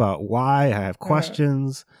curious about why. I have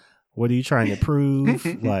questions. What are you trying to prove?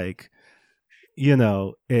 Like,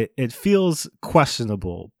 it feels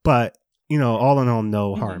questionable, but all in all,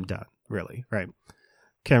 no harm done, really, right?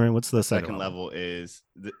 Cameron, what's the second level? Is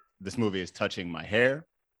this movie is touching my hair.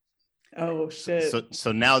 Oh shit!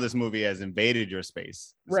 So now this movie has invaded your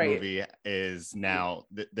space. This movie is now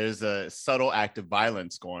there's a subtle act of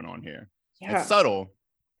violence going on here. Yeah. It's subtle,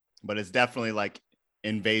 but it's definitely like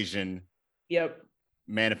invasion. Yep.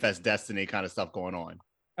 Manifest destiny kind of stuff going on.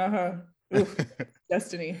 Oof,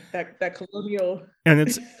 destiny, that colonial, and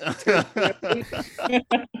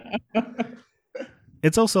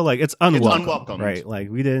it's also like it's unwelcome, right? Like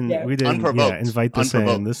we didn't invite this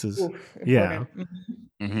in. This is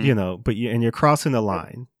but you're crossing the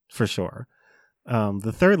line for sure.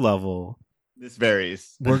 The third level, this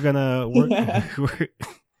varies. We're gonna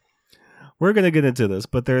get into this,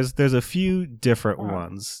 but there's a few different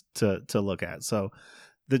ones to look at. So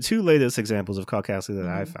the 2 latest examples of caucasity that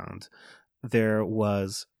I found. There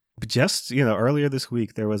was just, earlier this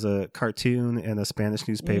week, there was a cartoon in a Spanish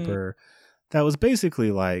newspaper that was basically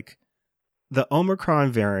like the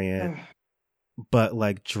Omicron variant, but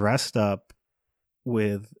like dressed up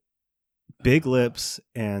with big lips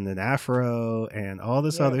and an afro and all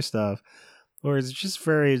this other stuff. or it's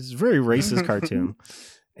very racist cartoon,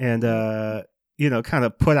 and kind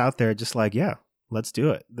of put out there just like, yeah, let's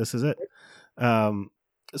do it. This is it.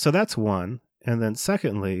 So that's one, and then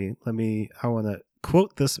secondly, I want to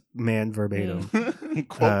quote this man verbatim.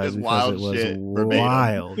 Quote this wild shit verbatim.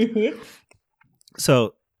 Wild.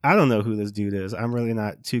 So I don't know who this dude is. I'm really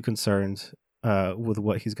not too concerned with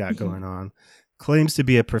what he's got going on. Claims to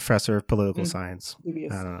be a professor of political science. I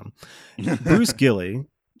don't know. Bruce Gilley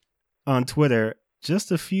on Twitter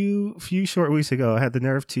just a few short weeks ago had the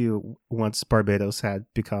nerve to, once Barbados had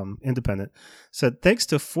become independent, said, thanks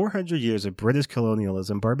to 400 years of British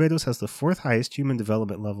colonialism, Barbados has the fourth highest human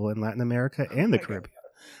development level in Latin America and the Caribbean.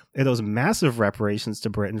 It owes massive reparations to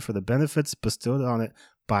Britain for the benefits bestowed on it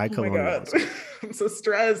by colonialism. My God. I'm so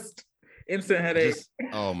stressed. Instant headache.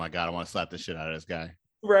 Oh my God, I want to slap the shit out of this guy.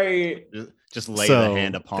 Right. Just lay the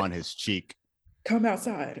hand upon his cheek. Come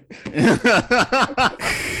outside.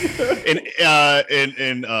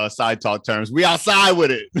 in side talk terms, we outside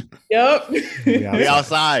with it. Yep. We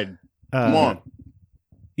outside. Come on.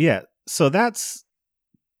 Yeah. So that's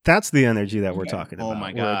the energy that we're talking about. Oh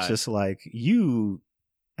my God. Where it's just like you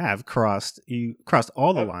crossed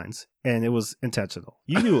all the lines, and it was intentional.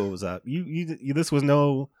 You knew it was up. You this was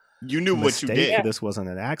no. You knew mistake. What you did. This wasn't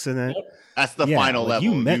an accident. Yep. That's the final level.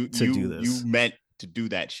 You meant to do this. You meant to do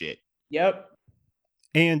that shit. Yep.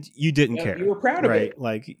 And you didn't care. You were proud of it.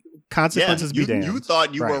 Like consequences be damned. You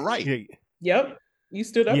thought you were right. Yep. You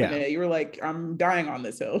stood up in it. You were like, I'm dying on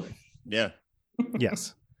this hill. Yeah.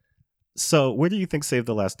 Yes. So where do you think Save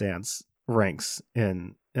the Last Dance ranks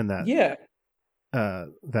in that? Yeah. That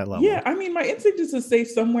level. Yeah, I mean, my instinct is to say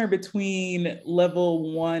somewhere between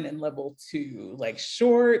level 1 and level 2, like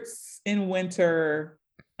shorts in winter,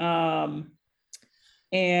 and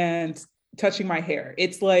touching my hair.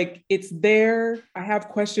 It's like, it's there. I have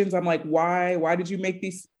questions. I'm like, why did you make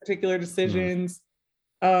these particular decisions?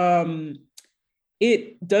 It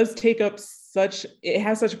does take up it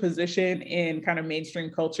has such a position in kind of mainstream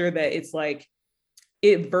culture that it's like,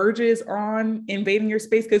 it verges on invading your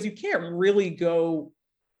space because you can't really go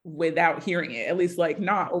without hearing it, at least like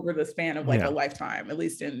not over the span of like a lifetime, at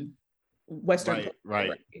least in Western culture.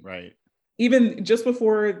 Right. Even just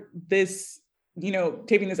before this,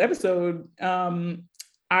 taping this episode,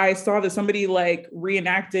 I saw that somebody like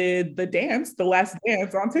reenacted the last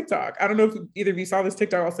dance on TikTok. I don't know if either of you saw this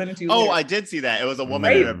TikTok. I'll send it to you. Oh, later. I did see that. It was a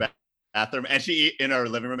woman in her bathroom, and she in her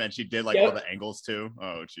living room, and she did like all the angles too.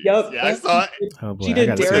 Oh, geez. Yep. Yeah, I saw it. Oh boy, she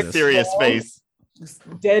did Derek's serious face.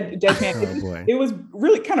 Deadpan. Oh boy. It was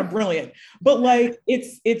really kind of brilliant, but like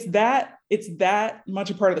it's that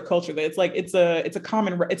much a part of the culture that it's like it's a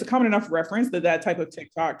common enough reference that type of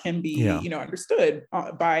TikTok can be understood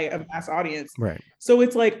by a mass audience. Right. So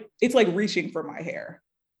it's like reaching for my hair.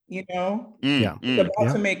 It's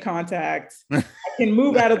about to make contact. I can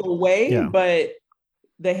move out of the way, but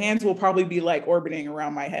the hands will probably be like orbiting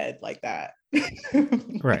around my head like that.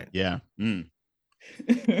 Right. Yeah.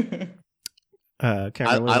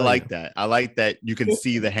 Cameron, I like that. I like that you can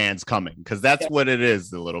see the hands coming because that's what it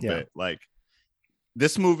is a little bit. Like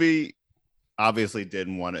this movie obviously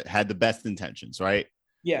had the best intentions, right?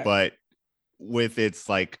 Yeah. But with its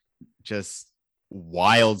like just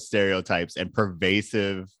wild stereotypes and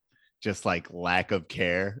pervasive just like lack of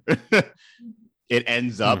care, it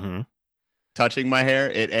ends up touching my hair.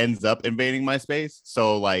 It ends up invading my space.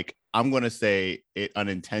 So like I'm going to say it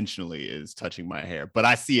unintentionally is touching my hair, but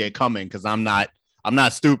I see it coming because I'm not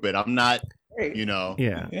stupid. I'm not,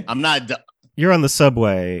 I'm not. You're on the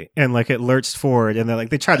subway and like it lurched forward and then like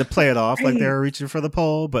they tried to play it off like they were reaching for the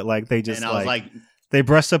pole, but like they just they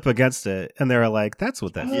brushed up against it and they were like, that's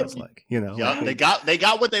what that feels like, Yeah, they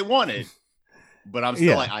got what they wanted, but I'm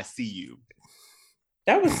still like, I see you.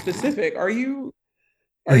 That was specific. Are you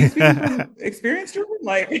speaking from experience, Jordan?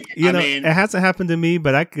 Like, I mean, it hasn't happened to me,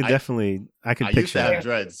 but I could picture used to have that.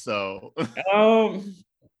 dreads, so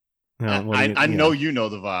I know you know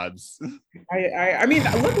the vibes. I mean,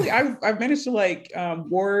 luckily I've managed to like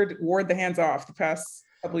ward the hands off the past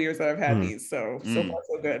couple of years that I've had these, so far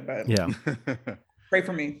so good. But pray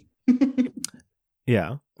for me.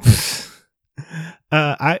 Yeah.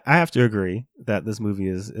 I have to agree that this movie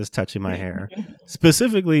is touching my hair,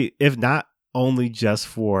 specifically, if not only just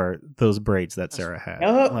for those braids that Sarah had.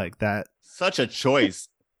 Like that. Such a choice.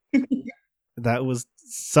 That was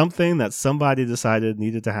something that somebody decided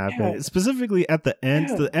needed to happen. Specifically at the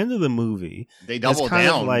end of the movie. They double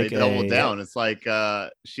down. They double down. It's like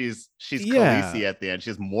she's Khaleesi at the end. She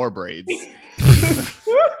has more braids.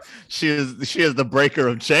 she is the breaker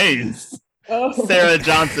of chains. Sarah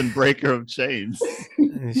Johnson, breaker of chains.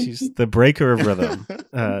 She's the breaker of rhythm.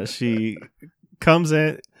 She comes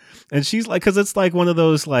in. And she's like, because it's like one of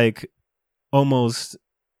those like almost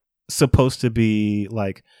supposed to be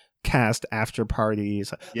like cast after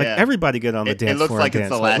parties. Like everybody get on the dance floor. It looks like it's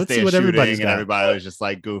the last day of shooting and everybody was just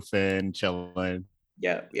like goofing, chilling.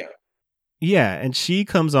 Yeah. Yeah, and she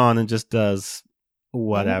comes on and just does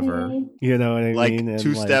whatever. You know what I mean? Like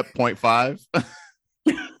two-step 0.5.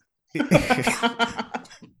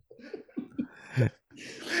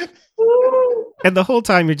 And the whole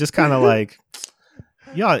time you're just kind of like,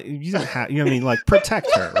 yeah, you don't have, you know what I mean? Like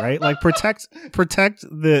protect her, right? Like protect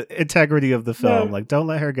the integrity of the film. Like don't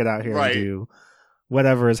let her get out here and do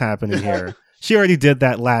whatever is happening here. She already did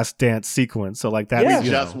that last dance sequence, so like that's we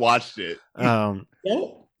just watched it.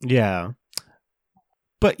 Yeah.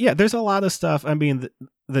 But yeah, there's a lot of stuff. I mean,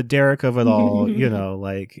 the Derek of it all, you know,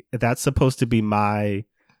 like that's supposed to be my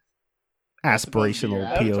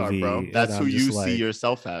aspirational POV. Bro. That's who you see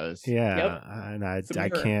yourself as. Yeah, and I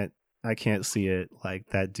can't see it. Like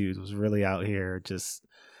that dude was really out here, just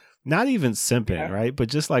not even simping, right? But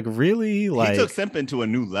just like really, like he took simping to a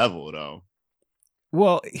new level, though.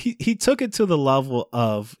 Well, he took it to the level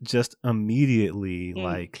of just immediately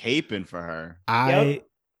like caping for her. I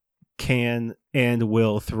can and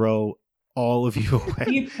will throw all of you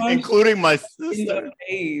away, including my sister. In the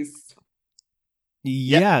face.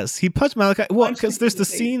 Yes, he punched Malachi. Well, because there's the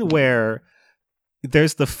scene where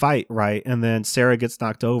there's the fight, right? And then Sarah gets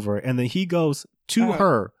knocked over, and then he goes to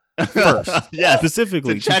her first,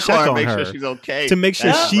 specifically to check on her, sure she's okay. to make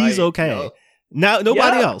sure she's okay. No. Now,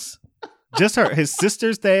 nobody else, just her. His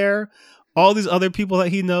sister's there. All these other people that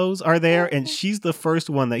he knows are there, and she's the first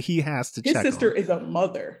one that he has to check on. His sister is a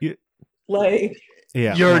mother. Like,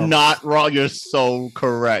 you're not wrong. You're so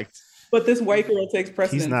correct. But this white girl takes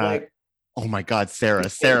precedence. He's not. Like, oh my God, Sarah,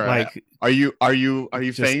 like, are you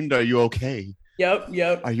famed? Are you okay? Yep.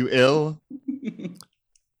 Are you ill?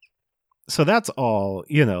 So that's all,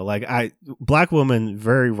 you know, like black women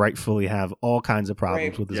very rightfully have all kinds of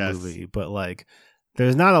problems with this movie, but like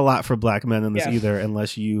there's not a lot for black men in this either,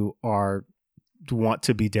 unless you want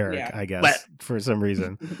to be Derek, I guess, for some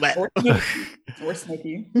reason. or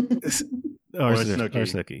Snooki. or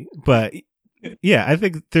Snooki. But yeah, I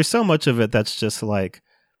think there's so much of it that's just like,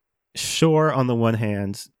 sure, on the one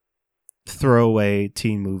hand, throwaway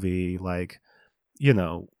teen movie, like, you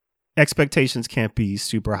know, expectations can't be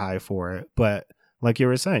super high for it. But like you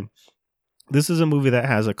were saying, this is a movie that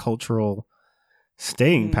has a cultural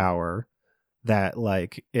staying power that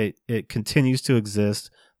like it continues to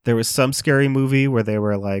exist. There was some Scary Movie where they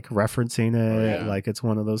were like referencing it. Like it's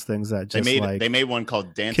one of those things that just they made one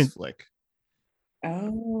called Dance Flick.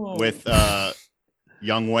 Oh. With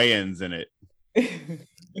young Wayans in it.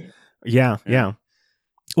 Yeah.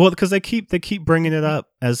 Well, because they keep bringing it up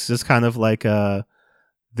as just kind of like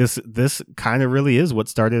this kind of really is what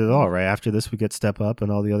started it all, right? After this, we get Step Up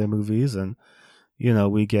and all the other movies, and you know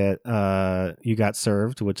we get You Got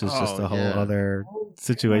Served, which is just a whole other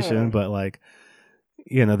situation. But like,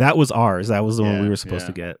 you know, that was ours. That was the one we were supposed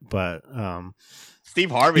to get. But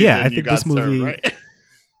Steve Harvey. Yeah, I think this movie. Served,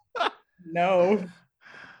 right? No.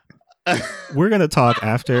 We're gonna talk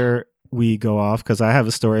after we go off because I have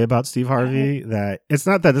a story about Steve Harvey that it's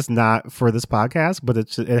not for this podcast, but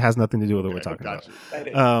it has nothing to do with what we're talking about.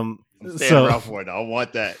 So around for it. I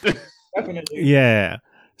want that. Definitely. Yeah.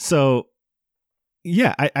 So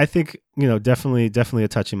yeah, I think, you know, definitely a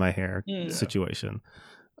touching my hair situation.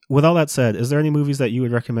 With all that said, is there any movies that you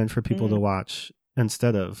would recommend for people to watch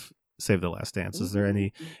instead of Save the Last Dance? Is there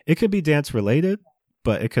any? It could be dance related,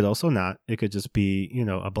 but it could also not. It could just be, you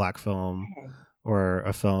know, a black film or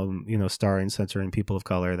a film, you know, starring, centering people of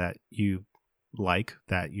color that you like,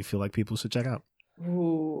 that you feel like people should check out.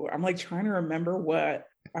 Ooh, I'm like trying to remember what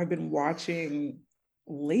I've been watching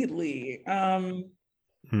lately.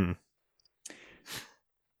 You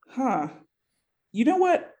know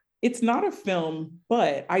what? It's not a film,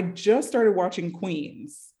 but I just started watching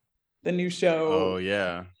Queens, the new show. Oh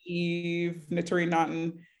yeah. Eve, Naturi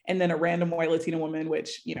Naughton, and then a random white Latina woman,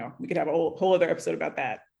 which, you know, we could have a whole other episode about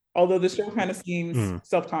that. Although the show kind of seems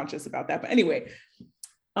self-conscious about that. But anyway,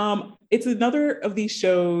 it's another of these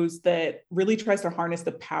shows that really tries to harness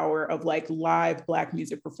the power of like live Black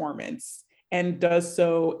music performance and does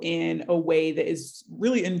so in a way that is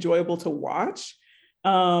really enjoyable to watch.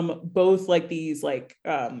 Both like these like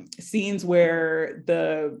scenes where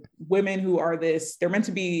the women who are they're meant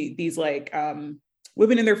to be these like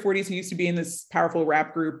women in their 40s who used to be in this powerful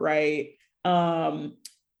rap group, right? You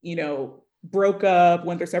know, broke up,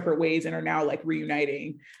 went their separate ways, and are now like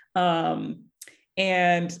reuniting.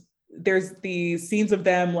 And there's these scenes of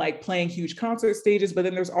them like playing huge concert stages, but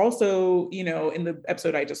then there's also, you know, in the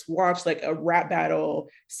episode I just watched, like a rap battle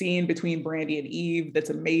scene between Brandy and Eve that's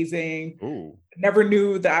amazing. Ooh. Never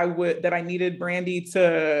knew that I needed Brandy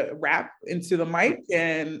to rap into the mic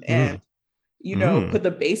and you know, put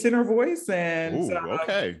the bass in her voice and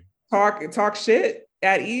okay. talk shit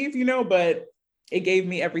at Eve, you know, but it gave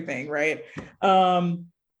me everything, right?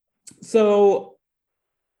 So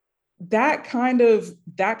that kind of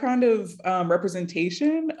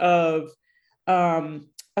representation of a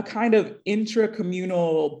kind of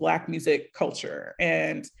intra-communal Black music culture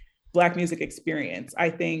and Black music experience, I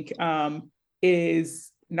think,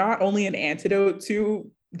 is not only an antidote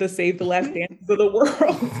to the Save the Last Dances of the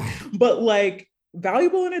world, but like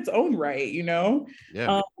valuable in its own right, you know?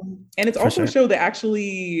 Yeah. And it's also a show that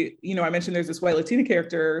actually, you know, I mentioned there's this white Latina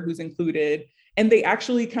character who's included, and they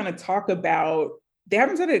actually kind of talk about, they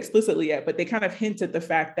haven't said it explicitly yet, but they kind of hint at the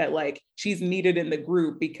fact that like she's needed in the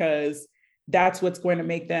group because that's what's going to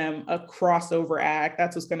make them a crossover act.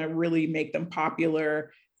 That's what's going to really make them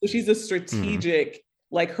popular. So she's a strategic,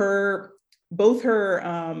 like both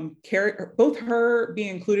her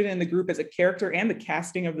being included in the group as a character and the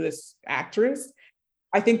casting of this actress.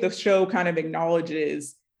 I think the show kind of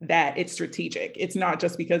acknowledges that it's strategic. It's not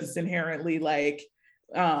just because it's inherently like,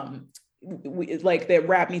 like that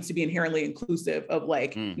rap needs to be inherently inclusive of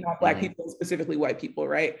like not Black people, specifically white people,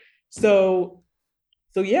 right? So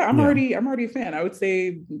yeah, I'm already a fan. I would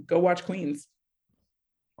say go watch Queens.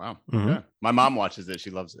 Wow. Yeah. My mom watches it. She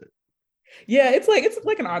loves it. Yeah, it's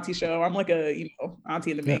like an auntie show. I'm like a, you know,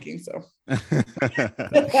 auntie in the making. So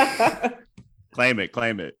claim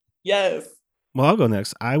it. Yes. Well, I'll go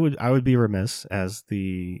next. I would be remiss as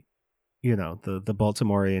the, you know, the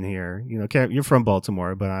Baltimorean here. You know, Cam, you're from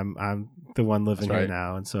Baltimore, but I'm the one living here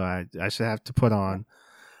now, and so I should have to put on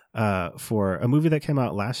for a movie that came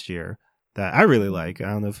out last year that I really like. I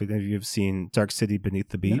don't know if any of you have seen Dark City Beneath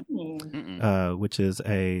the Beat, which is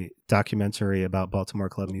a documentary about Baltimore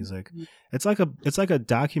club music. It's like a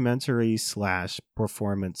documentary /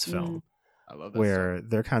 performance film. I love that where stuff.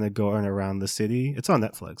 they're kind of going around the city. It's on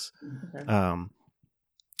Netflix. Okay.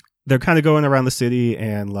 They're kind of going around the city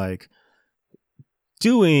and like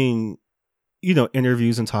doing, you know,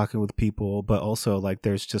 interviews and talking with people, but also like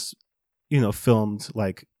there's just, you know, filmed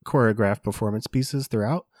like choreographed performance pieces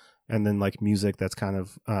throughout, and then like music that's kind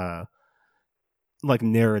of like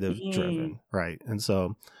narrative driven, right? And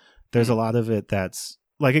so there's a lot of it that's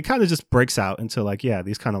like it kind of just breaks out into like, yeah,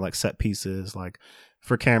 these kind of like set pieces. Like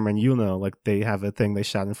for Cameron, you know, like they have a thing they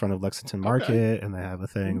shot in front of Lexington Market, and they have a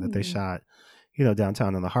thing that they shot, you know,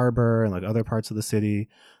 downtown in the harbor and like other parts of the city.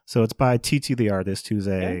 So it's by TT the Artist, who's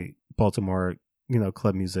a Baltimore, you know,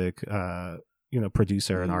 club music, you know,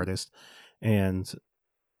 producer and artist. And,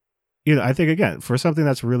 you know, I think again, for something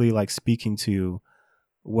that's really like speaking to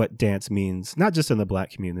what dance means, not just in the Black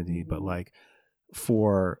community, but like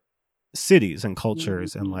for cities and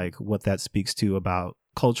cultures and like what that speaks to about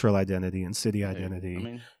cultural identity and city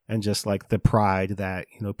identity, and just like the pride that,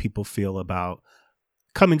 you know, people feel about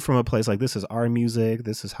coming from a place like, this is our music,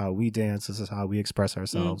 this is how we dance, this is how we express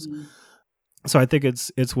ourselves. So I think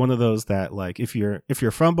it's one of those that like if you're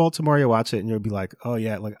from Baltimore, you watch it and you'll be like, oh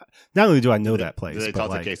yeah, like not only do I know that place, do they but talk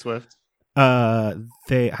like, to K-Swift? I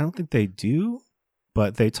don't think they do,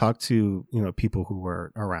 but they talk to, you know, people who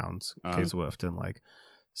were around K-Swift and like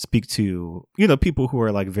speak to, you know, people who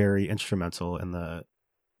are like very instrumental in the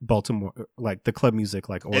Baltimore, like the club music,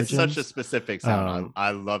 like origins. It's such a specific sound. I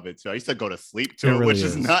love it too. I used to go to sleep to it, really which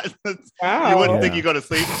is. is not. Wow. You wouldn't think you go to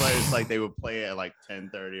sleep, but it's like they would play it at like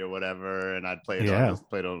 10:30 or whatever, and I'd play it.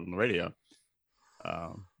 Play it on the radio.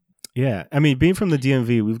 Yeah, I mean, being from the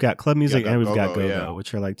DMV, we've got club music and we've got go-go,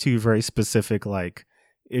 which are like two very specific. Like,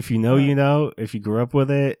 if you know, you know. If you grew up with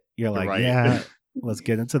it, you're like, right. Yeah, let's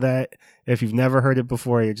get into that. If you've never heard it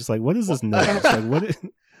before, you're just like, what is this noise? Like,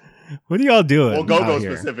 what are y'all doing? Well, go-go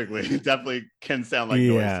specifically definitely can sound like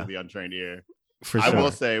noise to the untrained ear. For sure. I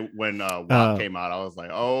will say when WAP came out, I was like,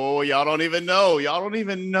 oh, y'all don't even know.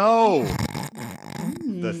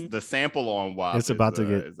 The sample on WAP is a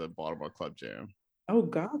Baltimore club jam. Oh,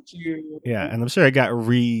 got you. Yeah, and I'm sure it got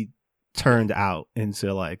turned out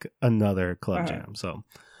into like another club jam. So,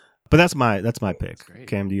 but that's my pick.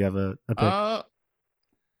 Cam, do you have a pick?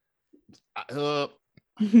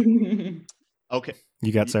 Okay.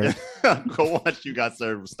 You Got Served. Go watch You Got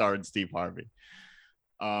Served starring Steve Harvey.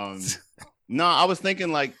 No, I'm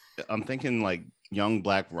thinking like young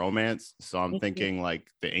Black romance. So I'm thinking like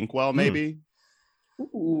The Inkwell, maybe.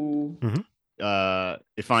 Ooh.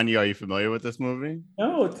 Ifeanyi, are you familiar with this movie?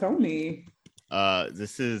 No, tell me.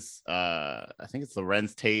 This is I think it's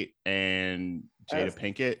Lorenz Tate and Jada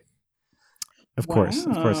Pinkett. Of course, it's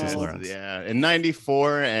Wow. Lawrence. Yeah, in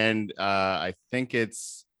 '94, and I think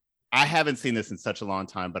I haven't seen this in such a long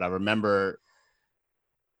time, but I remember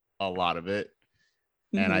a lot of it,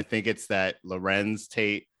 and I think it's that Lorenz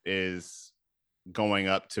Tate is going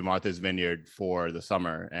up to Martha's Vineyard for the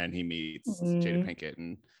summer, and he meets Jada Pinkett,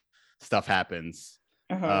 and stuff happens.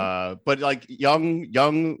 But like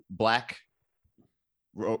young Black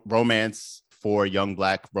romance for young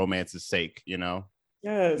Black romance's sake, you know.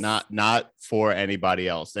 Yes. Not for anybody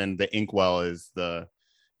else. And the Inkwell is the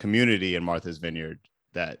community in Martha's Vineyard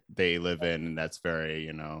that they live in, and that's very,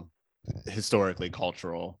 you know, historically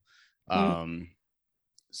cultural.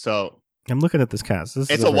 So I'm looking at this cast.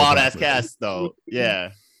 It's a wild ass cast, though.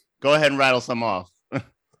 Yeah, go ahead and rattle some off.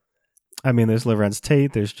 I mean, there's Lorenz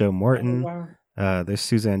Tate, there's Joe Morton, Oh, wow. there's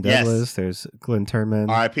Suzanne Douglas, there's Glenn Turman.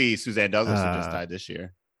 R.I.P. Suzanne Douglas, who just died this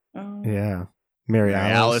year. Oh. Yeah. Mary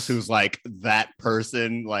Alice, who's like that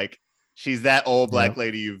person, like she's that old Black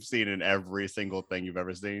lady you've seen in every single thing you've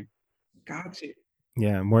ever seen. Gotcha.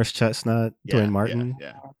 Yeah, Morris Chestnut, Dwayne Martin.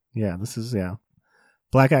 Yeah. This is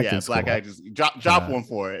Black acting. Yeah, Black actors. Drop one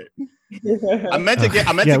for it. I I meant to give.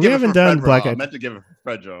 we haven't done Black. I meant to give it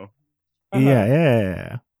for Fredro.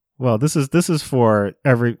 Yeah. Well, this is for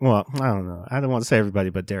every. Well, I don't know. I don't want to say everybody,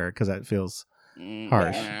 but Derek, because that feels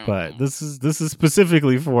harsh. But this is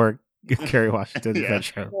specifically for Kerry Washington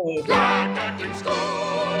Fredro.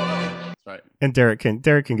 Right. And Derek can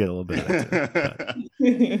get a little bit of it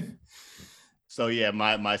too. So yeah,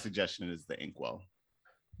 my suggestion is the Inkwell.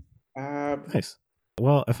 Nice.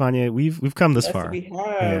 Well, Ifeanyi, we've come this far. We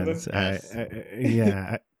have.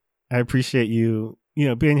 And I appreciate you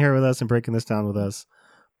being here with us and breaking this down with us.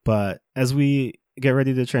 But as we get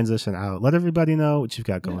ready to transition out, let everybody know what you've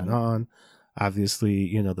got going on.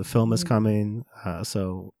 Obviously, the film is coming,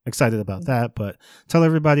 so excited about that. But tell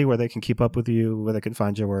everybody where they can keep up with you, where they can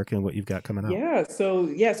find your work, and what you've got coming out. So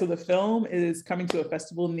the film is coming to a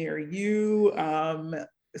festival near you,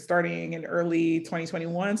 starting in early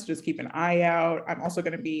 2021. So just keep an eye out. I'm also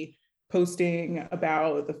going to be posting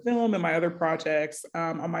about the film and my other projects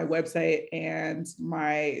on my website and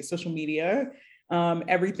my social media.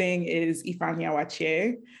 Everything is Ifeanyi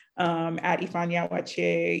Awachie. At Ifeanyi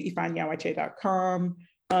Awachie, ifeanyiawachie.com.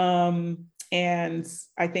 And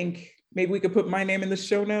I think maybe we could put my name in the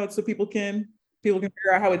show notes so people can figure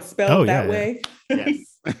out how it's spelled way.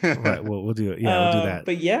 Yes. Right. We'll do it. Yeah, we'll do that.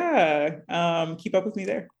 But keep up with me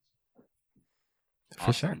there.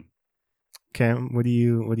 For sure. Cam, what do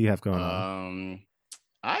you have going on?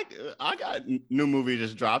 I got new movie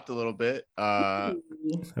just dropped a little bit. I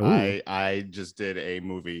just did a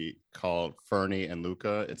movie called Fernie and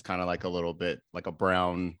Luca. It's kind of like a little bit like a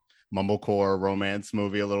brown mumblecore romance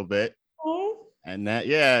movie a little bit. Oh. And that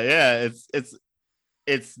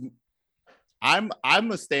it's I'm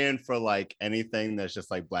a stand for like anything that's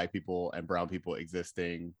just like Black people and brown people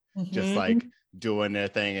existing, just like doing their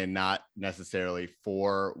thing and not necessarily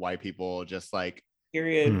for white people, just like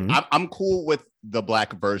period. I'm cool with the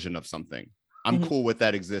Black version of something. I'm cool with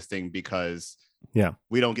that existing because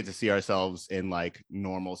we don't get to see ourselves in like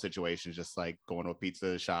normal situations, just like going to a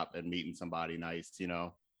pizza shop and meeting somebody nice,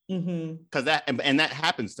 because that and that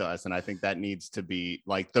happens to us. And I think that needs to be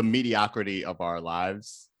like the mediocrity of our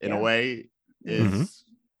lives in a way is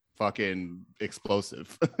fucking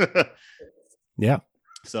explosive. Yeah.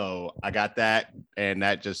 So I got that, and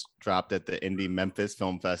that just dropped at the Indie Memphis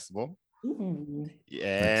Film Festival.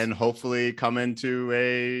 And hopefully coming to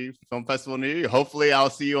a film festival near you. Hopefully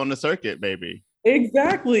I'll see you on the circuit, baby.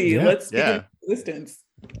 Exactly. Let's speak existence.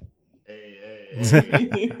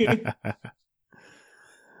 Hey.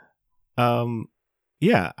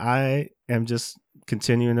 I am just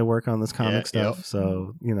continuing to work on this comic stuff.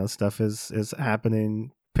 So, stuff is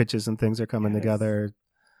happening. Pitches and things are coming together.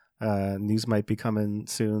 News might be coming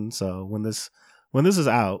soon. So when this is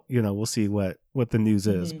out, we'll see what the news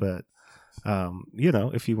is. But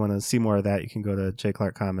if you want to see more of that, you can go to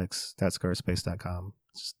jclarkcomics.squarespace.com.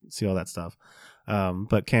 Just see all that stuff.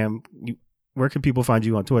 But Cam, where can people find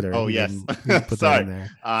you on Twitter? Oh, yes. You can put that in there.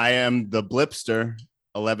 I am the Blipster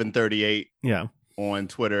 1138 Yeah. on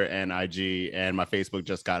Twitter and IG, and my Facebook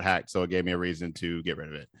just got hacked, so it gave me a reason to get rid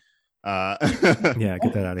of it. Yeah,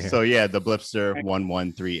 get that out of here. So yeah, the Blipster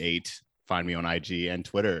 1138. Find me on IG and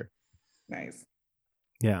Twitter. Nice.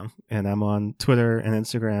 Yeah, and I'm on Twitter and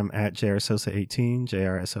Instagram at JRSosa18,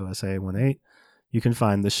 JRSOSA18. You can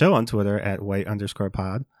find the show on Twitter at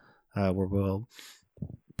white_pod, where we'll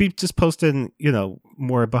be just posting,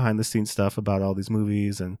 more behind the scenes stuff about all these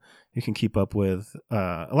movies, and you can keep up with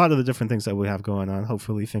a lot of the different things that we have going on.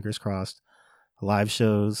 Hopefully, fingers crossed, live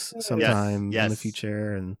shows sometime in the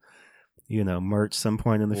future, and merch some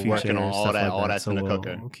point in the future. Working on all that's so in the we'll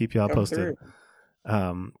cooker. keep y'all posted.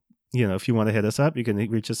 If you want to hit us up, you can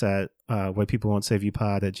reach us at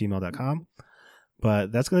whitepeoplewon'tsaveyoupod@gmail.com.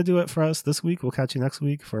 But that's going to do it for us this week. We'll catch you next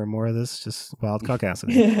week for more of this just wild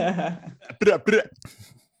caucasity.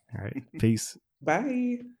 All right. Peace.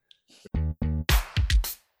 Bye.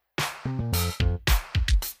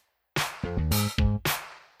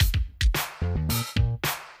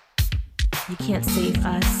 You can't save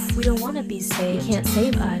us. We don't want to be saved. You can't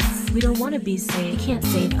save us. We don't want to be saved. You can't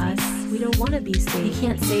save us. We don't want to be saved. You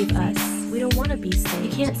can't save us. We don't want to be saved.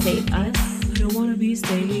 You can't save us. We don't want to be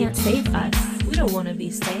saved. You can't save us. We don't want to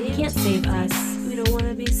be saved. You can't save us. We don't want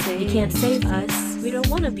to be saved. You can't save us. We don't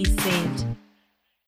want to be saved.